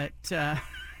 But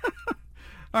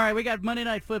all right, we got Monday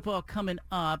Night Football coming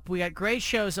up. We got great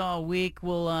shows all week.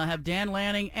 We'll have Dan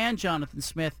Lanning and Jonathan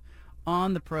Smith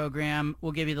on the program.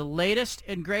 We'll give you the latest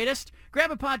and greatest. Grab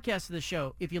a podcast of the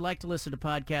show if you like to listen to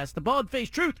podcasts. The Bald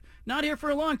Faced Truth, not here for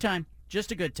a long time,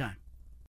 just a good time.